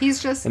are.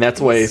 And that's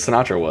the way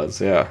Sinatra was.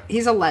 Yeah.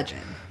 He's a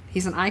legend.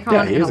 He's an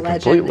icon and a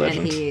legend,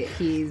 and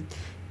he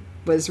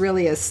was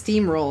really a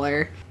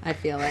steamroller. I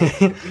feel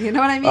like, you know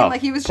what I mean. Like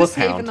he was just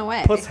paving the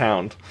way. Plus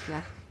Hound.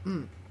 Yeah.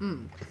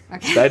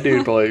 Okay. That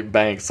dude probably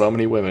banged so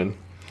many women.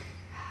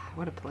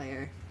 What a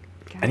player.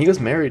 God. And he was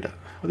married.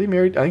 Was he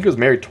married? I think he was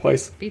married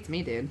twice. Beats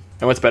me, dude.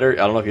 And what's better? I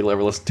don't know if you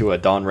ever listened to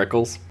Don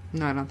Rickles.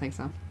 No, I don't think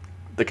so.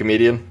 The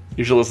comedian.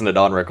 You should listen to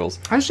Don Rickles.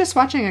 I was just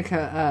watching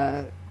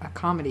a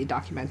comedy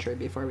documentary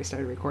before we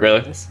started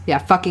recording this. Yeah,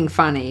 fucking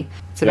funny.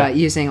 It's about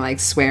using like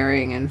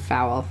swearing and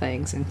foul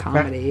things in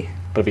comedy.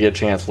 But if you get a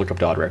chance, look up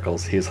Don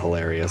Rickles. He's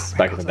hilarious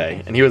back in the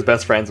day. And he was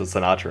best friends with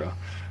Sinatra.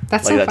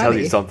 That's like so that funny. tells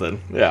you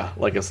something. Yeah,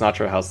 like a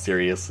Sinatra, how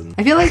serious. And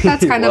I feel like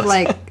that's kind of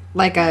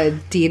like a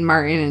Dean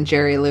Martin and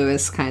Jerry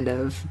Lewis kind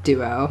of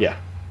duo. Yeah.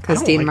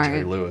 Because Dean Martin.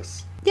 Jerry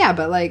Lewis. Yeah,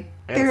 but like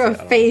they're a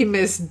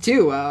famous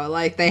duo.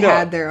 Like they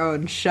had their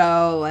own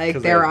show. Like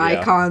they're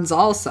icons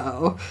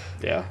also.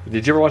 Yeah.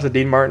 Did you ever watch the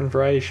Dean Martin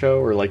variety show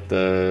or like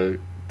the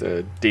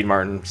Dean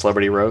Martin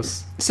Celebrity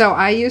Roast? So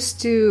I used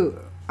to.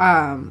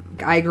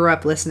 I grew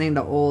up listening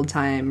to old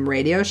time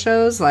radio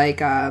shows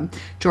like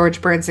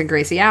George Burns and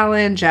Gracie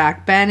Allen,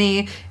 Jack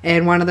Benny,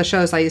 and one of the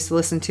shows I used to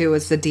listen to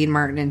was the Dean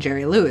Martin and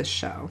Jerry Lewis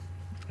show.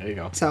 There you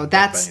go. So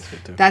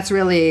that's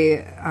really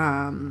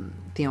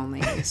the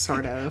only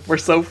sort of. We're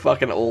so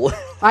fucking old.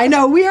 I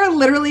know, we are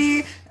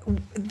literally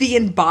the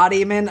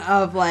embodiment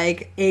of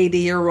like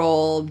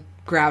 80-year-old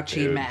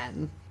grouchy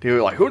men.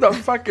 Dude, like, who the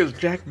fuck is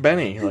Jack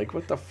Benny? Like,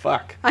 what the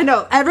fuck? I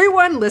know.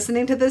 Everyone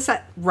listening to this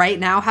right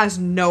now has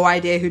no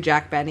idea who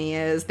Jack Benny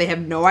is. They have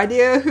no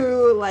idea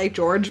who, like,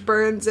 George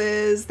Burns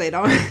is. They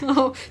don't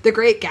know. The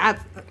Great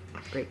Gatsby.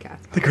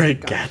 The Great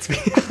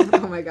Gatsby.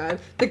 Oh, my God.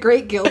 The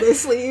Great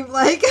Gildersleeve.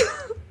 Like...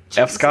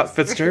 F. Scott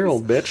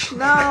Fitzgerald, bitch.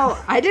 No,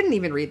 I didn't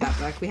even read that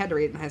book. We had to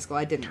read it in high school.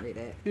 I didn't read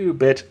it. You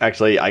bitch.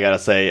 Actually, I gotta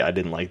say, I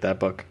didn't like that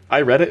book.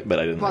 I read it, but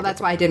I didn't Well, that's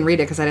why I didn't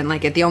read it, because I didn't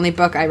like it. The only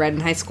book I read in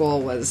high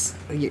school was,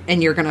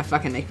 and you're gonna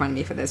fucking make fun of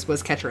me for this,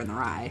 was Catcher in the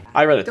Rye.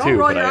 I read it too. Don't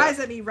roll your eyes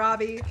at me,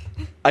 Robbie.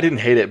 I didn't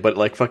hate it, but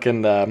like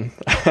fucking one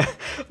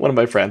of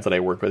my friends that I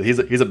work with,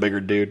 he's a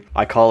bigger dude.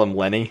 I call him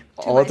Lenny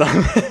all the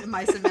time.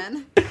 Mice and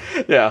Men.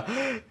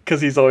 Yeah, because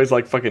he's always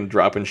like fucking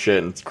dropping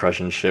shit and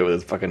crushing shit with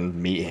his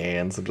fucking meat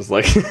hands. I'm just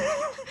like...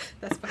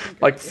 That's fucking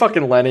great, like,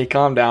 fucking Lenny,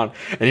 calm down.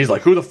 And he's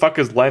like, who the fuck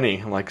is Lenny?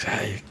 I'm like,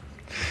 hey.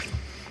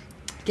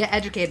 Get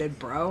educated,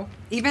 bro.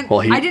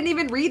 I didn't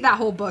even read that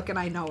whole book, and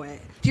I know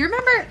it. Do you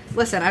remember?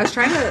 Listen, I was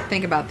trying to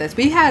think about this.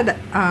 We had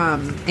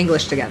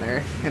English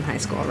together in high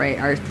school,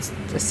 right?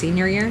 The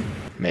senior year?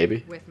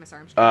 Maybe. With Miss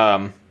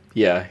Armstrong?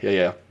 Yeah.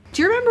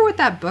 Do you remember what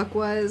that book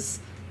was?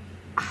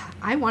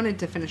 I wanted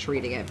to finish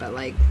reading it, but,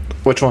 like...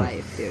 Which one?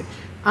 Life, dude.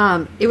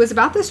 It was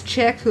about this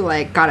chick who,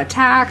 like, got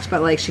attacked,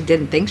 but, like, she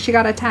didn't think she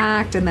got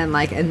attacked, and then,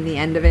 like, in the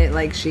end of it,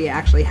 like, she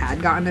actually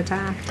had gotten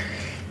attacked.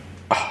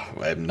 Oh,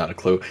 I have not a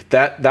clue.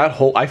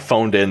 I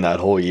phoned in that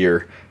whole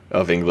year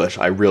of English.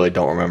 I really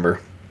don't remember.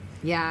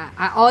 Yeah.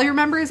 All I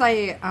remember is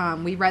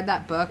we read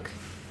that book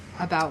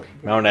about...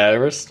 Mount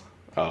Everest?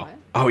 Oh. What?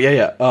 Oh,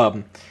 yeah.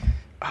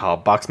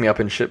 Box me up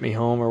and ship me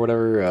home or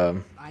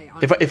whatever.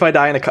 If I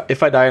die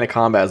in a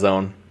combat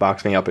zone,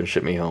 box me up and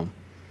ship me home.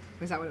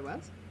 Is that what it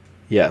was?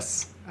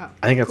 Yes. Oh,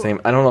 I think that's the name.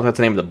 I don't know if that's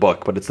the name of the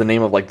book, but it's the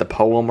name of like the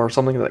poem or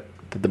something that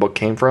the book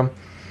came from.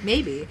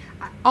 Maybe.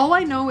 All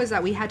I know is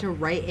that we had to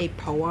write a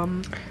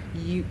poem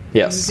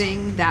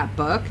using that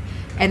book,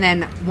 and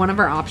then one of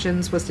our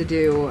options was to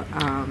do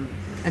an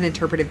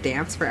interpretive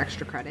dance for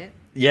extra credit.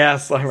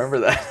 Yes, I remember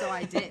that. So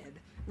I did.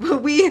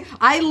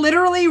 I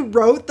literally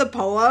wrote the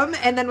poem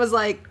and then was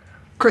like,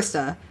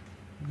 Krista,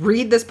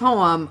 read this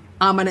poem.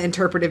 I'm going to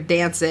interpretive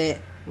dance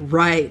it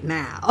right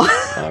now.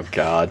 Oh,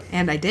 God.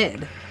 And I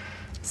did.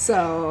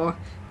 So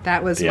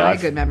that was my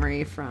good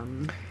memory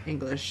from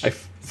English. I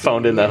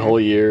phoned in that whole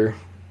year.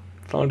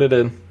 Phoned it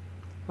in.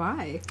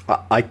 Why?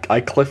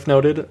 I cliff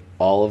noted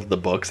all of the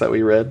books that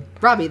we read.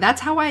 Robbie,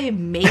 that's how I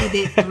made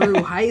it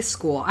through high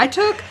school. I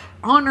took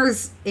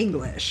honors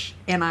English,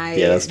 and I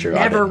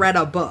never read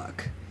a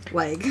book.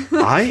 Like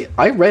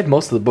I read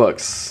most of the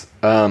books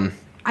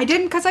I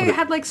didn't because I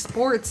had like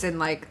sports and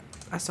like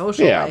a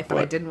social life, and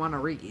I didn't want to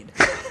read.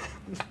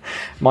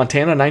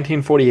 Montana,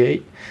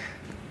 1948.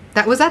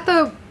 That was at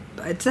the.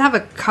 To have a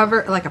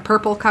cover, like a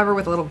purple cover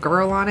with a little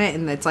girl on it,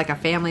 and it's like a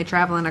family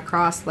traveling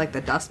across like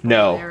the Dust Bowl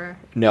era.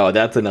 No,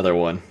 that's another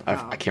one. I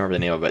can't remember the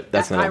name of it.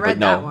 That's another one. I read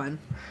that one.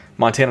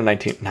 Montana,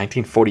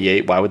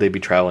 1948. Why would they be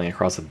traveling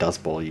across the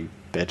Dust Bowl, you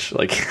bitch?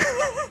 Like,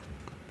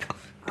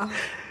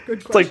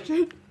 good question. It's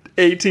like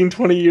 18,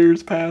 20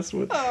 years past.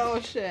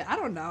 Oh shit! I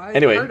don't know.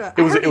 Anyway,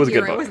 it was a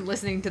good book. I wasn't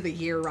listening to the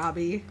year,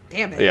 Robbie.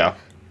 Damn it. Yeah.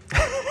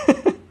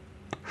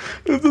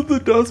 Is it the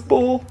Dust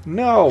Bowl?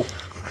 No.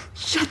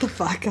 Shut the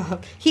fuck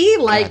up. He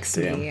likes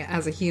me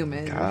as a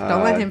human.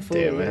 Don't let him fool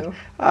you.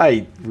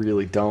 I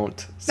really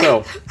don't.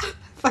 So,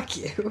 fuck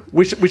you.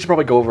 We should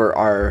probably go over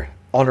our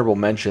honorable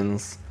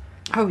mentions.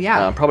 Oh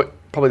yeah.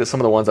 Probably some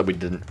of the ones that we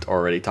didn't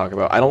already talk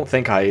about. I don't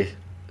think I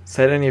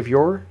said any of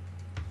your.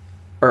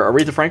 Or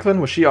Aretha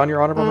Franklin, was she on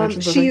your honorable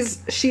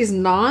mentions? She's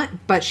not,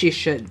 but she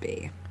should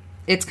be.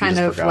 It's kind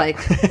of like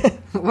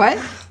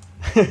what?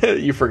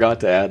 You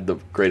forgot to add the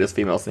greatest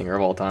female singer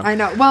of all time. I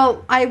know.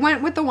 Well, I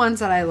went with the ones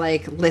that I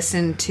like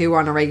listen to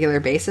on a regular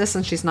basis,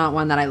 and she's not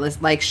one that I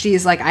listen. Like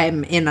she's like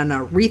I'm in an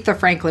Aretha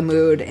Franklin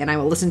mood, and I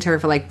will listen to her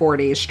for like 4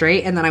 days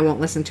straight, and then I won't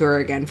listen to her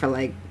again for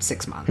like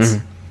 6 months.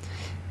 Mm-hmm.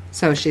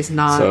 So she's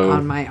not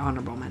on my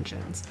honorable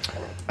mentions.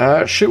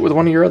 Shoot with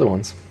one of your other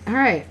ones. All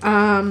right.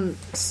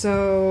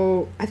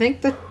 So I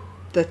think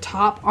the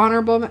top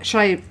honorable. Should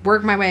I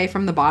work my way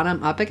from the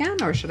bottom up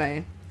again, or should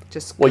I?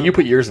 Well, you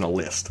put yours in a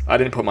list. I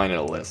didn't put mine in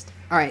a list.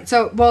 All right.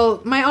 So,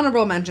 well, my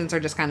honorable mentions are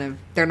just kind of,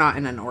 they're not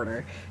in an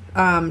order.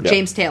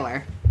 James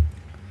Taylor.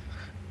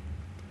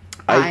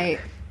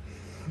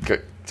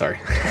 Good. Sorry.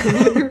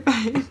 You're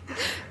fine.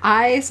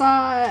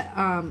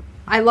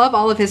 I love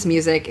all of his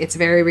music. It's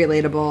very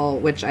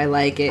relatable, which I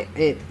like.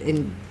 It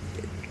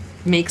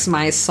makes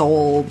my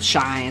soul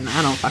shine.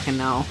 I don't fucking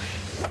know.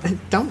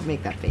 Don't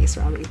make that face,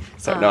 Robbie.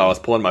 Sorry, no, I was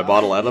pulling my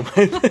bottle out of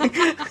my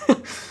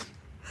thing.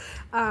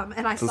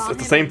 And I saw it's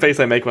the same face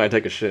I make when I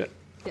take a shit.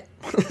 Yeah.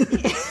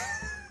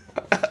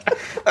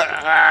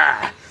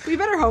 We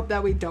better hope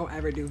that we don't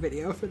ever do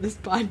video for this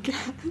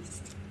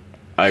podcast.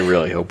 I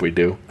really hope we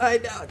do. I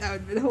know, that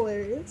would have been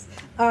hilarious.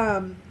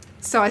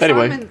 So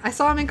I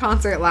saw him in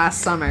concert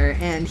last summer,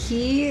 and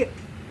he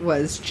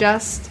was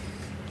just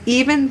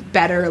even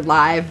better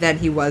live than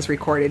he was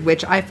recorded,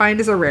 which I find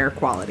is a rare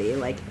quality.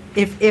 Like,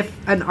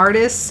 if an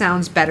artist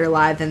sounds better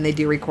live than they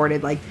do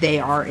recorded, like, they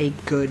are a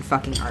good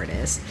fucking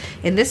artist.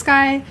 And this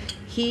guy,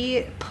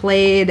 he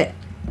played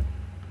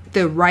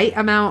the right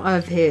amount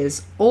of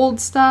his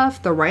old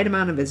stuff, the right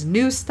amount of his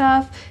new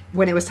stuff.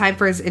 When it was time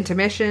for his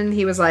intermission,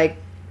 he was like,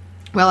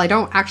 well, I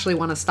don't actually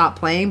want to stop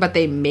playing, but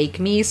they make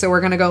me, so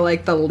we're going to go,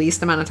 like, the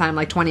least amount of time,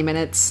 like 20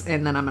 minutes,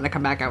 and then I'm going to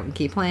come back out and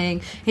keep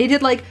playing. He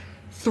did, like,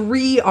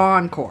 3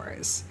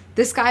 encores.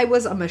 This guy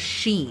was a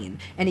machine,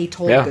 and he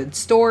told good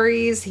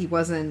stories. He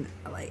wasn't,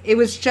 like, it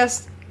was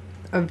just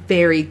a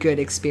very good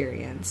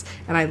experience,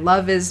 and I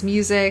love his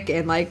music.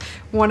 And like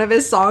one of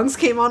his songs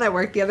came on at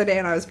work the other day,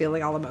 and I was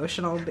feeling all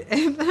emotional,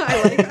 and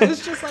I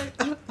was just like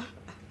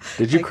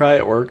did you cry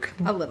at work?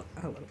 A little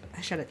bit.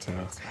 I shed a tear.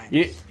 It's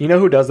fine. You know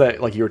who does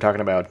that, like you were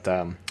talking about,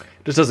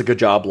 just does a good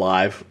job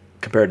live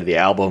compared to the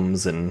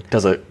albums, and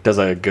does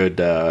a good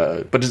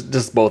but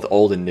just both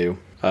old and new?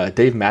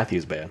 Dave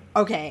Matthews Band.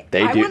 Okay,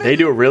 they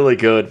do a really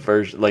good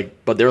version,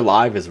 like, but their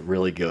live is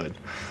really good.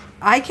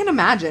 I can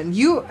imagine.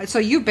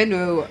 You've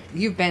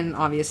been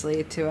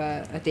obviously to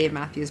a Dave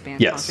Matthews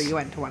Band concert. You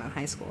went to one in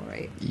high school,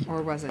 right?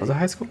 Or was it? Was it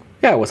high school?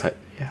 Yeah, it was high.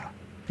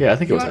 Yeah, I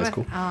think it was high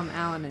school.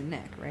 Alan and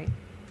Nick, right?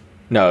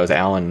 No, it was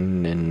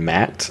Alan and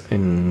Matt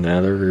and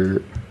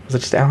another. Was it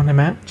just Alan and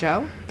Matt?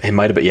 Joe? It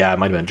might have been. Yeah, it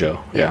might have been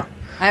Joe. Yeah.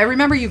 I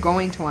remember you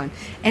going to one,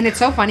 and it's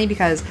so funny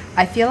because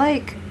I feel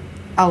like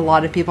a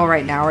lot of people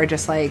right now are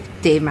just like,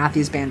 Dave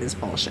Matthews Band is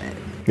bullshit.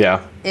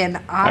 Yeah. And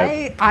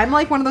I'm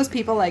like one of those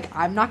people, like,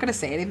 I'm not going to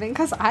say anything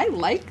because I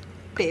like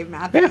Dave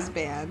Matthews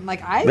Band.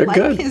 Like, They're like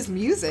good. His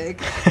music.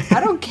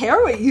 I don't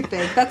care what you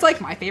think. That's like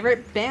my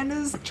favorite band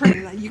is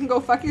Train. You can go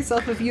fuck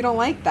yourself if you don't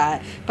like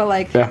that. But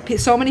like,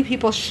 so many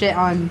people shit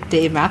on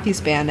Dave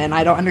Matthews Band, and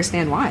I don't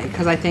understand why,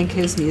 because I think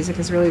his music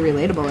is really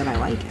relatable and I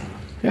like it.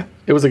 Yeah.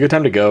 It was a good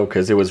time to go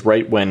because it was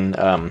right when,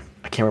 I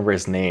can't remember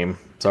his name.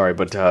 Sorry,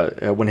 but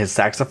when his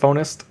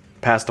saxophonist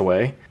passed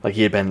away, like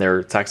he had been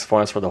their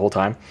saxophonist for the whole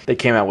time, they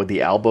came out with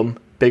the album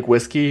Big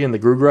Whiskey and the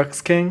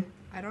Grugrux King.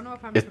 I don't know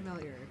if I'm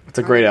familiar. It's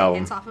a great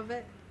album. Hits off of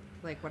it?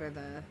 Like,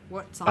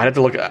 what songs? I have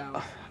to look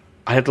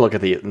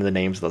at the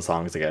names of the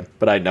songs again,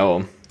 but I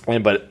know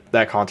them. But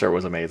that concert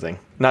was amazing.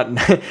 Not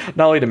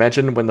only to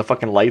mention, when the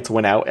fucking lights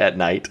went out at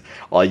night,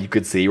 all you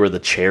could see were the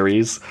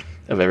cherries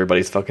of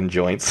everybody's fucking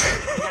joints.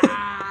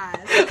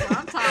 That's what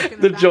I'm talking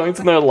the about. joints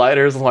and their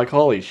lighters. I'm like,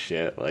 holy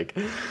shit! Like,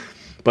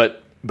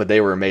 but they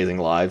were amazing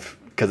live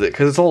because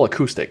it's all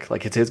acoustic.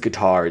 Like, it's his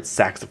guitar, it's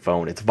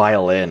saxophone, it's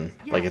violin.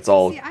 Yeah, like, it's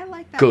all I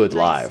like that good nice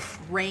live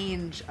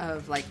range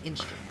of like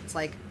instruments,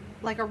 like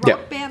a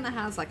rock band that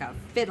has like a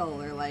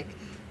fiddle or like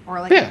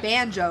a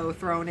banjo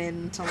thrown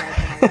into like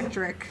an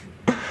electric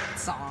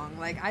song.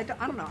 Like, I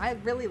don't know. I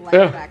really like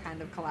that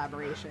kind of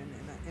collaboration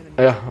in a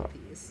musical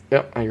piece.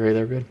 Yeah, I agree.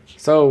 They're good.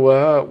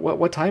 So,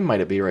 what time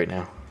might it be right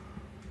now?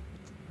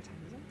 What time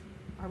is it?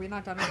 Are we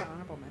not done with the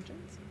honorable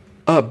mentions?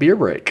 Beer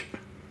break.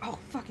 Oh,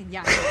 fucking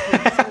yeah.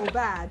 It's so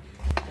bad.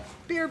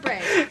 Beer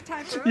break.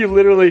 Time for You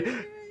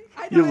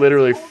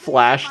literally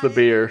flash the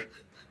beer,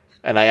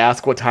 and I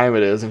ask what time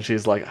it is, and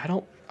she's like, I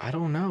don't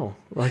know.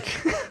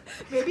 Like,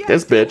 maybe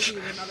this bitch.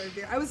 Another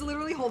beer. I was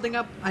literally holding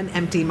up an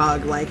empty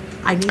mug, like,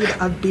 I need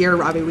a beer,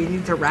 Robbie. We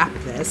need to wrap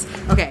this.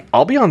 Okay.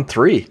 I'll be on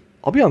 3.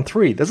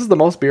 This is the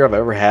most beer I've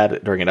ever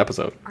had during an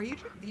episode. Are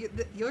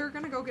you're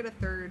gonna go get a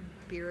third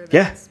beer?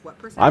 That's what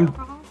percent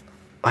alcohol?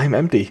 I'm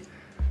empty.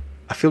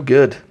 I feel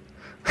good.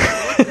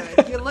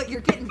 You look good.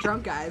 You're getting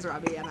drunk, guys,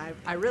 Robbie, and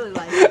I really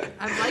like it.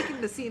 I'm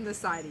liking to see the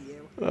side of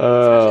you.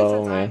 Oh,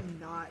 since man. I'm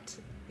not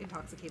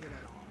intoxicated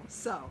at all.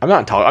 So I'm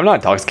not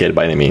intoxicated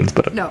by any means,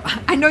 but no,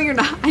 I know you're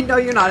not. I know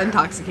you're not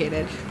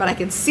intoxicated, but I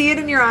can see it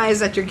in your eyes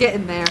that you're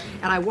getting there,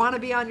 and I want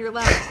to be on your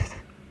level.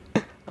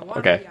 I want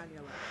to be on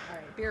your level. All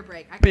right, beer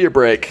break. Beer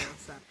break.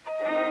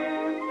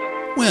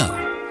 Well,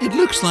 it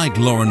looks like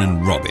Lauren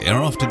and Robbie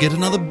are off to get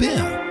another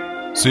beer.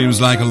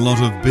 Seems like a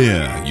lot of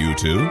beer, you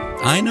two.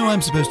 I know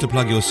I'm supposed to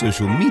plug your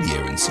social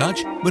media and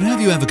such, but have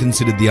you ever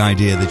considered the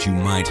idea that you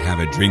might have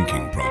a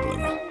drinking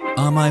problem?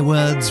 Are my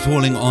words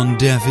falling on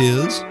deaf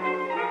ears?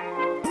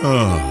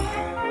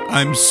 Oh,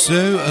 I'm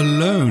so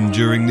alone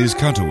during these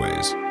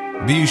cutaways.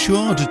 Be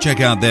sure to check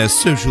out their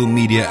social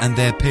media and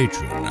their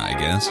Patreon, I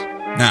guess.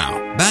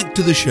 Now, back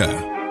to the show.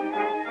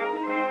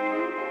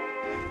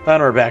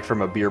 And we're back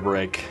from a beer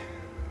break.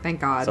 Thank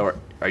God. So,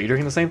 are you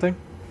drinking the same thing?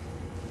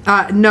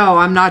 No,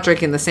 I'm not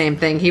drinking the same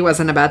thing. He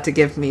wasn't about to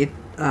give me 2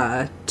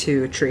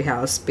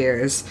 Treehouse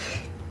beers.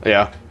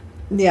 Yeah.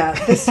 Yeah,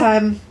 this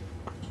time,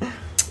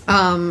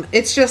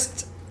 it's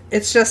just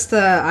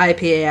the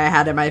IPA I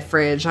had in my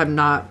fridge. I'm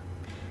not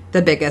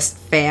the biggest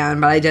fan,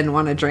 but I didn't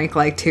want to drink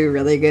like 2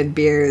 really good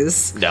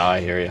beers. No,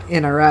 I hear you.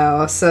 In a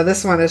row. So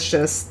this one is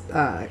just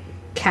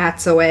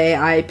Cat's Away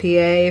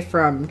IPA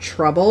from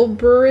Trouble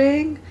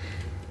Brewing.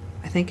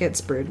 I think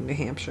it's brewed in New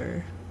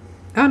Hampshire.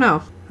 Oh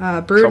no,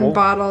 brewed and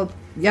bottled.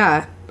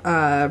 Yeah,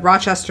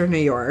 Rochester, New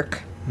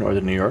York.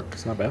 Northern New York.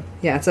 It's not bad.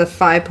 Yeah, it's a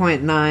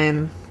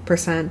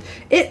 5.9%.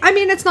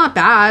 It's not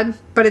bad,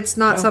 but it's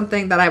not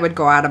something that I would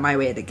go out of my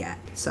way to get.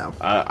 So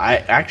I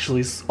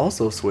actually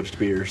also switched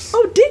beers.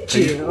 Oh, did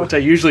you? Which I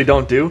usually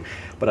don't do,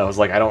 but I was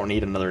like, I don't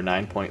need another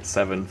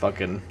 9.7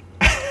 fucking.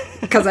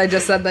 Because I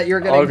just said that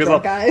you're getting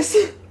drunk, guys.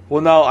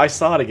 Well, no, I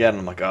saw it again, and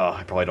I'm like, oh,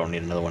 I probably don't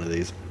need another one of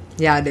these.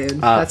 Yeah, dude,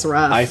 that's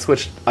rough. I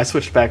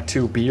switched back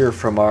to beer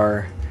from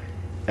our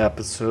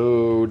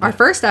episode. Our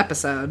first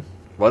episode.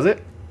 Was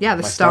it? Yeah,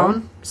 the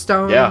Stone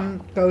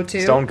Go-To.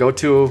 Stone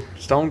Go-To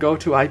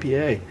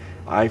IPA.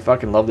 I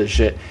fucking love this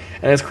shit.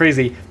 And it's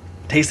crazy,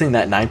 tasting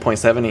that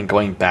 9.7 and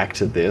going back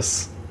to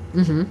this.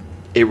 Mm-hmm.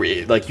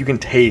 It like, you can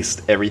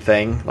taste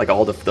everything, like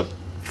all the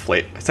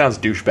flavor. It sounds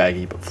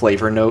douchebaggy, but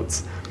flavor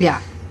notes.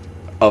 Yeah.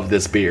 Of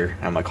this beer.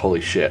 I'm like,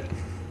 holy shit.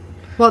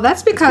 Well,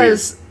 that's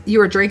because you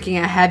were drinking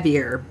a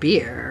heavier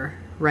beer,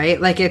 right?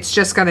 Like, it's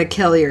just going to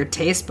kill your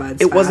taste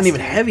buds. It wasn't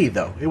even heavy,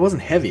 though. It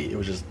wasn't heavy. It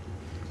was just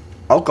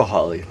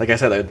alcohol-y. Like I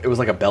said, it was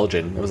like a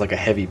Belgian. It was like a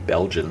heavy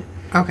Belgian.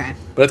 Okay.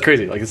 But it's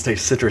crazy. Like, it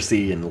tastes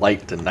citrusy and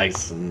light and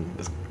nice. And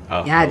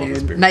yeah,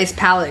 dude. Nice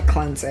palate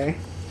cleanser.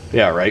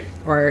 Yeah, right?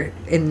 Or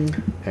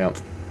in yeah.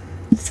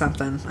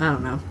 something. I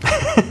don't know.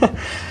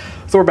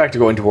 So we're back to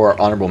going to our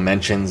honorable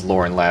mentions.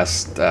 Lauren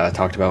last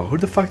talked about... Who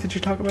the fuck did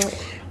you talk about?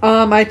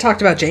 I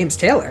talked about James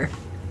Taylor.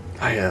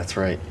 Oh, yeah, that's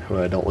right. Who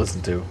I don't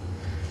listen to.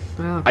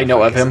 Well, I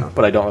know of him,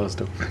 but I don't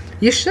listen to him.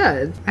 You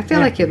should. I feel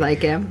like you'd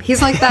like him.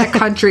 He's like that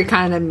country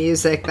kind of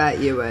music that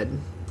you would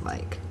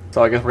like.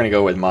 So I guess we're going to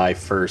go with my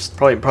first...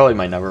 Probably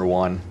my number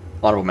 1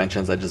 honorable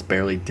mentions that just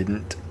barely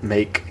didn't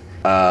make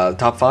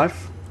top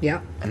 5.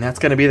 Yeah. And that's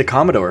going to be the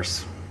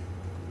Commodores.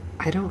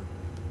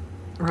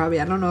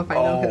 Robbie, I don't know if I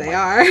know who they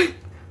are.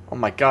 Oh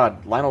my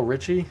god, Lionel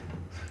Richie?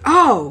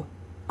 Oh!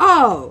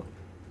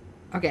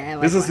 Okay, I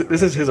like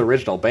This is his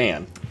original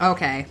band.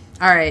 Okay.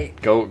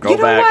 Alright. Go back. You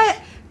know what?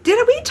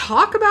 Didn't we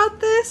talk about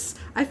this?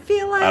 I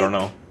feel like... I don't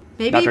know.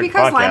 Maybe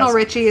because Lionel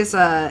Richie is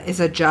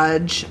a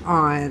judge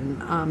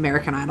on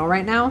American Idol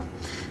right now.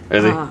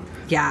 Is he?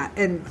 Yeah,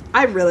 and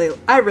I really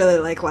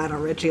like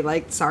Lionel Richie.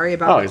 Like, sorry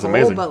about he's Nicole,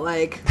 amazing. but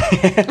like...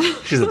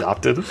 She's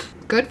adopted.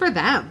 Good for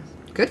them.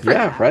 Good for them.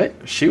 Yeah, right?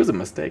 She was a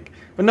mistake.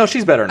 But no,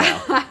 she's better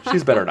now.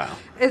 She's better now.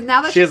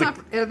 Now that she's not...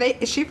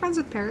 Is she friends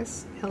with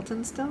Paris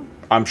Hilton still?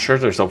 I'm sure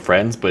they're still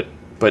friends, but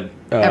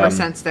ever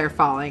since their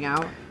falling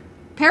out.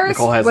 Paris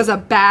was a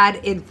bad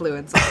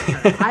influence on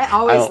her. I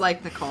always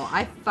liked Nicole.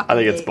 I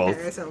think it's both.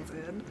 Paris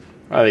Hilton.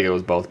 I think it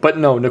was both. But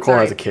no, Nicole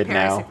has a kid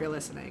Paris, now. If you're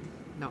listening,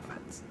 no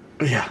offense.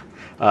 Yeah.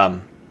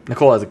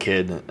 Nicole has a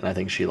kid, and I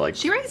think she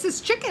raises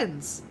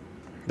chickens.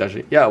 Does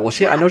she? Yeah, well,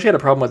 I know she had a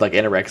problem with like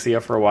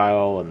anorexia for a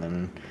while, and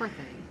then... Poor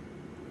thing.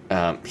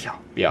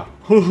 Yeah.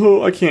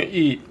 I can't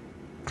eat.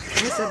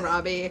 Listen,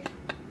 Robbie,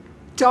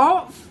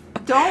 don't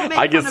Don't make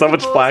I get fun so of much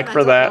people's flack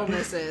for mental that.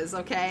 Illnesses,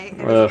 okay?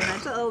 If Ugh. it's a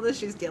mental illness,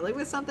 she's dealing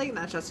with something.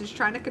 That's just she's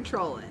trying to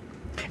control it.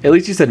 At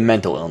least you said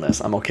mental illness.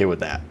 I'm okay with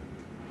that.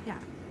 Yeah.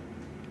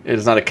 It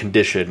is not a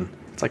condition.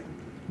 It's like,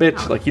 bitch,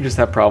 No. like you just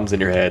have problems in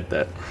your head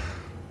that.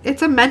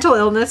 It's a mental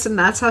illness, and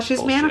that's how she's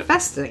Bullshit.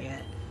 manifesting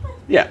it.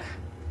 Yeah,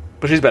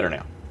 but she's better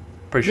now.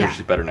 Pretty sure Yeah.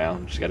 she's better now.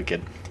 She's got a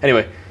kid.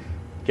 Anyway,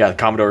 yeah, the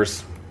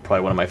Commodores,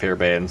 probably one of my favorite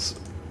bands.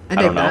 I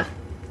don't dig know. that.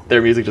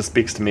 Their music just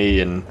speaks to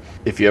me, and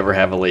if you ever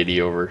have a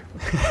lady over.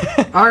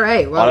 All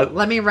right, well, Hon-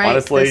 let me write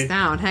honestly, this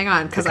down. Hang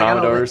on, The because I gotta...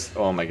 Commodores,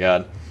 oh my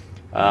god.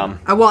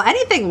 Well,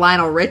 anything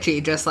Lionel Richie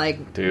just,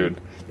 like,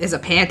 Dude, is a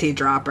panty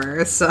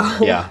dropper, so...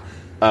 yeah.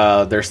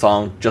 Their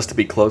song, Just to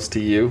Be Close to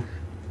You.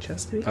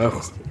 Just to be Oh.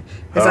 close to you.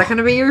 Is that going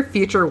to be your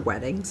future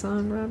wedding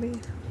song, Robbie?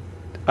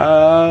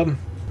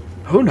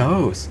 Who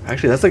knows?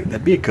 Actually,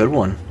 that'd be a good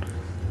one.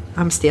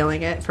 I'm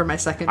stealing it for my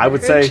second I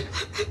would marriage. say,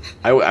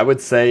 I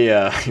would say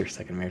your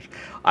second marriage.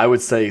 I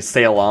would say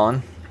 "Sail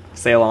On."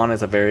 "Sail On"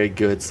 is a very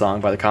good song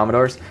by the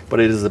Commodores, but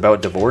it is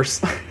about divorce.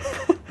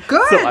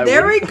 Good, So I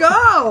there we wouldn't-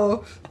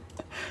 go!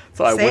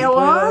 So I Sail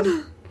wouldn't play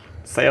On?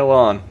 that. "Sail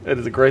On." It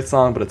is a great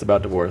song, but it's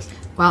about divorce.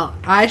 Well,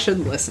 I should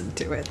listen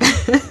to it.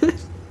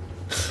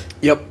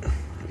 Yep.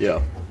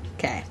 Yeah.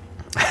 Okay.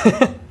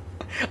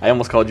 I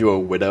almost called you a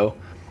widow.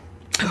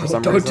 For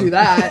some Don't reason. do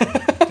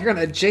that. You're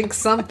going to jinx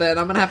something. I'm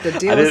going to have to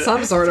deal I with didn't-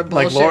 some sort of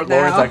bullshit Lauren's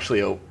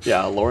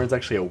now. Lauren's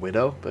actually a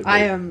widow. But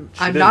I'm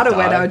she didn't not a die.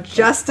 widow,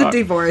 just a Fuck.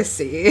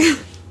 divorcee.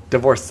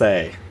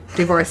 Divorcee.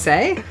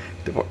 Divorcee?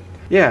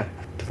 Yeah,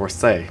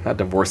 divorcee, not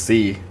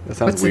divorcee. That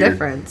sounds What's weird. the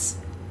difference?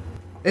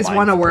 Is Mine's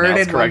one a word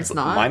pronounced and one's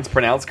not? Mine's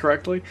pronounced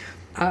correctly.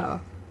 Oh.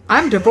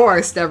 I'm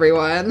divorced,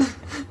 everyone.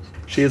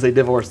 She is a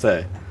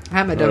divorcee.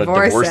 I'm a Not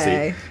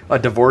divorcee. A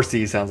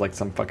divorcee sounds like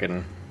some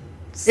fucking.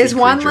 sea Is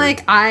one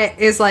creature.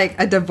 like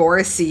a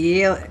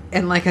divorcee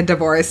and like a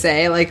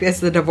divorcee? Like, is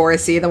the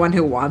divorcee the one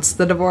who wants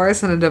the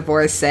divorce and a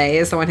divorcee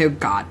is the one who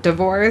got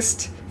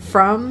divorced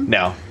from?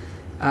 No,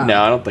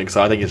 no, I don't think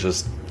so. I think it's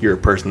just you're a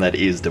person that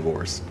is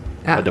divorced.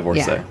 A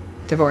divorcee. Yeah.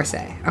 Divorcee.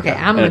 Okay,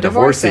 Yeah. I'm And a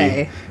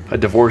divorcee. A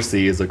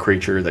divorcee is a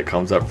creature that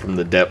comes up from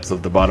the depths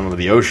of the bottom of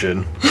the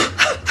ocean.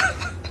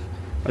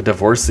 A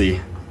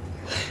divorcee.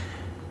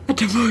 A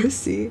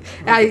divorcee.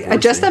 I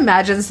just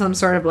imagine some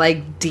sort of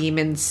like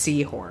demon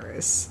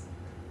seahorse.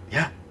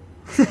 Yeah.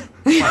 I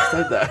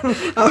said that.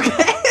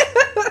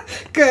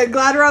 Okay. Good.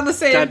 Glad we're on the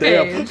same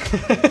Goddamn.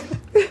 page.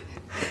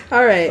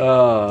 All right.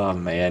 Oh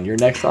man, your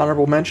next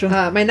honorable mention?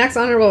 My next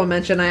honorable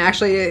mention I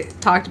actually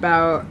talked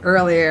about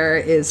earlier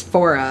is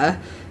Fora,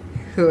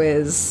 who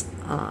is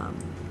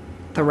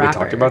the rapper.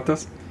 We talked about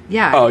this?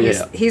 Yeah. Oh, he's,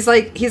 yeah.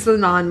 he's the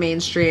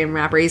non-mainstream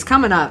rapper. He's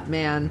coming up,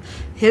 man.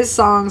 His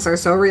songs are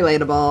so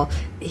relatable.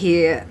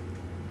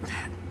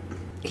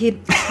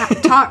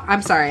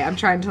 I'm sorry. I'm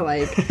trying to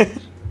like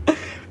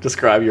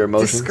Describe your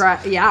emotions.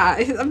 describe. Yeah,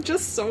 I'm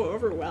just so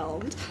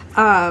overwhelmed.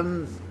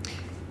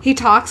 He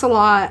talks a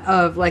lot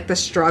of like the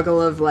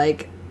struggle of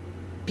like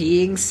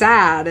being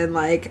sad and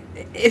like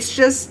it's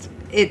just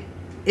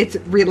it's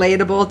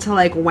relatable to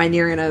like when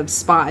you're in a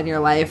spot in your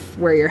life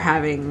where you're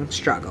having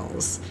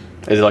struggles.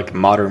 Is it like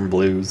modern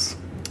blues,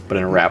 but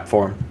in rap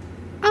form?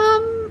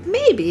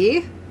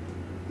 Maybe.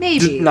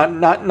 Just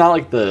not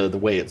like the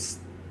way it's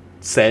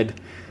said,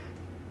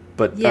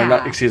 but Yeah.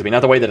 not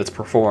the way that it's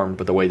performed,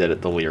 but the way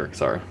that the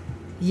lyrics are.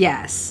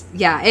 Yes.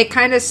 Yeah, it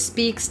kind of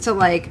speaks to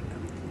like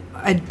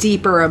a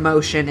deeper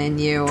emotion in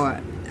you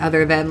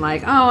other than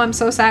like, oh, I'm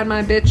so sad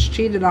my bitch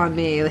cheated on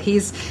me.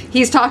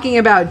 He's talking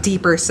about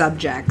deeper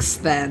subjects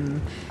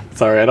than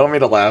Sorry, I don't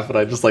mean to laugh, but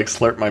I just like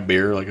slurped my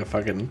beer like a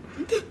fucking.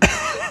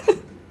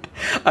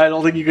 I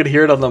don't think you could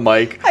hear it on the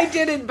mic. I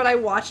didn't, but I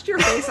watched your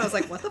face. I was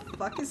like, what the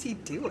fuck is he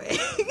doing?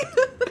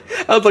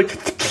 I was like,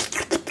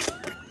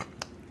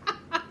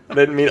 I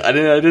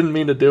didn't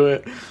mean to do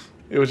it.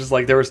 It was just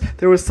like there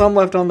was some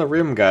left on the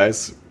rim,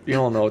 guys. You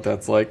don't know what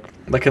that's like.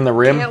 Like in the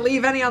rim. Can't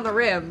leave any on the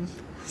rim.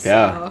 So,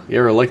 Yeah. You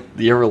ever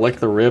lick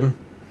the rim?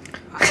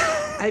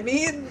 I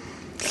mean,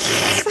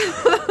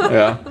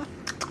 Yeah.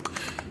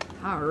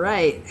 all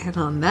right. And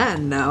on that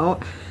note,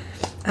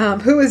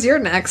 who is your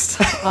next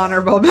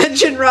honorable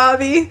mention,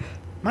 Robbie?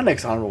 My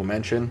next honorable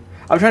mention.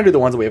 I'm trying to do the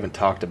ones that we haven't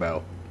talked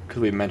about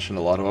because we've mentioned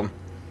a lot of them.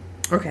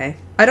 Okay.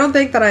 I don't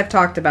think that I've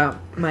talked about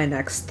my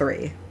next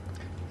three.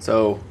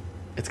 So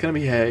it's gonna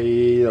be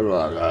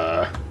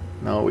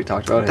no, we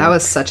talked about it. That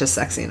was such a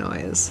sexy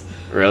noise.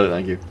 Really,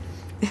 thank you.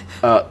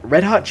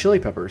 Red Hot Chili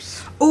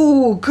Peppers.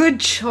 Ooh, good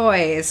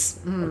choice.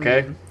 Mm.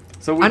 Okay,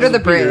 so Under the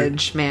just weird.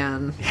 Bridge,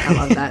 man. I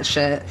love that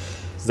shit.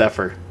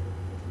 Zephyr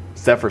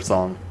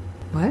song.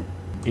 What?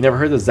 You never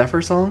heard the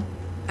Zephyr song?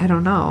 I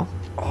don't know.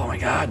 Oh my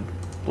god,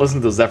 listen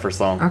to the Zephyr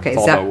song. Okay, it's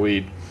all about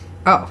weed.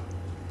 Oh.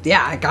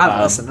 Yeah, I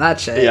gotta listen to that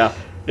shit. Yeah,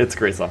 it's a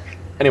great song.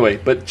 Anyway,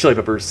 but Chili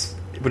Peppers,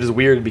 which is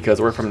weird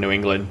because we're from New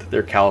England.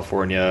 They're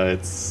California.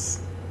 It's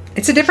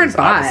It's a different vibe.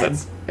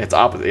 opposites. It's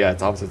opposite. Yeah,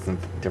 it's opposites and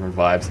different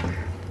vibes.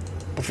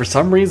 But for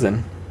some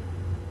reason,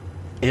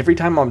 every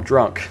time I'm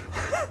drunk,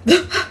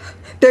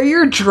 They're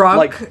your drunk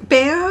Like-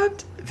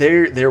 band?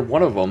 they're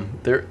one of them.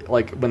 They're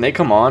like when they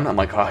come on, I'm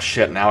like, oh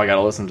shit! Now I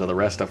gotta listen to the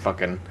rest of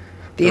fucking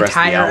the rest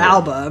entire of the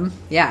album.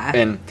 Yeah.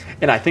 And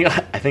I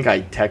think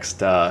I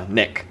text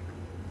Nick,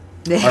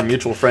 our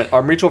mutual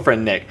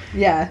friend Nick.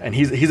 Yeah. And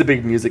he's a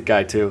big music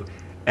guy too,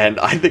 and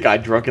I think I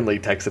drunkenly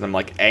texted him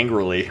like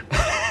angrily,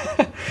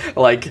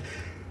 like,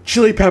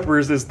 Chili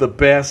Peppers is the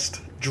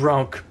best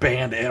drunk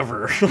band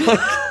ever.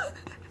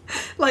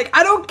 Like,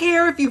 I don't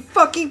care if you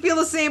fucking feel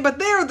the same, but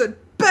they're the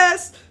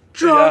best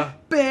drunk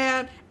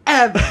band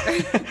ever.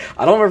 I don't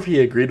remember if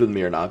he agreed with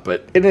me or not,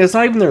 but it's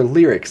not even their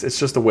lyrics. It's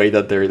just the way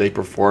that they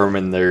perform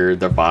and their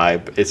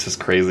vibe. It's just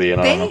crazy,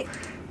 and I don't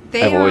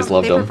know. I've always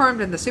loved them. They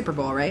performed in the Super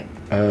Bowl, right?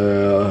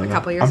 A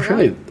couple years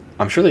ago.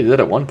 I'm sure they did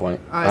at one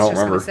point. I was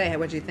just going to say,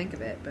 what'd you think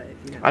of it? But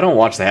I don't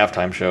watch the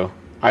halftime show.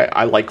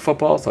 I like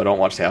football, so I don't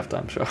watch the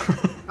halftime show.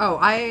 Oh,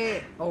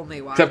 I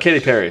only watch except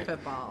Katy Perry.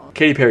 Football.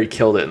 Katy Perry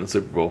killed it in the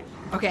Super Bowl.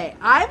 Okay,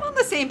 I'm on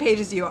the same page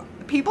as you.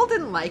 People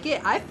didn't like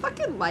it. I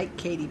fucking like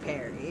Katy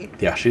Perry.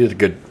 Yeah, she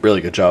did a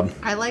really good job.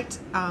 I liked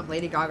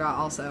Lady Gaga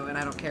also, and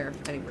I don't care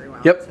if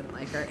anyone else didn't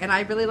like her. And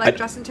I really liked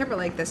Justin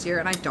Timberlake this year,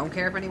 and I don't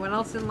care if anyone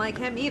else didn't like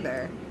him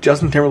either.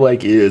 Justin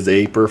Timberlake is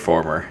a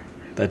performer.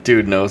 That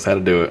dude knows how to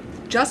do it.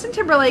 Justin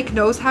Timberlake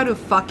knows how to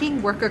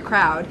fucking work a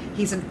crowd.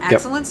 He's an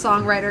excellent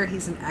songwriter.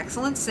 He's an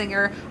excellent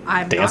singer.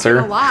 I'm Dancer.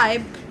 not gonna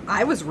lie.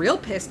 I was real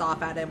pissed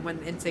off at him when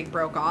NSYNC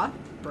broke up.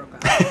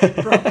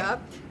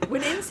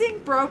 When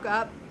NSYNC broke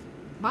up,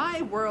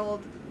 my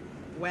world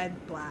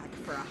went black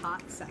for a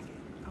hot second.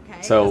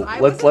 Okay, so I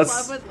was in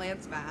love with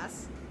Lance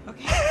Bass.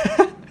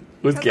 Okay,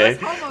 who's gay?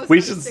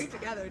 We should stick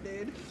together,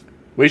 dude.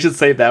 We should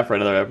save that for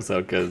another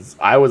episode because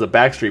I was a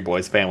Backstreet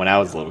Boys fan when I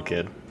was a little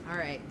kid. All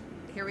right,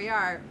 here we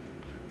are.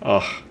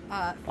 Oh,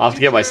 I'll have to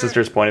get my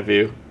sister's point of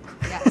view.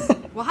 Yes,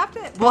 we'll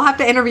have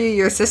to interview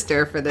your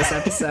sister for this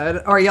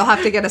episode, or you'll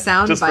have to get a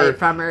sound bite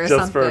from her or something.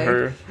 Just for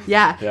her.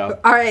 Yeah.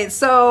 All right,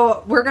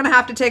 so we're gonna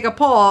have to take a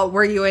poll.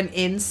 Were you an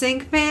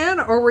NSYNC fan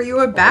or were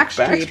you a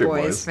Backstreet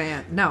Boys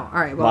fan? No. All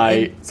right.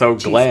 Well,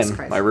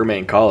 Glenn, my roommate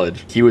in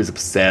college, he was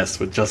obsessed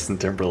with Justin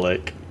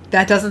Timberlake.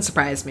 That doesn't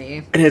surprise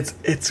me. And it's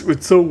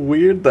so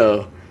weird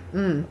though.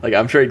 Like,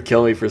 I'm sure he'd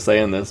kill me for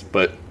saying this,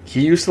 but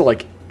he used to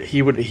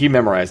he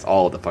memorized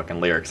all of the fucking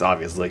lyrics,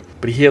 obviously,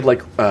 but he had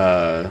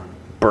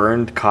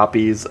burned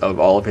copies of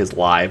all of his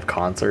live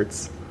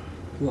concerts.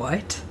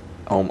 What?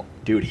 Oh,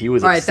 dude, he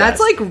was obsessed. Alright,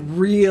 that's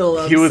real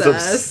obsessed. He was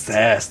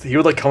obsessed. He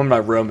would come in my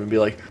room and be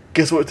like,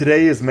 guess what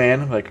today is,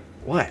 man? I'm like,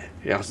 what?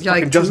 Yeah, it's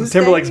fucking Justin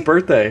Timberlake's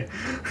birthday.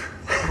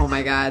 Oh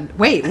my god.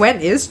 Wait, when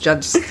is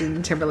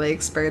Justin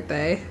Timberlake's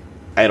birthday?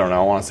 I don't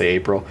know. I want to say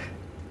April.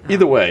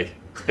 Either way,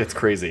 it's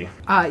crazy.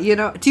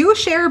 Do you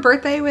share a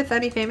birthday with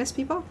any famous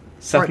people?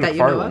 Seth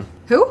MacFarlane.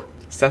 Who?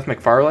 Seth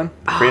MacFarlane,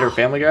 creator of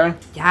Family Guy.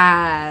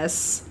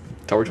 Yes.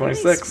 October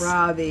 26th. Nice,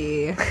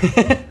 Robbie.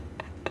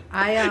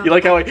 You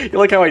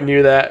like how I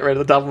knew that right at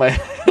the top of my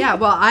head? Yeah,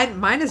 well,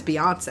 mine is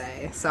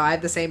Beyonce, so I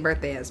have the same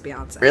birthday as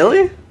Beyonce.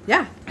 Really?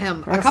 Yeah.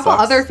 A couple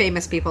other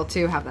famous people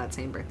too have that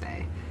same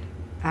birthday.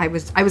 I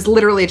was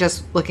literally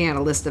just looking at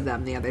a list of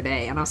them the other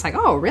day, and I was like,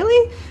 oh,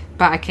 really?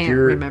 But I can't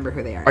remember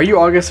who they are. Are you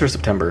August or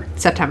September?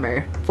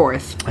 September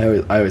 4th.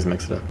 I always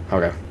mix it up.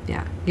 Okay.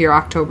 Yeah. You're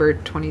October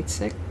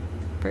 26th?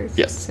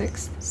 Yes.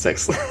 6th?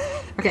 6th.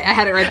 Okay, I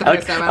had it right the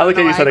first time.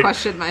 I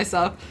questioned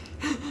myself.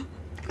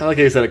 I like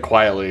how you said it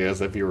quietly,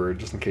 as if you were,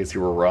 just in case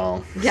you were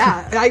wrong.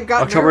 Yeah, I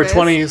got October nervous.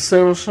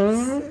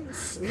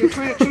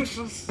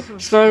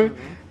 27th. So,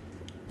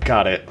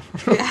 got it.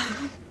 Yeah.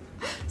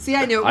 See,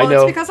 I knew. Well,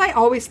 it's because I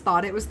always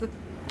thought it was the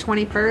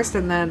 21st,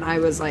 and then I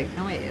was like,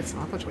 no, wait, it's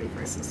not the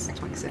 21st, it's the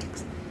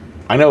 26th.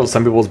 I know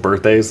some people's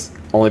birthdays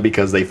only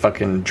because they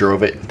fucking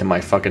drove it into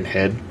my fucking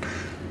head.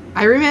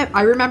 I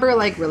remember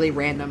really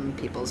random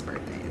people's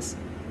birthdays.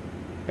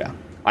 Yeah.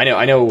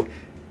 I know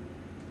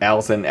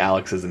Allison,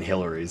 Alex's, and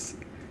Hillary's.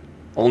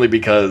 Only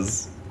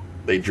because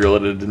they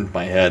drilled it into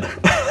my head.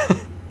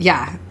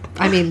 Yeah.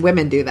 I mean,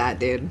 women do that,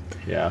 dude.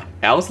 Yeah.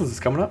 Allison's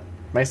is coming up.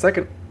 May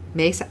 2nd.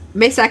 May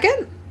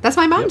 2nd? That's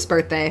my mom's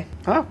birthday.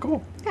 Oh,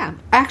 cool. Yeah.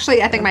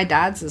 Actually, I think my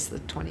dad's is the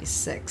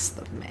 26th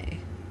of May.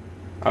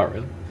 Oh,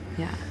 really?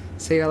 Yeah.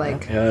 So you're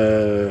like...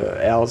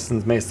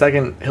 Allison's May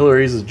 2nd.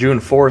 Hillary's is June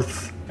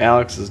 4th.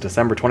 Alex is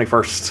December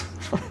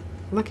 21st.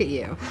 Look at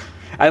you.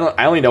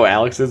 I only know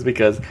Alex's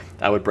because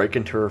I would break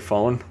into her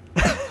phone.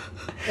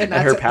 And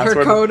her password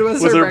her code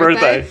was her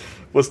birthday.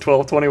 Was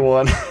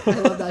 12/21. I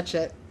love that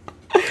shit.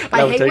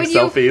 I would take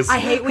selfies. I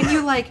hate when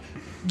you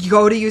you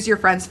go to use your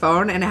friend's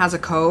phone and it has a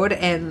code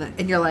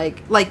and you're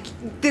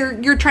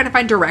you're trying to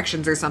find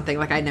directions or something.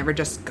 I never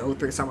just go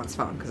through someone's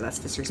phone because that's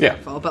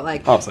disrespectful. Yeah.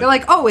 But they're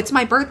like, oh, it's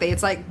my birthday.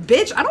 It's like,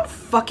 bitch, I don't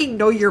fucking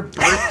know your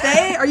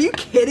birthday. Are you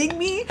kidding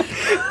me?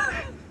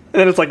 And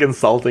then it's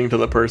insulting to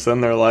the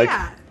person. They're like,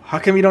 yeah. How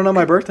come you don't know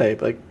my birthday?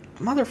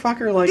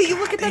 Motherfucker, do you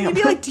look at them and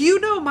be like, do you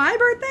know my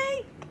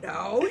birthday?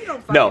 No, you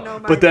don't fucking know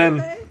my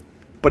birthday.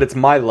 But it's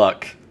my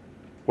luck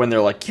when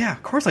they're like, yeah,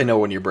 of course I know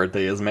when your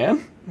birthday is,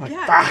 man. I'm like,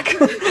 fuck.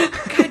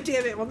 God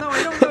damn it. Well, no,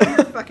 I don't know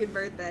your fucking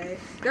birthday.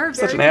 There are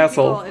very few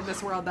people in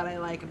this world that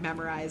I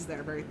memorize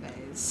their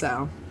birthdays,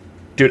 so.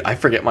 Dude, I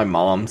forget my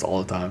mom's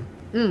all the time.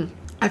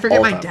 I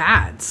forget my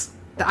dad's.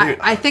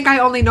 I think I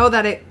only know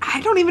that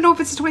I don't even know if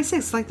it's the 26th.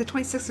 It's like the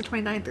 26th or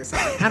 29th or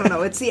something. I don't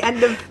know. It's the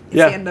end of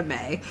the end of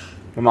May.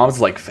 My mom's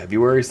like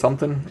February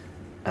something,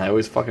 and I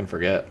always fucking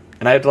forget.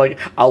 And I have to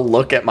I'll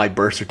look at my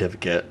birth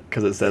certificate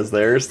because it says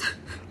theirs,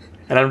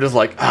 and I'm just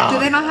like, do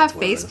they not have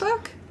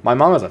Facebook? My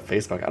mom has a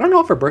Facebook. I don't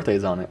know if her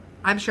birthday's on it.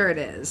 I'm sure it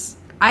is.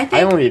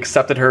 I only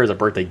accepted her as a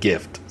birthday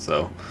gift,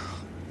 so.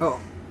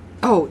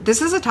 Oh,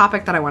 this is a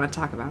topic that I want to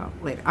talk about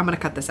later. I'm going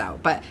to cut this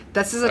out, but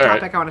this is a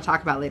topic I want to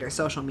talk about later.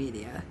 Social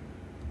media.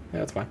 Yeah,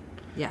 that's fine.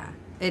 Yeah,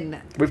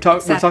 and we've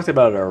talked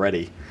about it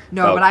already.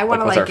 No, but I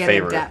want to get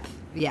in depth.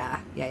 Yeah.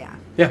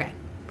 Okay.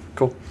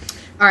 Cool.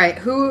 All right,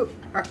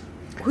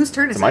 whose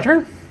turn is it? My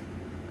turn?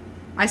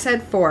 I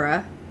said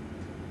Fora.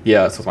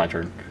 Yeah, so it's my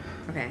turn.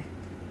 Okay.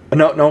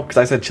 No, because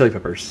I said Chili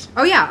Peppers.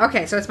 Oh yeah,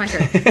 okay, so it's my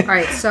turn. All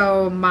right,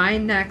 so my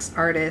next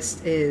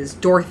artist is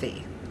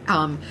Dorothy.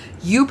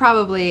 You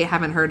probably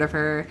haven't heard of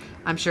her.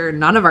 I'm sure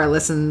none of our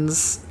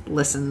listens.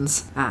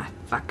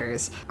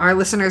 Fuckers. Our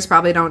listeners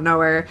probably don't know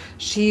her.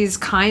 She's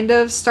kind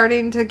of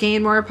starting to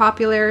gain more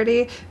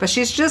popularity, but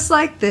she's just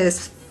like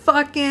this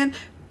fucking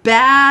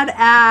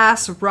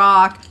badass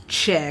rock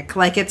chick.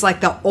 Like, it's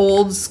like the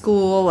old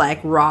school, like,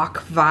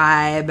 rock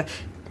vibe.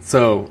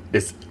 So,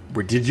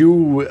 did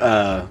you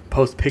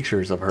post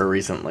pictures of her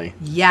recently?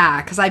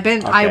 Yeah, because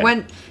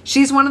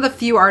she's one of the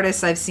few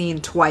artists I've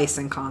seen twice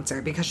in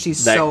concert because she's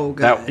so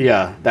good.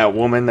 That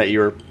woman that you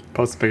were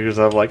posting pictures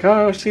of, like,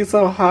 oh, she's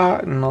so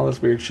hot and all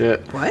this weird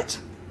shit. What?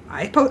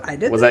 I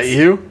did Was this? that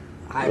you?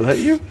 Was that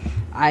you?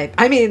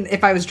 I mean,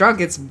 if I was drunk,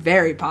 it's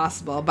very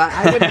possible, but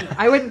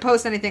I wouldn't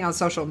post anything on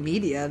social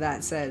media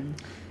that said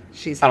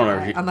she's hot.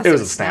 I don't know if it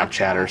was a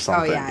Snapchat or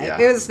something. Oh,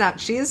 yeah. It was a Snap.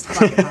 She is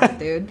fucking hot,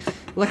 dude.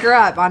 Look her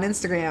up on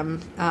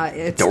Instagram.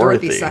 It's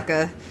Dorothy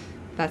Sucka.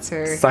 That's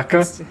her.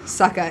 Sucka?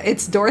 Sucka.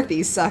 It's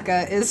Dorothy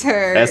Sucka is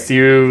her.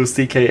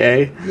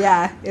 Sucka?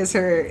 Yeah, is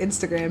her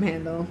Instagram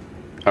handle.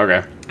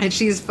 Okay. And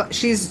she's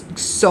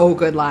so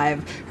good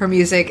live. Her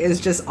music is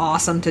just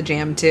awesome to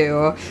jam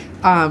to.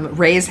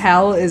 Raise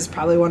Hell is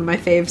probably one of my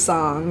fave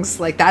songs.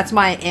 Like, that's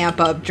my amp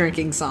up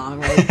drinking song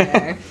right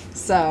there.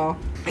 So,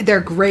 they're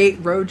great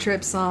road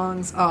trip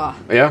songs. Oh.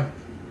 Yeah.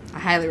 I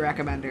highly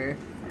recommend her.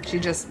 She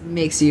just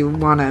makes you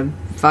want to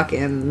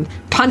fucking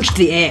punch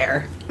the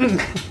air.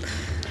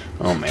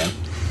 Oh, man.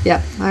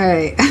 Yeah. All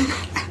right.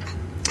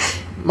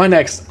 My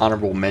next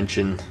honorable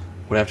mention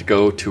would have to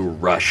go to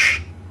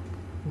Rush.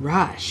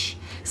 Rush.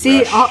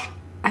 See,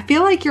 I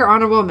feel like your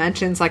honorable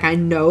mentions, like, I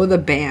know the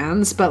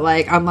bands, but,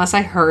 like, unless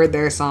I heard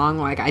their song,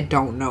 like, I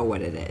don't know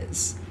what it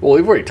is. Well,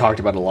 we've already talked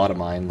about a lot of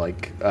mine,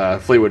 like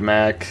Fleetwood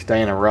Mac,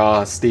 Diana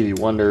Ross, Stevie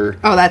Wonder.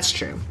 Oh, that's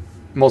true.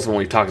 Most of them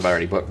we've talked about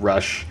already, but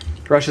Rush.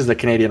 Rush is a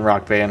Canadian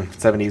rock band,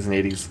 70s and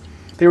 80s.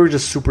 They were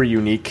just super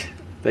unique.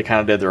 They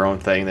kind of did their own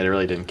thing. They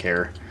really didn't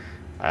care.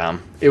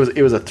 It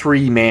was a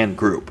three-man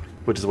group,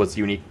 which is what's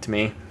unique to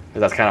me.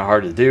 That's kind of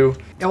hard to do.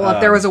 Well,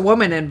 if there was a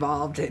woman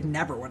involved, it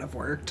never would have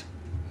worked.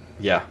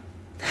 Yeah.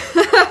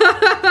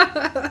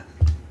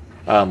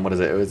 What is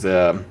it? It was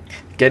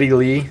Geddy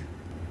Lee,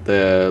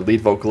 the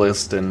lead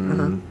vocalist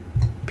and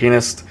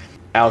pianist.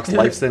 Alex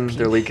Lifeson,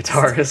 their lead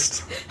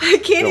guitarist. I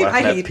can't even.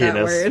 I hate that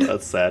word.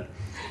 That's sad.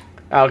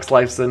 Alex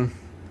Lifeson,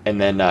 and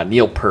then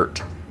Neil Peart.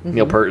 Mm-hmm.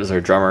 Neil Peart is their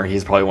drummer.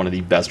 He's probably one of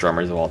the best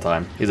drummers of all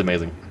time. He's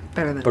amazing.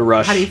 Better than. But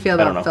Rush. How do you feel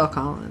about Phil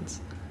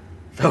Collins?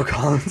 Phil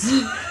Collins.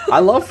 I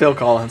love Phil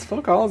Collins.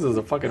 Phil Collins is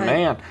a fucking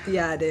man.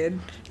 Yeah, dude.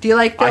 Do you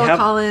like Phil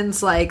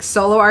Collins, like,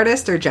 solo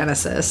artist or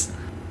Genesis?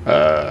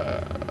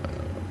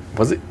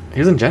 Was it? He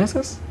was in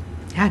Genesis?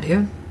 Yeah,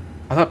 dude.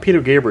 I thought Peter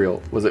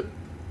Gabriel was it.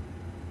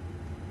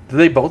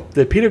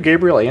 Did Peter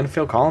Gabriel and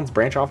Phil Collins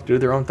branch off to do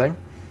their own thing?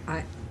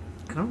 I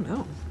don't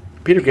know.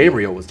 Peter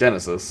Gabriel was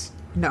Genesis.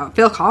 No,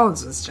 Phil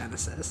Collins was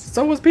Genesis.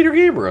 So was Peter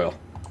Gabriel.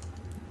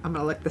 I'm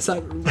gonna look this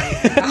up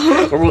right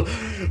now.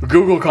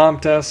 Google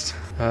contest.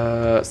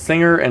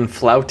 Singer and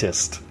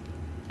flautist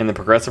in the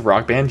progressive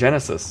rock band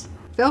Genesis.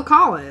 Phil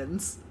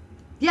Collins.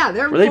 Yeah,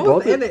 they're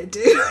both in it,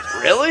 dude.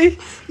 Really?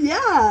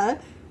 Yeah.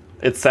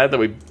 It's sad that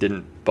we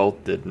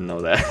both didn't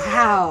know that.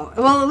 Wow.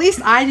 Well, at least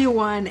I knew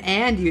one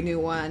and you knew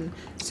one.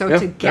 So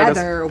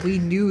together we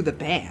knew the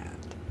band.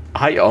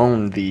 I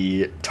own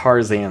the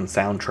Tarzan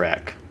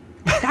soundtrack.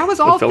 That was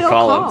all Phil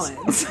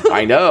Collins.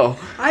 I know.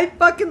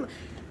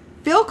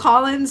 Phil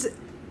Collins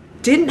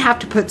didn't have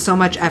to put so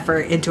much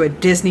effort into a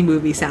Disney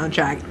movie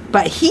soundtrack,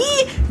 but he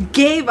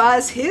gave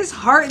us his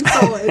heart and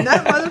soul in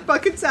that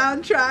motherfucking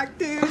soundtrack,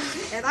 dude.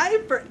 And I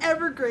am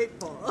forever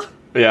grateful.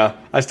 Yeah,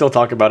 I still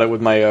talk about it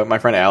with my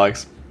friend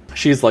Alex.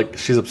 She's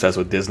obsessed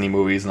with Disney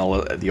movies and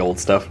all the old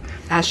stuff.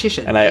 As she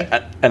should. And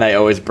I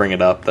always bring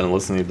it up. Then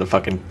listening to the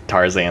fucking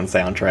Tarzan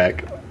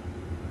soundtrack.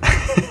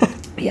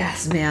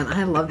 Yes, man,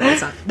 I love that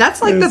sound.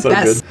 That's like the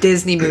best good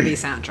Disney movie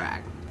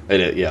soundtrack.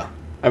 It is, yeah.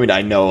 I mean,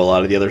 I know a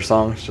lot of the other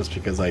songs just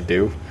because I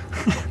do.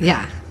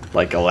 Yeah.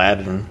 Like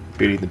Aladdin,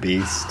 Beauty and the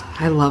Beast.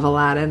 I love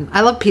Aladdin.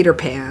 I love Peter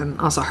Pan.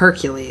 Also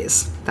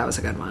Hercules. That was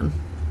a good one.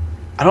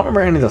 I don't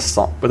remember any of the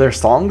songs. Were there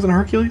songs in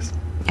Hercules?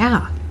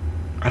 Yeah.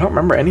 I don't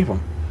remember any of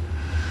them.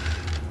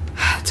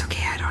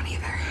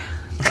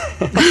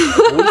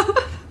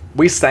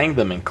 We sang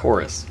them in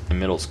chorus in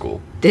middle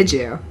school. Did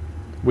you?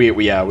 We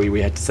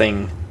had to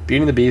sing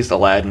Beauty and the Beast,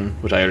 Aladdin,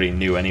 which I already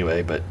knew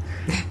anyway, but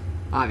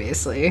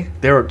obviously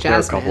there were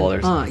a couple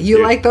others. You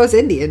dude. Like those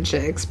Indian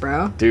chicks,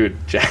 bro. Dude,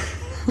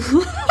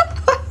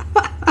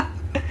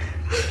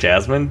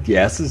 Jasmine,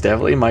 yes, is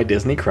definitely my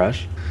Disney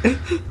crush.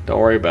 Don't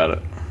worry about it.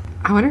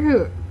 I wonder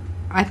who.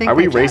 I think. Are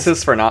we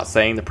racist for not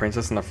saying The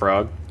Princess and the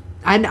Frog?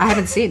 I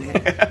haven't seen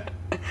it.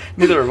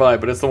 Neither have I,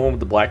 but it's the one with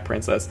the black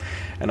princess,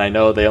 and I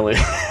know they only.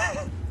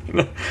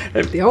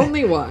 The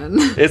only one.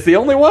 It's the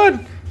only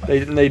one.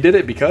 They did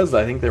it because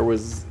I think there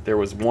was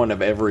one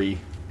of every.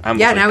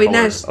 Now we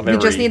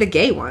just need a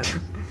gay one.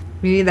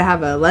 We need to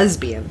have a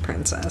lesbian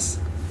princess.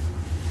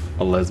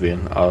 A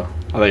lesbian? Oh,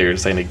 I thought you were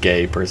saying a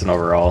gay person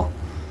overall.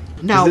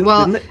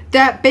 No,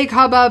 that big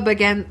hubbub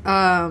again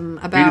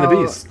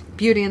about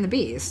Beauty and the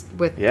Beast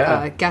with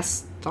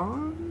Gaston.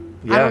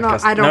 Yeah,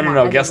 I don't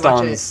know.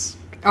 Gaston's.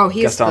 Oh,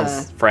 he's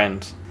Gaston's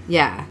friend.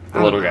 Yeah,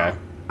 the little guy.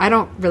 I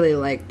don't really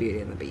like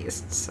Beauty and the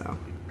Beast, so.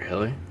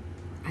 Really?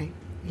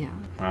 Yeah.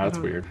 Oh, that's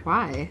weird.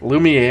 Why?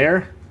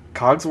 Lumiere,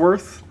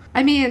 Cogsworth.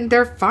 I mean,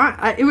 they're fine.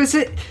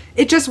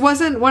 It just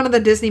wasn't one of the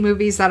Disney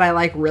movies that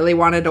I really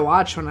wanted to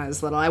watch when I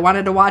was little. I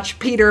wanted to watch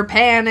Peter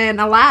Pan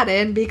and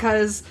Aladdin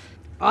because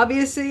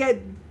obviously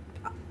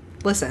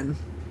listen.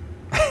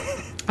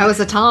 I was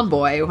a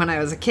tomboy when I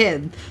was a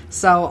kid,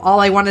 so all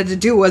I wanted to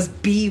do was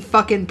be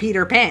fucking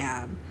Peter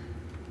Pan.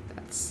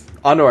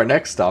 On to our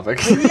next topic.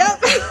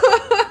 Yep.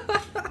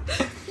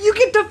 You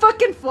get to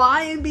fucking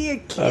fly and be a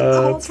kid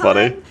the whole time.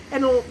 Funny.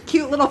 And a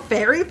cute little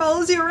fairy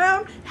follows you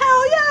around.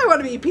 Hell yeah, I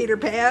want to be Peter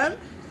Pan.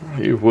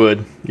 You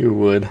would.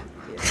 Yeah.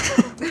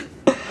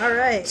 All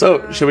right.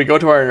 So, should we go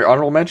to our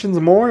honorable mentions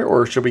more,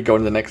 or should we go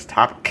to the next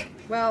topic?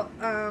 Well,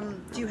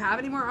 do you have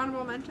any more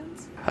honorable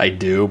mentions? I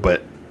do,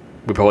 but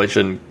we probably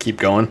shouldn't keep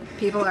going.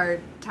 People are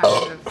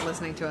tired of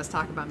listening to us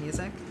talk about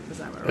music. Is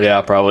that what we're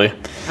Yeah, probably. All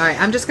right,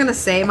 I'm just going to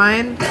say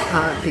mine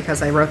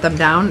because I wrote them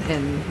down,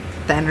 and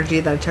the energy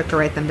that it took to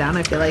write them down,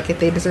 I feel like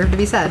they deserve to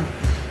be said.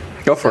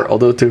 Go for it. I'll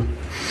do it too.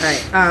 All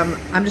right,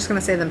 I'm just going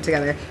to say them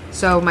together.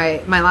 So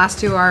my last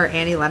two are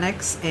Annie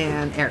Lennox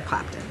and Eric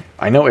Clapton.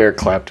 I know Eric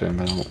Clapton,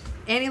 but I don't...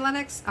 Annie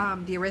Lennox,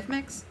 the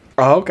Eurythmics.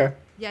 Oh, okay.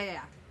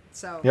 Yeah.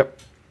 So yep.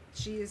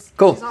 She's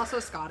also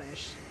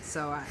Scottish,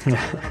 so I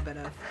have a little bit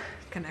of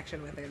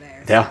connection with her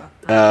there. Yeah.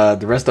 So,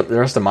 the rest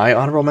of my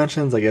honorable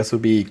mentions, I guess,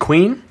 would be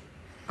Queen.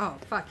 Oh,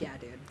 fuck yeah,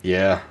 dude.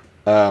 Yeah.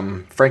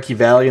 Frankie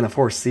Valli and the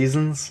Four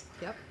Seasons.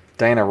 Yep.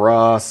 Diana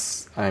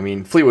Ross. I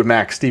mean, Fleetwood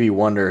Mac, Stevie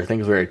Wonder,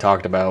 things we already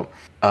talked about.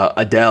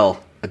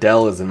 Adele.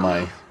 Adele is in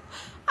my...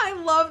 I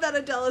love that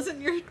Adele is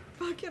in your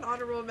fucking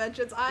honorable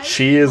mentions. I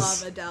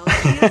love Adele.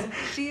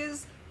 She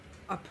is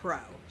a pro.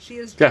 She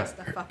is just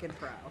a fucking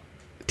pro.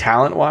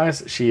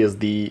 Talent-wise, she is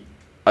the...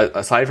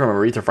 aside from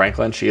Aretha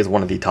Franklin, she is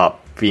one of the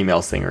top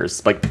female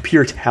singers. Like,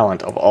 pure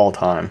talent of all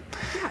time.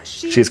 Yeah,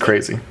 she's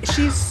crazy.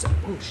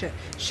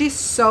 She's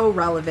so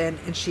relevant,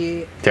 and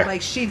she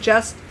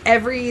just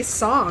every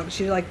song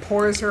she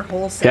pours her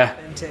whole self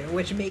into,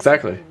 which makes her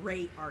a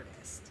great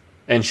artist.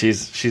 And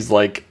she's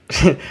like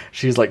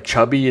she's like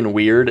chubby and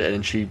weird,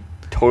 and she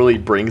totally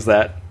brings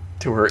that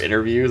to her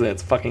interviews, and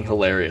it's fucking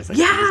hilarious.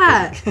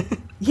 Yeah.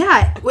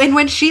 And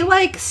when she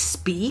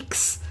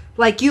speaks,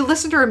 you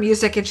listen to her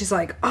music and she's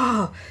like,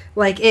 oh,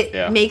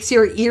 it makes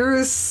your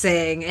ears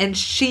sing, and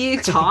she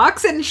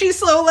talks and she's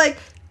so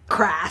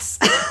crass.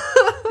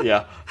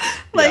 Yeah.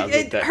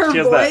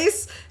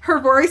 Her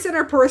voice and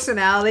her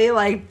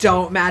personality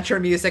don't match her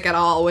music at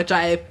all, which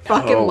I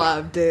fucking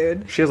love,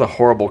 dude. She has a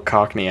horrible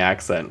Cockney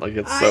accent.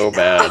 It's so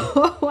bad.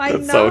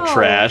 It's so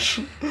trash.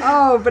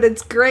 Oh, but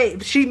it's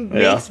great. She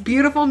makes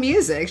beautiful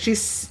music.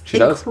 She's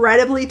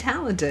incredibly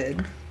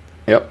talented.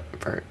 Yep.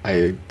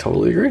 I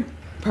totally agree.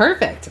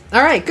 Perfect.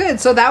 All right, good.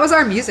 So that was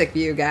our music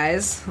view,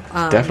 guys.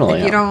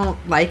 Definitely. If you don't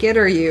like it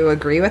or you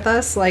agree with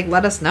us,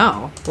 let us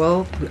know.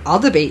 I'll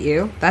debate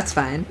you. That's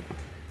fine.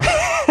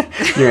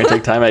 You're going to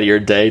take time out of your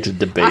day to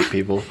debate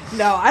people?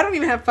 No, I don't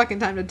even have fucking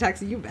time to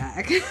text you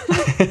back.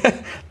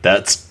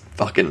 That's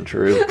fucking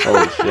true.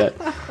 Holy shit.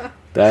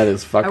 That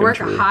is fucking true. I work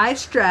a high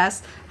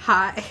stress,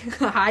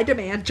 high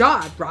demand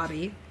job,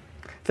 Robbie.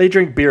 They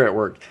drink beer at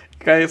work.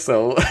 Okay,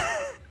 so...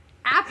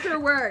 After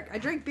work. I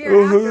drink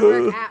beer after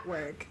work at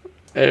work.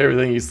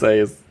 Everything you say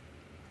is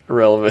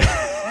irrelevant.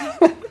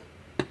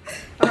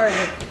 All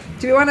right.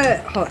 Do we want to...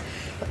 Hold on.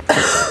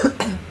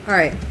 All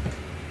right.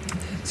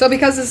 So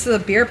because this is a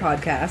beer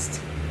podcast,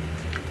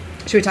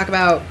 should we talk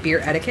about beer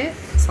etiquette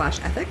 /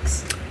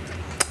 ethics?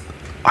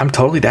 I'm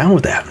totally down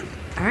with that.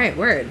 All right,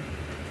 word.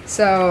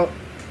 So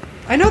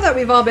I know that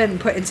we've all been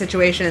put in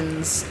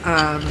situations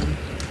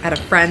at a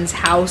friend's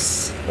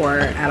house or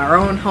at our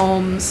own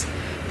homes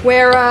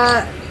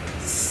where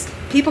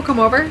people come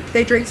over,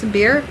 they drink some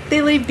beer,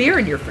 they leave beer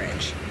in your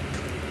fridge.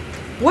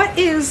 What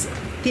is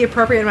the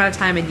appropriate amount of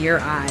time in your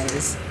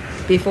eyes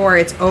before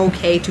it's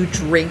okay to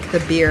drink the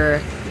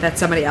beer that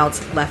somebody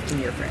else left in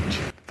your fridge?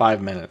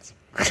 5 minutes.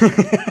 All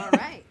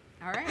right.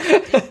 I'll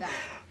take that.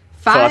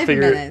 5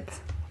 minutes.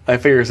 I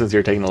figure since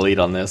you're taking the lead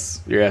on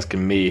this, you're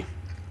asking me.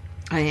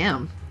 I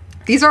am.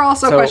 These are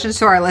also questions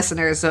to our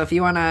listeners, so if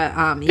you want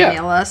to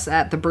email us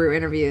at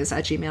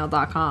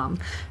thebrewinterviews@gmail.com.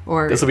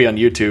 Or this will be on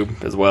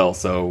YouTube as well,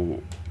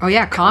 so... Oh,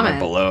 yeah, comment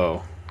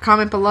below.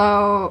 Comment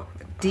below,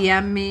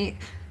 DM me.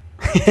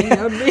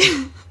 DM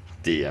me.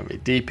 DM me.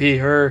 DP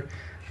her.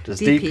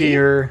 Just DP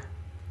her.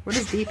 What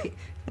is DP?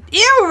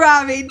 Ew,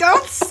 Robbie,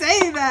 don't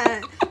say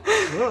that.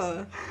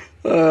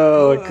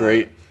 Oh,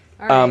 great.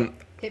 All right.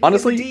 Hit me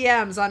honestly, with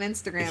DMs on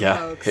Instagram,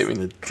 folks. Hit me in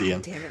the DM.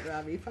 God damn it,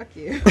 Robbie. Fuck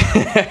you.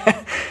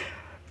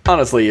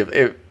 Honestly,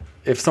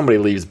 if somebody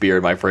leaves beer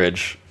in my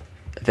fridge,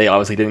 they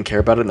obviously didn't care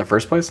about it in the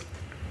first place.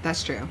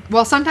 That's true.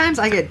 Well, sometimes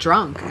I get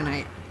drunk and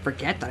I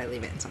forget that I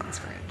leave it in someone's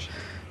fridge.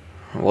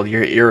 Well,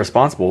 you're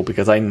irresponsible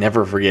because I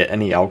never forget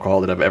any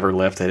alcohol that I've ever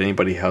left at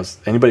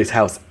anybody's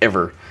house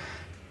ever.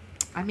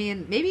 I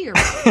mean, maybe you're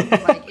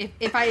right. Like,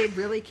 if I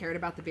really cared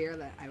about the beer,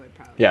 that I would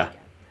probably get.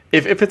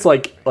 If it's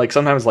like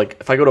sometimes, like,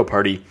 if I go to a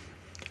party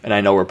and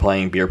I know we're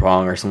playing beer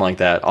pong or something like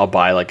that, I'll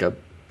buy like a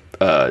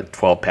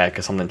 12-pack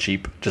of something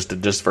cheap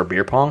just for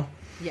beer pong.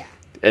 Yeah.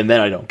 And then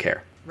I don't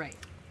care. Right.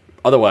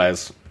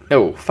 Otherwise,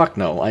 no, fuck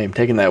no. I am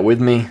taking that with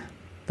me.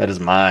 That is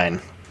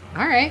mine.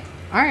 All right.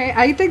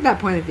 I take that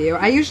point of view.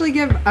 I usually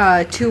give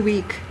a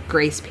 2-week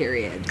grace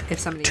period if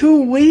somebody...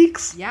 2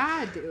 weeks?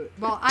 Yeah, dude.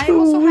 Well, I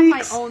also have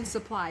my own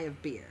supply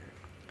of beer.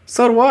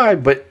 So do I,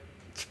 but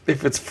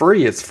if it's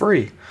free, it's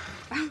free.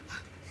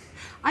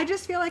 I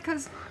just feel like,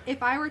 because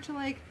if I were to,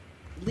 like,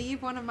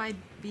 leave one of my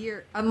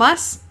beer...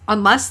 Unless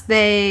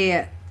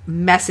they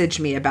message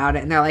me about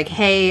it and they're like,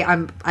 hey,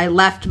 I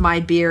left my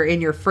beer in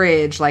your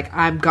fridge, like,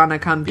 I'm gonna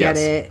come get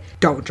it,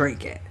 don't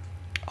drink it.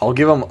 I'll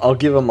give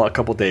them a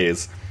couple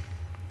days,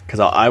 because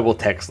I will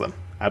text them.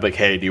 I'll be like,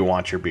 hey, do you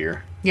want your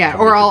beer? Yeah,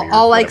 or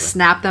I'll like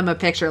snap them a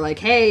picture like,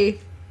 hey,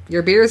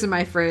 your beer's in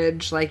my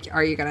fridge, like,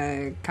 are you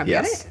gonna come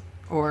get it?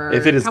 Or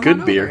if it is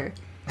good beer.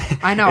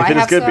 I know. If it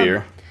is good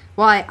beer.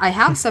 Well, I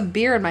have some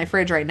beer in my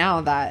fridge right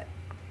now that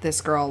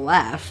this girl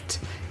left,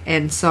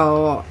 and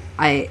so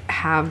I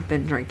have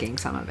been drinking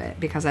some of it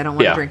because I don't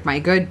want to drink my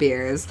good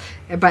beers.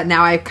 But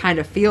now I kind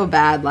of feel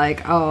bad,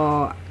 like,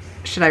 oh,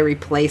 should I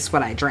replace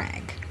what I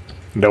drank?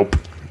 Nope.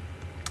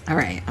 All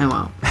right, I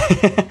won't.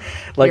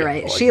 Like, you're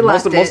right. She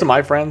left it. Most of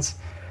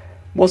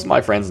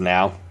my friends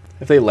now,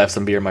 if they left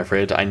some beer in my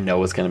fridge, I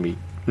know it's going to be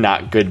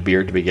not good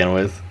beer to begin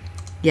with.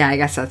 Yeah, I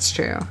guess that's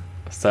true.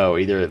 So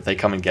either they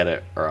come and get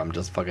it, or I'm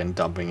just fucking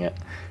dumping it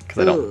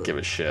because I don't give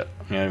a shit.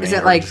 You know what I mean? Is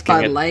it like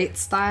Bud Light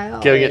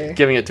style?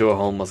 Giving it to a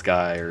homeless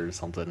guy or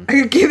something. Are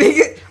you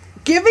giving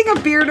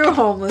a beer to a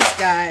homeless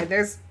guy?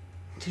 Did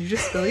you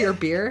just spill your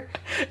beer?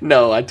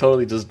 No, I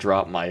totally just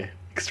dropped my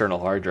external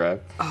hard drive.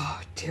 Oh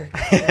dear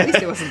God. At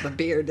least it wasn't the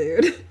beer,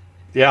 dude.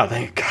 Yeah,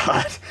 thank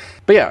God.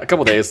 But yeah, a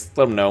couple days.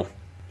 Let them know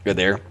you're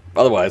there.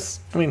 Otherwise,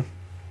 I mean,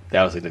 they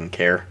obviously didn't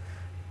care.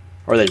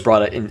 Or they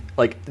brought it in,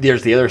 like,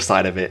 there's the other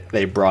side of it.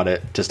 They brought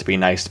it just to be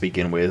nice to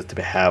begin with,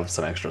 to have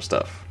some extra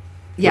stuff.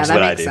 Yeah, that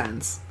makes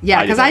sense.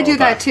 Yeah, because I do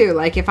that too.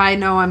 Like, if I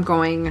know I'm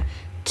going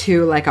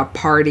to, like, a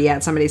party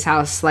at somebody's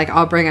house, like,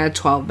 I'll bring a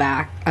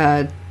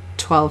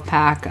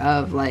 12-pack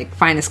of, like,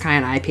 Finest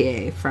Kind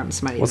IPA from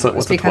somebody's house.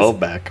 What's a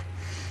 12-pack?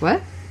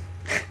 What?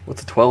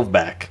 What's a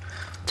 12-pack?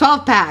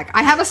 12-pack.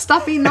 I have a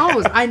stuffy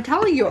nose. I'm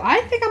telling you, I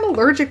think I'm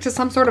allergic to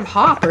some sort of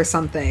hop or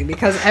something,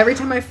 because every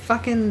time I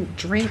fucking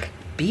drink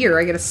beer,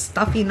 I get a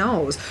stuffy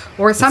nose.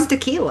 Or some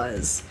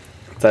tequilas.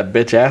 That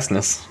bitch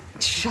assness.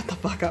 Shut the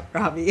fuck up,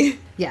 Robbie.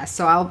 Yeah,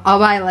 so I'll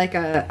buy like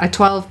a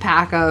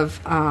 12-pack of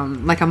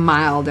like a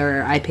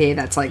milder IPA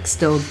that's like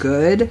still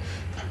good,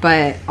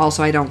 but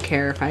also I don't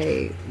care if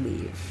I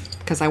leave,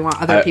 because I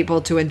want other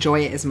people to enjoy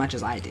it as much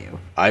as I do.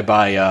 I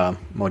buy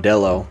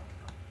Modelo.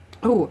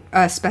 Oh,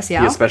 Special?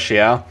 Yeah,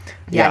 Special.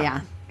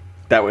 Yeah.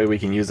 That way we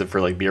can use it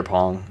for like beer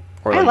pong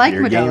or I like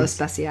beer Modelo games.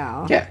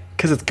 Special. Yeah,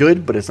 because it's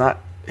good, but it's not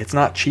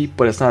cheap,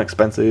 but it's not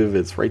expensive.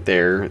 It's right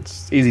there.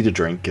 It's easy to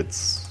drink.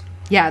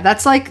 Yeah,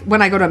 that's like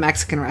when I go to a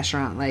Mexican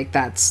restaurant, like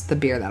that's the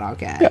beer that I'll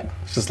get. Yeah,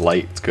 it's just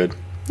light. It's good.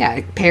 Yeah,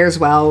 it pairs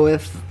well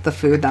with the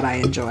food that I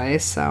enjoy,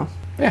 so.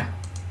 Yeah,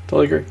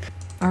 totally agree.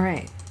 All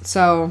right.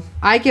 So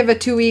I give a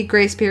 2-week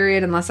grace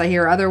period unless I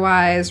hear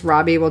otherwise.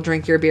 Robbie will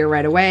drink your beer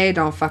right away.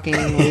 Don't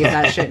fucking leave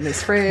that shit in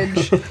his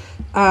fridge.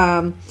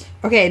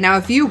 Okay, now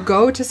if you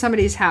go to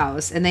somebody's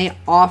house and they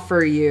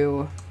offer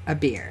you a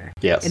beer.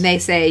 Yes. And they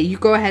say, you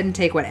go ahead and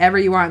take whatever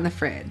you want in the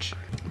fridge.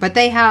 But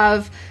they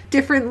have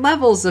different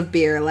levels of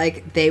beer.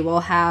 Like, they will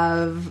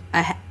have,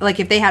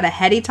 if they had a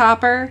Heady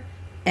Topper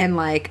and,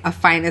 like, a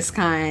Finest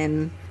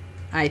Kind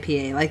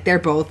IPA. Like, they're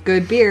both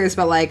good beers,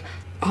 but, like,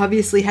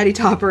 obviously Heady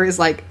Topper is,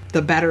 like,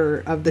 the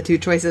better of the two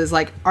choices.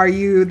 Like, are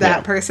you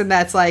that person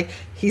that's like,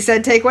 he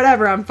said take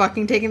whatever, I'm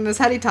fucking taking this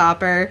Heady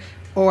Topper?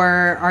 Or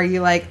are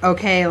you like,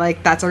 okay,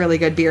 like, that's a really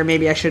good beer,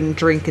 maybe I shouldn't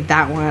drink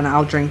that one,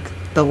 I'll drink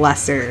the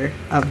lesser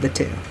of the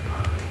two?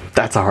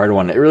 That's a hard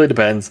one. It really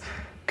depends,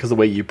 because the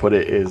way you put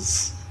it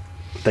is,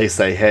 they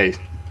say, hey,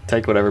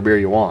 take whatever beer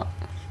you want.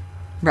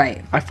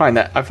 Right. I find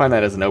that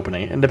as an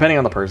opening, and depending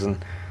on the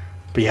person.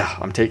 But yeah,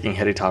 I'm taking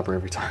Heady Topper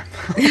every time.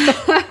 All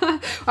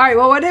right,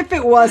 well, what if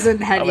it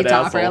wasn't Heady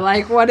Topper? Asshole.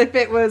 Like, what if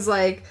it was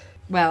like,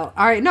 Well,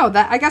 all right. No,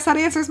 I guess that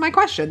answers my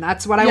question.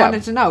 That's what I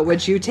wanted to know.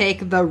 Would you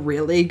take the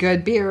really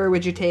good beer, or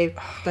would you take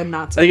the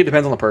not so I think it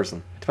depends on the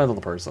person. It depends on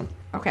the person.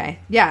 Okay.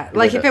 Yeah.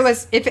 Like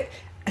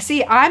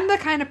see, I'm the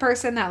kind of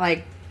person that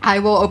like, I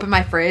will open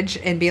my fridge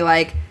and be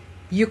like,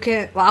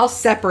 I'll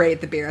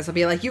separate the beers. I'll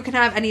be like, you can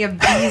have any of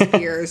these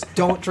beers.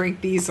 Don't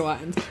drink these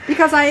ones.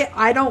 Because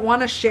I don't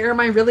want to share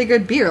my really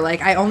good beer.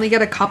 Like, I only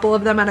get a couple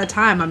of them at a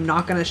time. I'm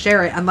not going to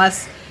share it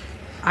unless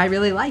I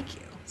really like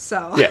you.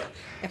 So,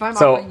 if I'm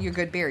offering you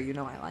good beer, you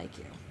know I like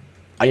you.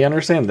 I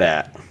understand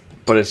that.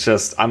 But it's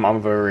just, I'm a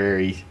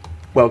very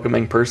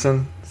welcoming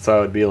person. So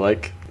I would be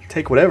like,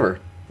 take whatever.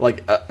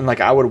 Like,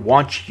 I would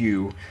want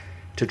you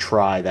to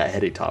try that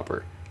Heady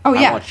Topper. Oh,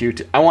 yeah.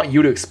 I want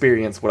you to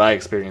experience what I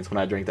experienced when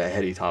I drank that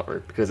Heady Topper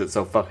because it's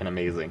so fucking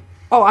amazing.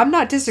 Oh, I'm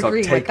not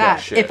disagreeing with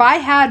that. If I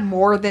had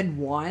more than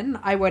one,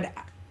 I would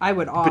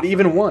offer. But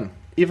even one.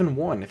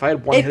 If I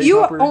had one Heady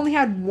Topper. If you only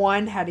had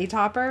one Heady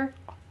Topper,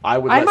 I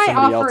would let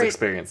somebody else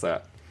experience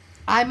that.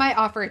 I might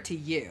offer it to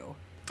you.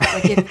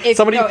 Like if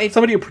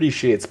somebody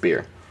appreciates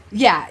beer.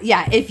 Yeah.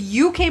 If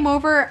you came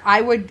over,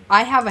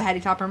 I have a Heady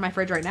Topper in my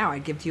fridge right now.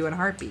 I'd give to you in a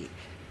heartbeat.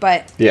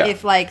 But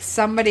if, like,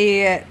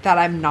 somebody that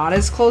I'm not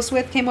as close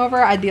with came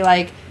over, I'd be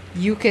like,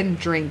 you can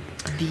drink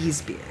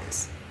these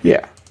beers.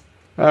 Yeah.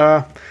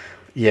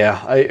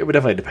 It would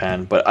definitely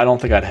depend. But I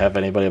don't think I'd have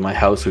anybody in my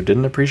house who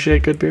didn't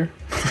appreciate good beer.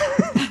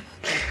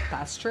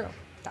 That's true.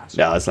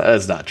 No,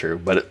 that's not true.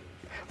 But,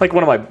 like,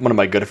 one of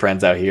my good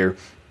friends out here,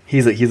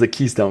 he's a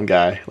Keystone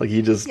guy. Like,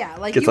 he just... Yeah,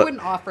 like, you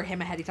wouldn't offer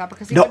him a Heady Topper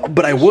because he No, wouldn't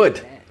but I would.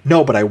 it.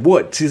 No, but I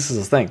would. See, this is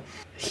the thing.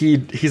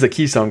 He's a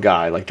Keystone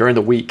guy. Like, during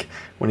the week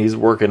when he's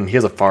working, he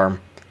has a farm,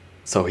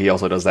 so he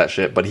also does that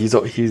shit. But he's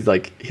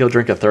like, he'll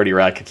drink a 30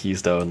 rack of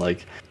Keystone,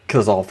 like,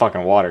 because it's all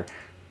fucking water.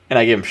 And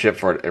I give him shit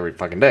for it every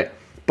fucking day.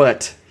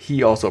 But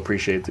he also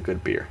appreciates a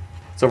good beer.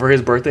 So for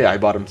his birthday, I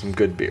bought him some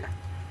good beer.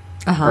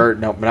 Or,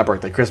 no, not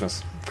birthday,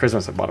 Christmas.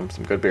 Christmas, I bought him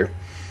some good beer.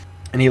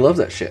 And he loves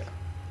that shit.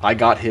 I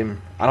don't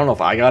know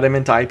if I got him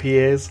into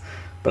IPAs,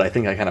 but I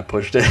think I kind of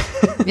pushed it.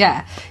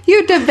 Yeah.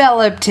 You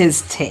developed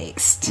his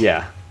taste.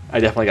 Yeah. I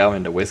definitely got him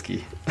into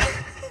whiskey.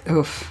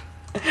 Oof.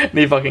 And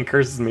he fucking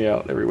curses me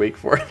out every week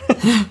for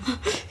it.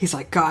 He's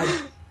like, God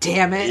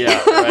damn it.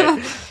 Yeah,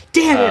 right?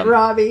 Damn it,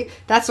 Robbie.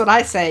 That's what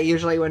I say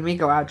usually when we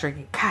go out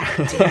drinking.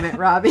 God damn it,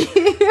 Robbie.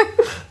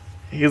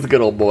 He's a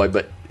good old boy,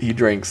 but he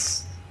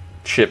drinks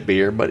shit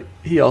beer, but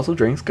he also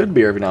drinks good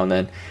beer every now and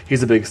then.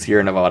 He's a big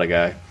Sierra Nevada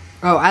guy.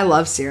 Oh, I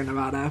love Sierra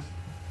Nevada.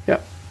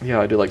 Yeah,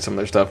 I do like some of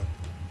their stuff.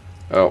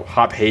 Oh,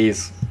 Hop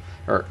Haze.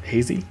 Or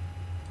Hazy?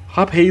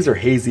 Hop Haze or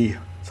Hazy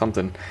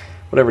something.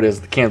 Whatever it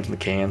is, the cans in the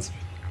cans.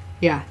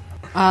 Yeah.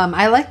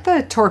 I like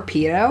the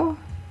Torpedo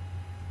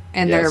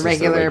and their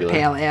regular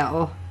pale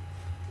ale.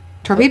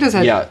 Torpedo's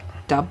a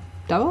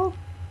double?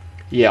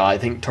 Yeah, I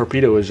think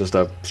Torpedo is just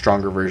a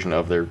stronger version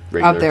of their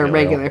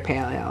regular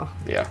pale ale.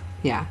 Yeah.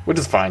 Yeah. Which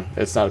is fine.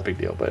 It's not a big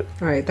deal, but...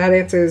 All right, I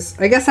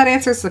guess that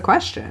answers the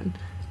question.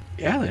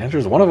 Yeah, the answer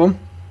is one of them.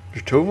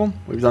 There's two of them.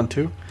 We've done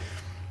two.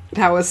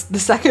 That was the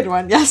second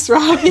one. Yes,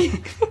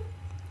 Robbie.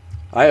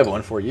 I have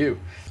one for you.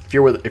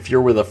 If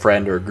you're with a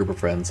friend or a group of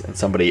friends and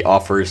somebody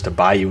offers to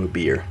buy you a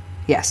beer,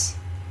 yes,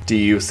 do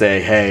you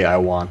say, "Hey, I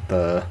want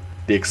the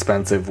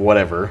expensive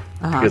whatever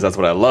because that's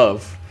what I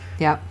love"?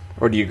 Yep.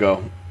 Or do you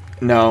go,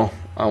 "No,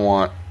 I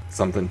want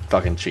something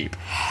fucking cheap"?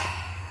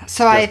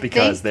 So just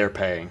because they're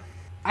paying.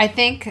 I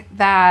think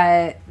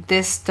that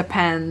this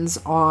depends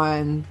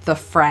on the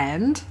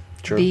friend,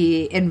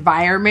 the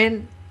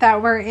environment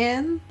that we're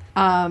in.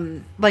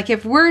 Like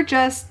if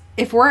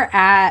we're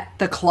at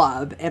the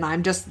club and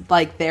I'm just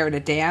like there to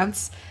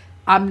dance,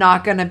 I'm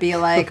not gonna be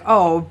like,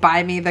 oh,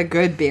 buy me the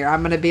good beer.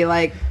 I'm gonna be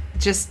like,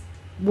 just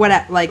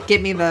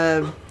get me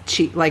the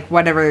cheap, like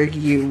whatever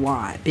you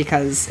want,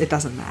 because it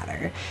doesn't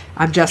matter.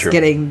 I'm just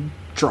getting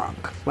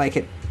drunk,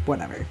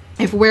 whatever.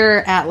 If we're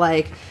at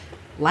like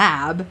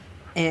Lab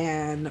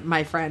and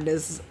my friend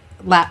is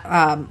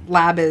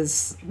Lab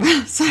is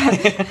sorry.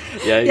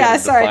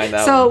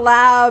 So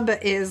Lab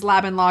is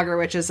Lab and Lager,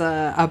 which is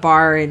a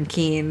bar in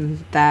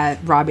Keene that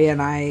Robbie and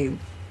I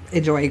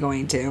enjoy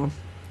going to.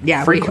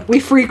 Yeah, we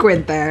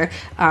frequent there.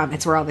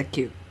 It's where all the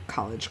cute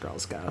college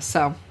girls go,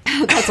 so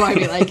that's why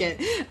we like it.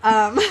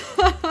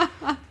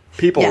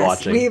 People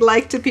watching. We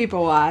like to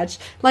people watch.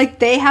 Like,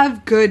 they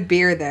have good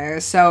beer there.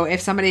 So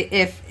if one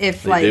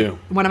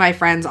of my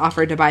friends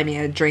offered to buy me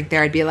a drink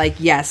there, I'd be like,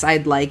 yes,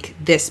 I'd like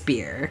this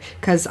beer.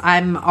 Because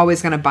I'm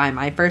always going to buy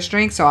my first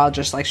drink. So I'll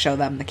just like show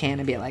them the can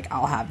and be like,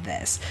 I'll have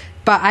this.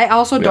 But I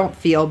also don't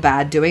feel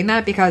bad doing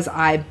that because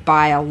I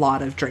buy a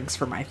lot of drinks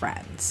for my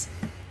friends.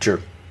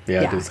 Sure.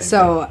 Yeah. I do the same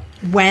so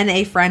when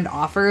a friend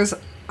offers,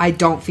 I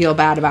don't feel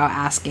bad about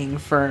asking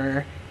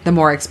for the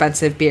more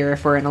expensive beer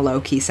if we're in a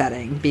low-key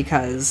setting,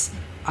 because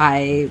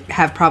I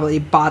have probably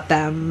bought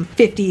them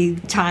 50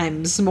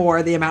 times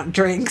more the amount of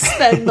drinks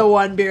than the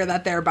one beer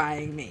that they're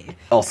buying me.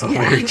 Also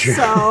very true.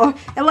 So,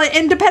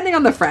 and depending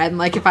on the friend,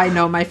 like if I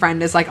know my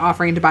friend is like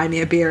offering to buy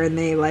me a beer and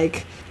they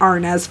like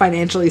aren't as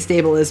financially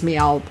stable as me,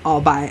 I'll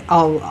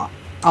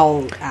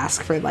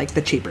ask for like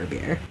the cheaper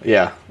beer.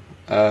 Yeah.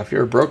 If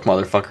you're a broke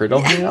motherfucker,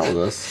 don't hang out with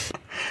us.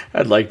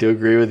 I'd like to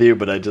agree with you,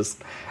 but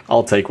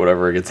I'll take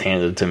whatever gets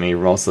handed to me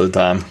most of the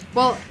time.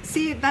 Well,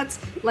 see, that's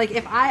like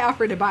if I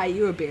offered to buy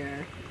you a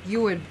beer,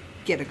 you would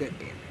get a good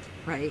beer,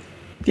 right?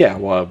 Yeah,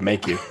 well, I'd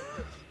make you.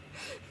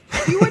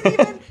 You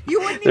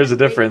wouldn't There's a wait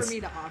difference. for me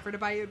to offer to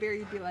buy you a beer.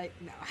 You'd be like,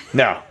 no.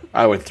 No,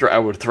 I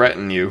would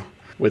threaten you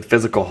with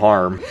physical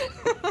harm.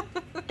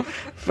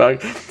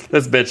 Fuck,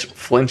 this bitch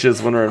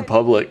flinches when we're in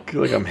public,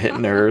 like I'm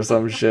hitting her or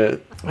some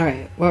shit. All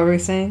right, what were we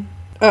saying?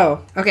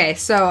 Oh, okay.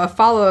 So a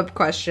follow-up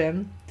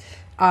question.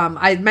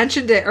 I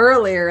mentioned it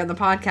earlier in the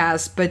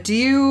podcast, but do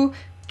you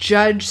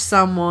judge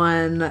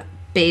someone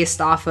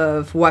based off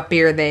of what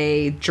beer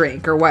they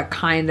drink or what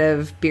kind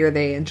of beer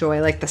they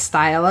enjoy, like the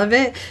style of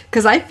it?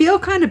 Because I feel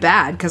kind of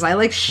bad because I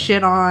like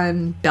shit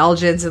on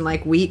Belgians and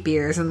like wheat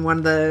beers, and one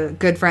of the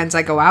good friends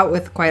I go out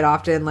with quite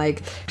often,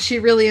 like she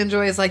really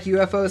enjoys like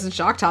UFOs and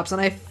shock tops,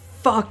 and I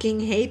fucking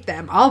hate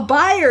them. I'll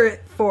buy her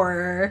for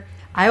her.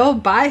 I will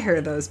buy her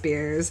those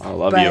beers. I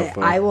love but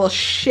UFO. I will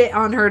shit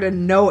on her to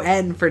no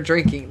end for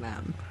drinking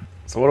them.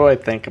 So what do I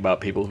think about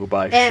people who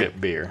buy shit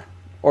beer?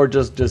 Or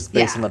just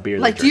based on the beer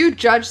like, they do drink? you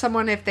judge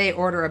someone if they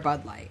order a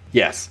Bud Light?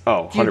 Yes.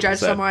 Oh, 100%. Do you judge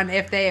someone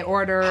if they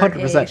order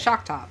 100%. a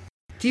shock top?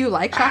 Do you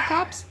like shock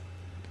tops?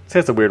 See,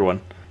 that's a weird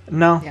one.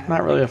 No, Yeah.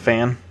 not really a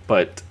fan.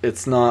 But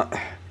it's not...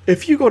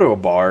 If you go to a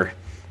bar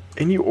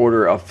and you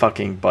order a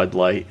fucking Bud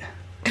Light,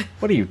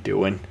 what are you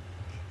doing?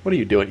 What are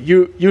you doing?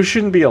 You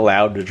shouldn't be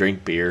allowed to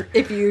drink beer.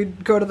 If you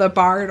go to the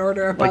bar and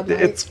order a Bud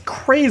Light. It's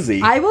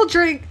crazy. I will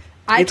drink...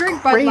 I It's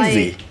drink crazy.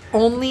 Bud Light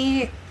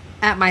only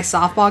at my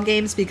softball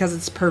games because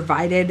it's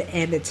provided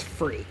and it's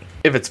free.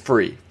 If it's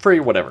free,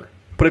 whatever.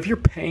 But if you're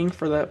paying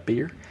for that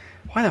beer,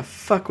 why the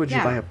fuck would you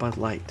Yeah. buy a Bud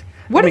Light?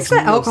 What That is makes the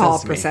no alcohol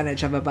sense to me.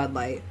 percentage of a Bud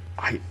Light?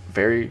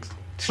 Very Like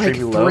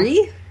extremely low.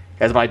 3?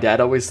 As my dad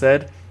always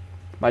said,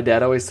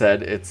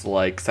 it's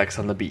like Sex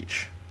on the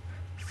Beach.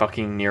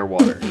 Fucking near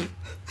water.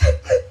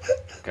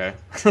 Okay.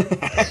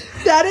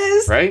 That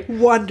is Right?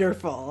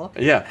 wonderful.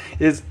 Yeah.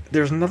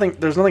 There's nothing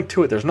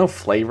to it. There's no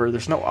flavor,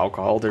 there's no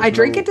alcohol, I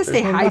drink it to there's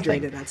stay no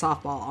nothing. hydrated at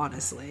softball,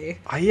 honestly.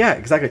 Yeah,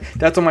 exactly.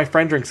 That's when my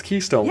friend drinks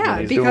Keystone Yeah, when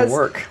he's because- doing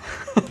work.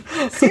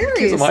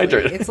 Seriously, Keeps him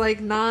hydrated. it's like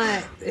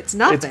not. It's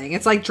nothing.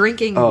 It's like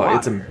drinking Oh,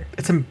 water.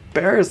 it's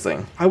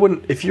embarrassing. I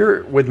wouldn't if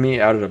you're with me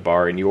out at a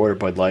bar and you order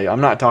Bud Light. I'm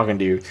not talking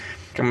to you.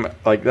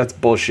 Like that's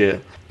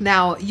bullshit.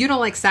 Now you don't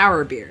like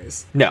sour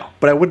beers. No,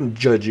 but I wouldn't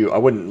judge you. I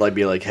wouldn't like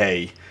be like,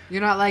 hey,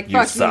 You're not like you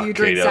fuck suck. you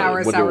drink Kato.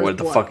 sour. What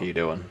the blow. fuck are you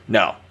doing?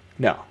 No.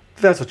 If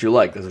that's what you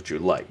like, that's what you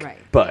like. Right.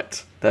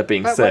 But that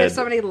being But said, what if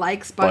somebody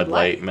likes Bud Bud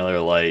Light, Miller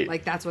Light,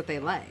 Like that's what they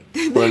like.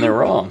 well, then they're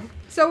wrong.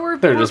 So we're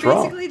They're just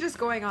wrong. basically just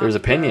going on. There's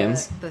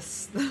opinions.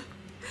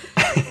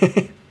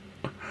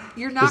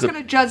 You're not There's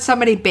going to judge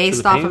somebody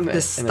based there's off of opinion the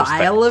and there's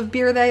style of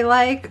beer they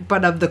like,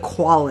 but of the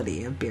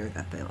quality of beer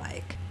that they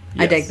like.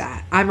 I Yes. dig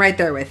that. I'm right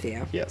there with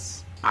you.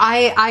 Yes.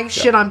 I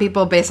shit on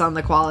people based on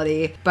the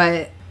quality,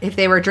 but if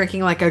they were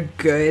drinking like a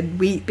good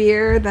wheat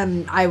beer,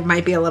 then I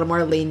might be a little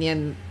more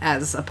lenient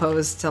as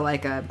opposed to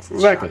like a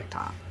Exactly. Shock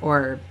Top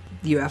or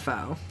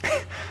UFO.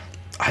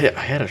 I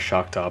had a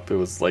shock top. It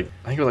was like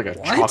I think it was like a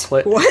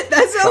chocolate. What?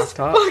 That sounds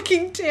shock top.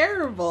 fucking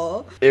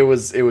terrible. It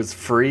was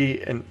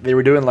free, and they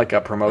were doing like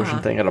a promotion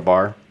Uh-huh. thing at a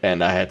bar,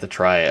 and I had to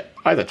try it.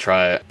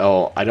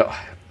 Oh,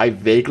 I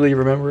vaguely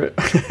remember it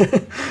because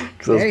it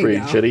was There you pretty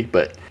go. shitty,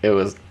 but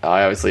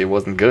it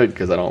wasn't good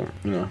because I don't,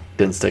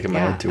 didn't stick in my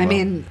Yeah, head too I well.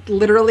 mean,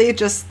 literally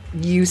just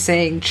you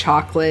saying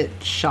chocolate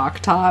shock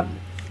top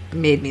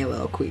made me a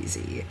little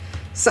queasy.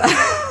 So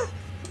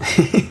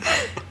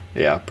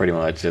yeah, pretty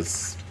much.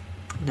 It's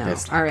no.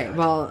 It's not All right.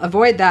 Well,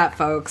 avoid that,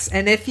 folks.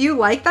 And if you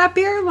like that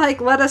beer,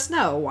 like, let us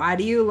know. Why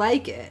do you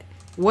like it?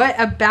 What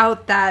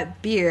about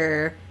that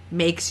beer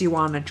makes you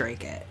want to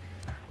drink it?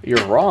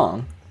 you're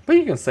wrong, but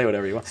you can say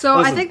whatever you want. So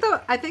Listen,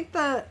 I think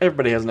the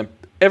everybody has an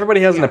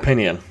Yeah.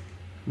 opinion.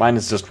 Mine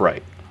is just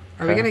right.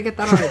 are we Okay? gonna get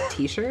that on a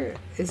T-shirt?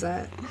 Is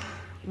that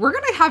we're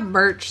gonna have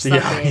merch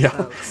someday,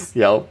 folks?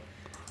 Yep.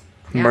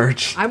 Yeah.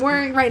 Merch. I'm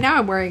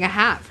wearing a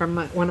hat from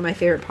one of my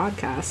favorite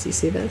podcasts. You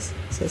see this?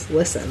 It says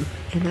 "Listen,"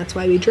 and that's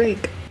why we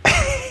drink.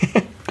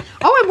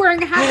 Oh, I'm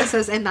wearing a hat that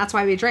says "And that's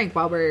why we drink"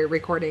 while we're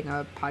recording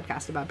a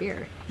podcast about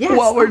beer. Yes,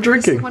 While we're this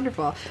is drinking.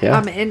 wonderful.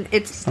 Yeah. And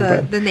it's not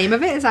bad. the name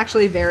of it is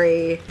actually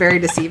very, very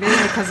deceiving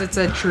because it's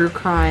a true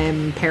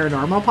crime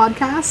paranormal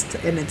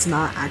podcast, and it's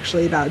not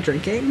actually about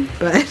drinking,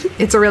 but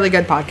it's a really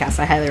good podcast.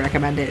 I highly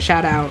recommend it.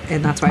 Shout out,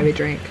 and that's why we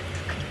drink.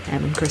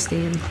 Em and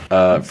Christine.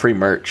 Free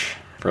merch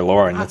for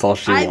Lauren. That's all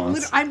she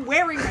wants. I'm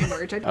wearing my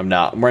merch. I'm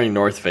not. I'm wearing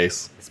North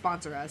Face.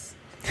 Sponsor us.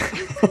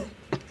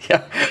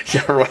 Yeah,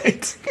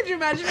 right. Could you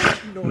imagine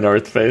if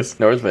North Face.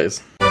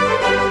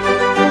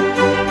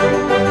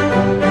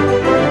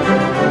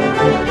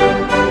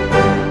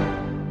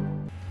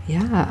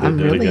 Yeah, I'm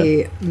do it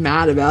really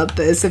mad about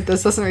this. If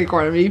this doesn't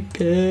record, I'm gonna be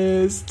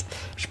pissed.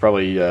 Should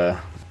probably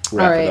wrap All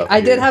it right, up I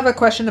did here. have a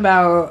question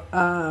about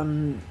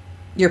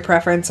your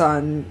preference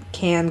on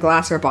can,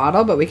 glass, or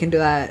bottle, but we can do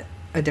that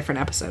a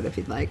different episode if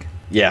you'd like.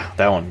 Yeah,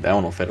 that one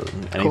will fit with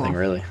anything Cool.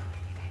 really.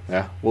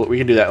 Yeah. Well, we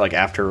can do that like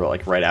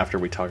right after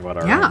we talk about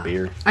our own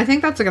beer. I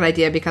think that's a good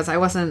idea because I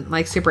wasn't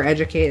like super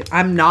educated.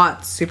 I'm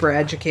not super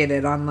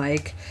educated on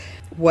like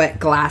what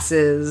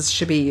glasses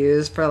should be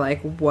used for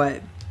like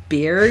what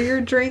beer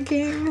you're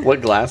drinking.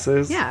 What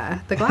glasses?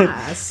 Yeah, the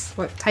glass.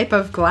 What type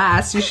of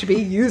glass you should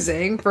be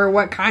using for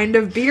what kind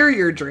of beer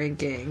you're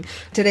drinking.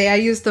 Today I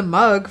used the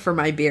mug for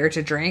my beer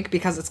to drink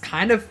because it's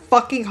kind of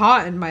fucking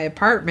hot in my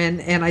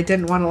apartment and I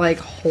didn't want to like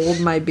hold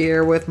my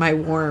beer with my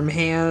warm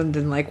hand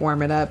and like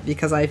warm it up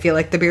because I feel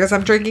like the beers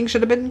I'm drinking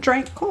should have been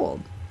drank cold.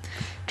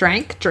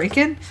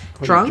 Drinking?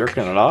 Drunk?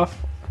 Jerking it off?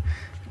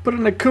 Put it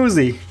in a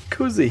koozie.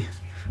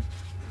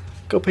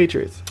 Go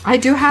Patriots. I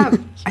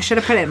should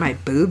have put it in my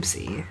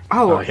boobsy.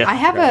 Yeah. I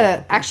have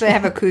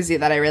a koozie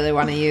that I really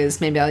want to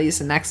use. Maybe I'll use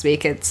it next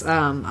week. It's a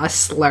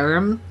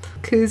Slurm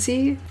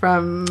koozie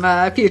from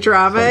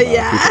Futurama.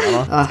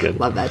 Futurama. Good.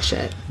 Love that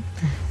shit.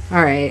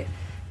 All right.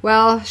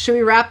 Well, should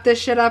we wrap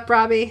this shit up,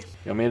 Robbie?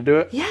 You want me to do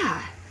it?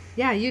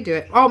 Yeah, you do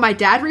it. Oh, my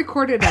dad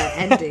recorded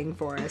an ending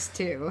for us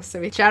too.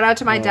 So shout out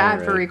to my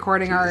dad for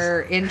recording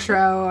our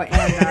intro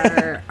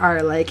and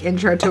our like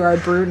intro to our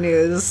brew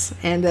news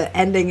and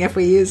ending if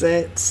we use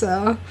it.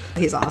 So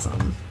he's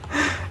awesome.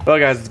 Well,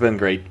 guys, it's been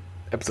great.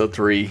 Episode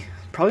 3,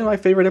 probably my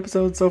favorite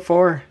episode so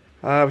far.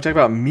 We talked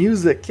about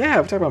music.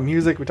 Yeah, we talked about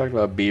music. We talked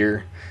about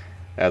beer,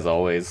 as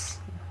always.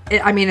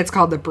 It's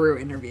called the Brew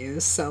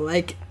Interviews. So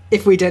like,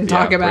 if we didn't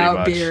talk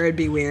about beer, it'd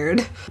be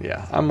weird.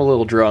 Yeah, I'm a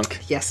little drunk.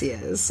 Yes, he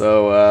is.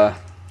 So,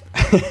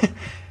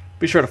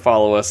 be sure to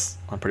follow us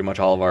on pretty much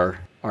all of our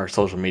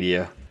social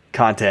media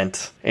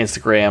content.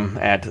 Instagram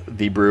at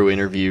The Brew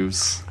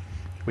Interviews.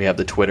 We have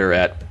the Twitter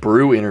at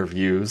Brew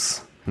Interviews.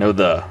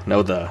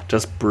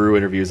 Just Brew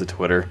Interviews at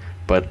Twitter.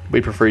 But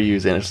we prefer to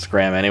use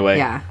Instagram anyway.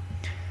 Yeah.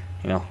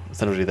 Send us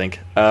what you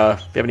think. If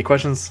you have any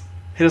questions,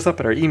 hit us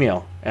up at our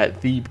email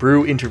at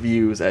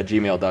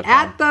thebrewinterviews@gmail.com.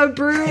 At the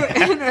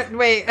brew.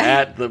 Wait.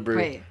 At the brew.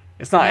 Wait.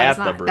 It's not at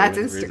the brew. That's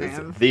Interviews.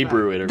 Instagram. It's the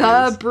brew interviews.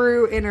 The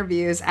brew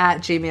interviews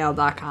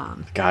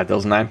 @gmail.com. God,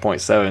 those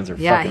 9.7s are fucking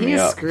me up.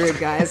 Yeah, he's screwed,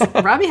 guys.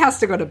 Robbie has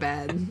to go to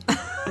bed.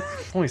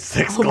 Only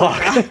 6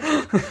 o'clock.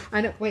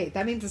 I know. Wait,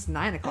 that means it's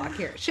 9 o'clock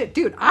here. Shit,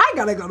 dude, I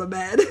gotta go to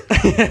bed.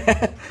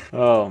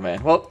 Oh,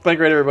 man. Well, been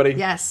great, everybody.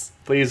 Yes.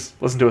 Please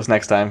listen to us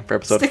next time for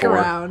episode 4. Stick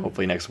around.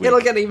 Hopefully next week.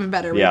 It'll get even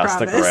better, we promise.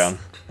 Stick around.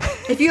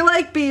 If you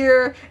like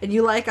beer and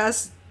you like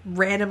us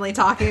randomly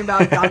talking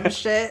about dumb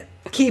shit,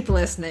 keep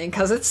listening,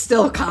 because it's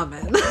still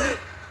coming.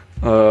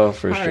 Oh,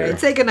 for sure. All right,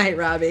 say goodnight,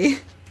 Robbie.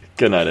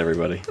 Good night,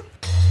 everybody.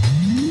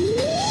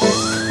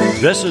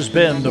 This has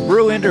been The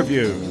Brew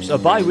Interviews, a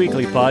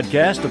bi-weekly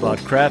podcast about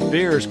craft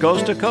beers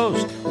coast to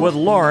coast with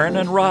Lauren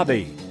and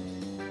Robbie.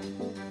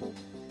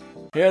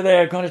 Here they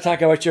are going to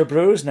talk about your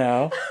brews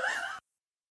now.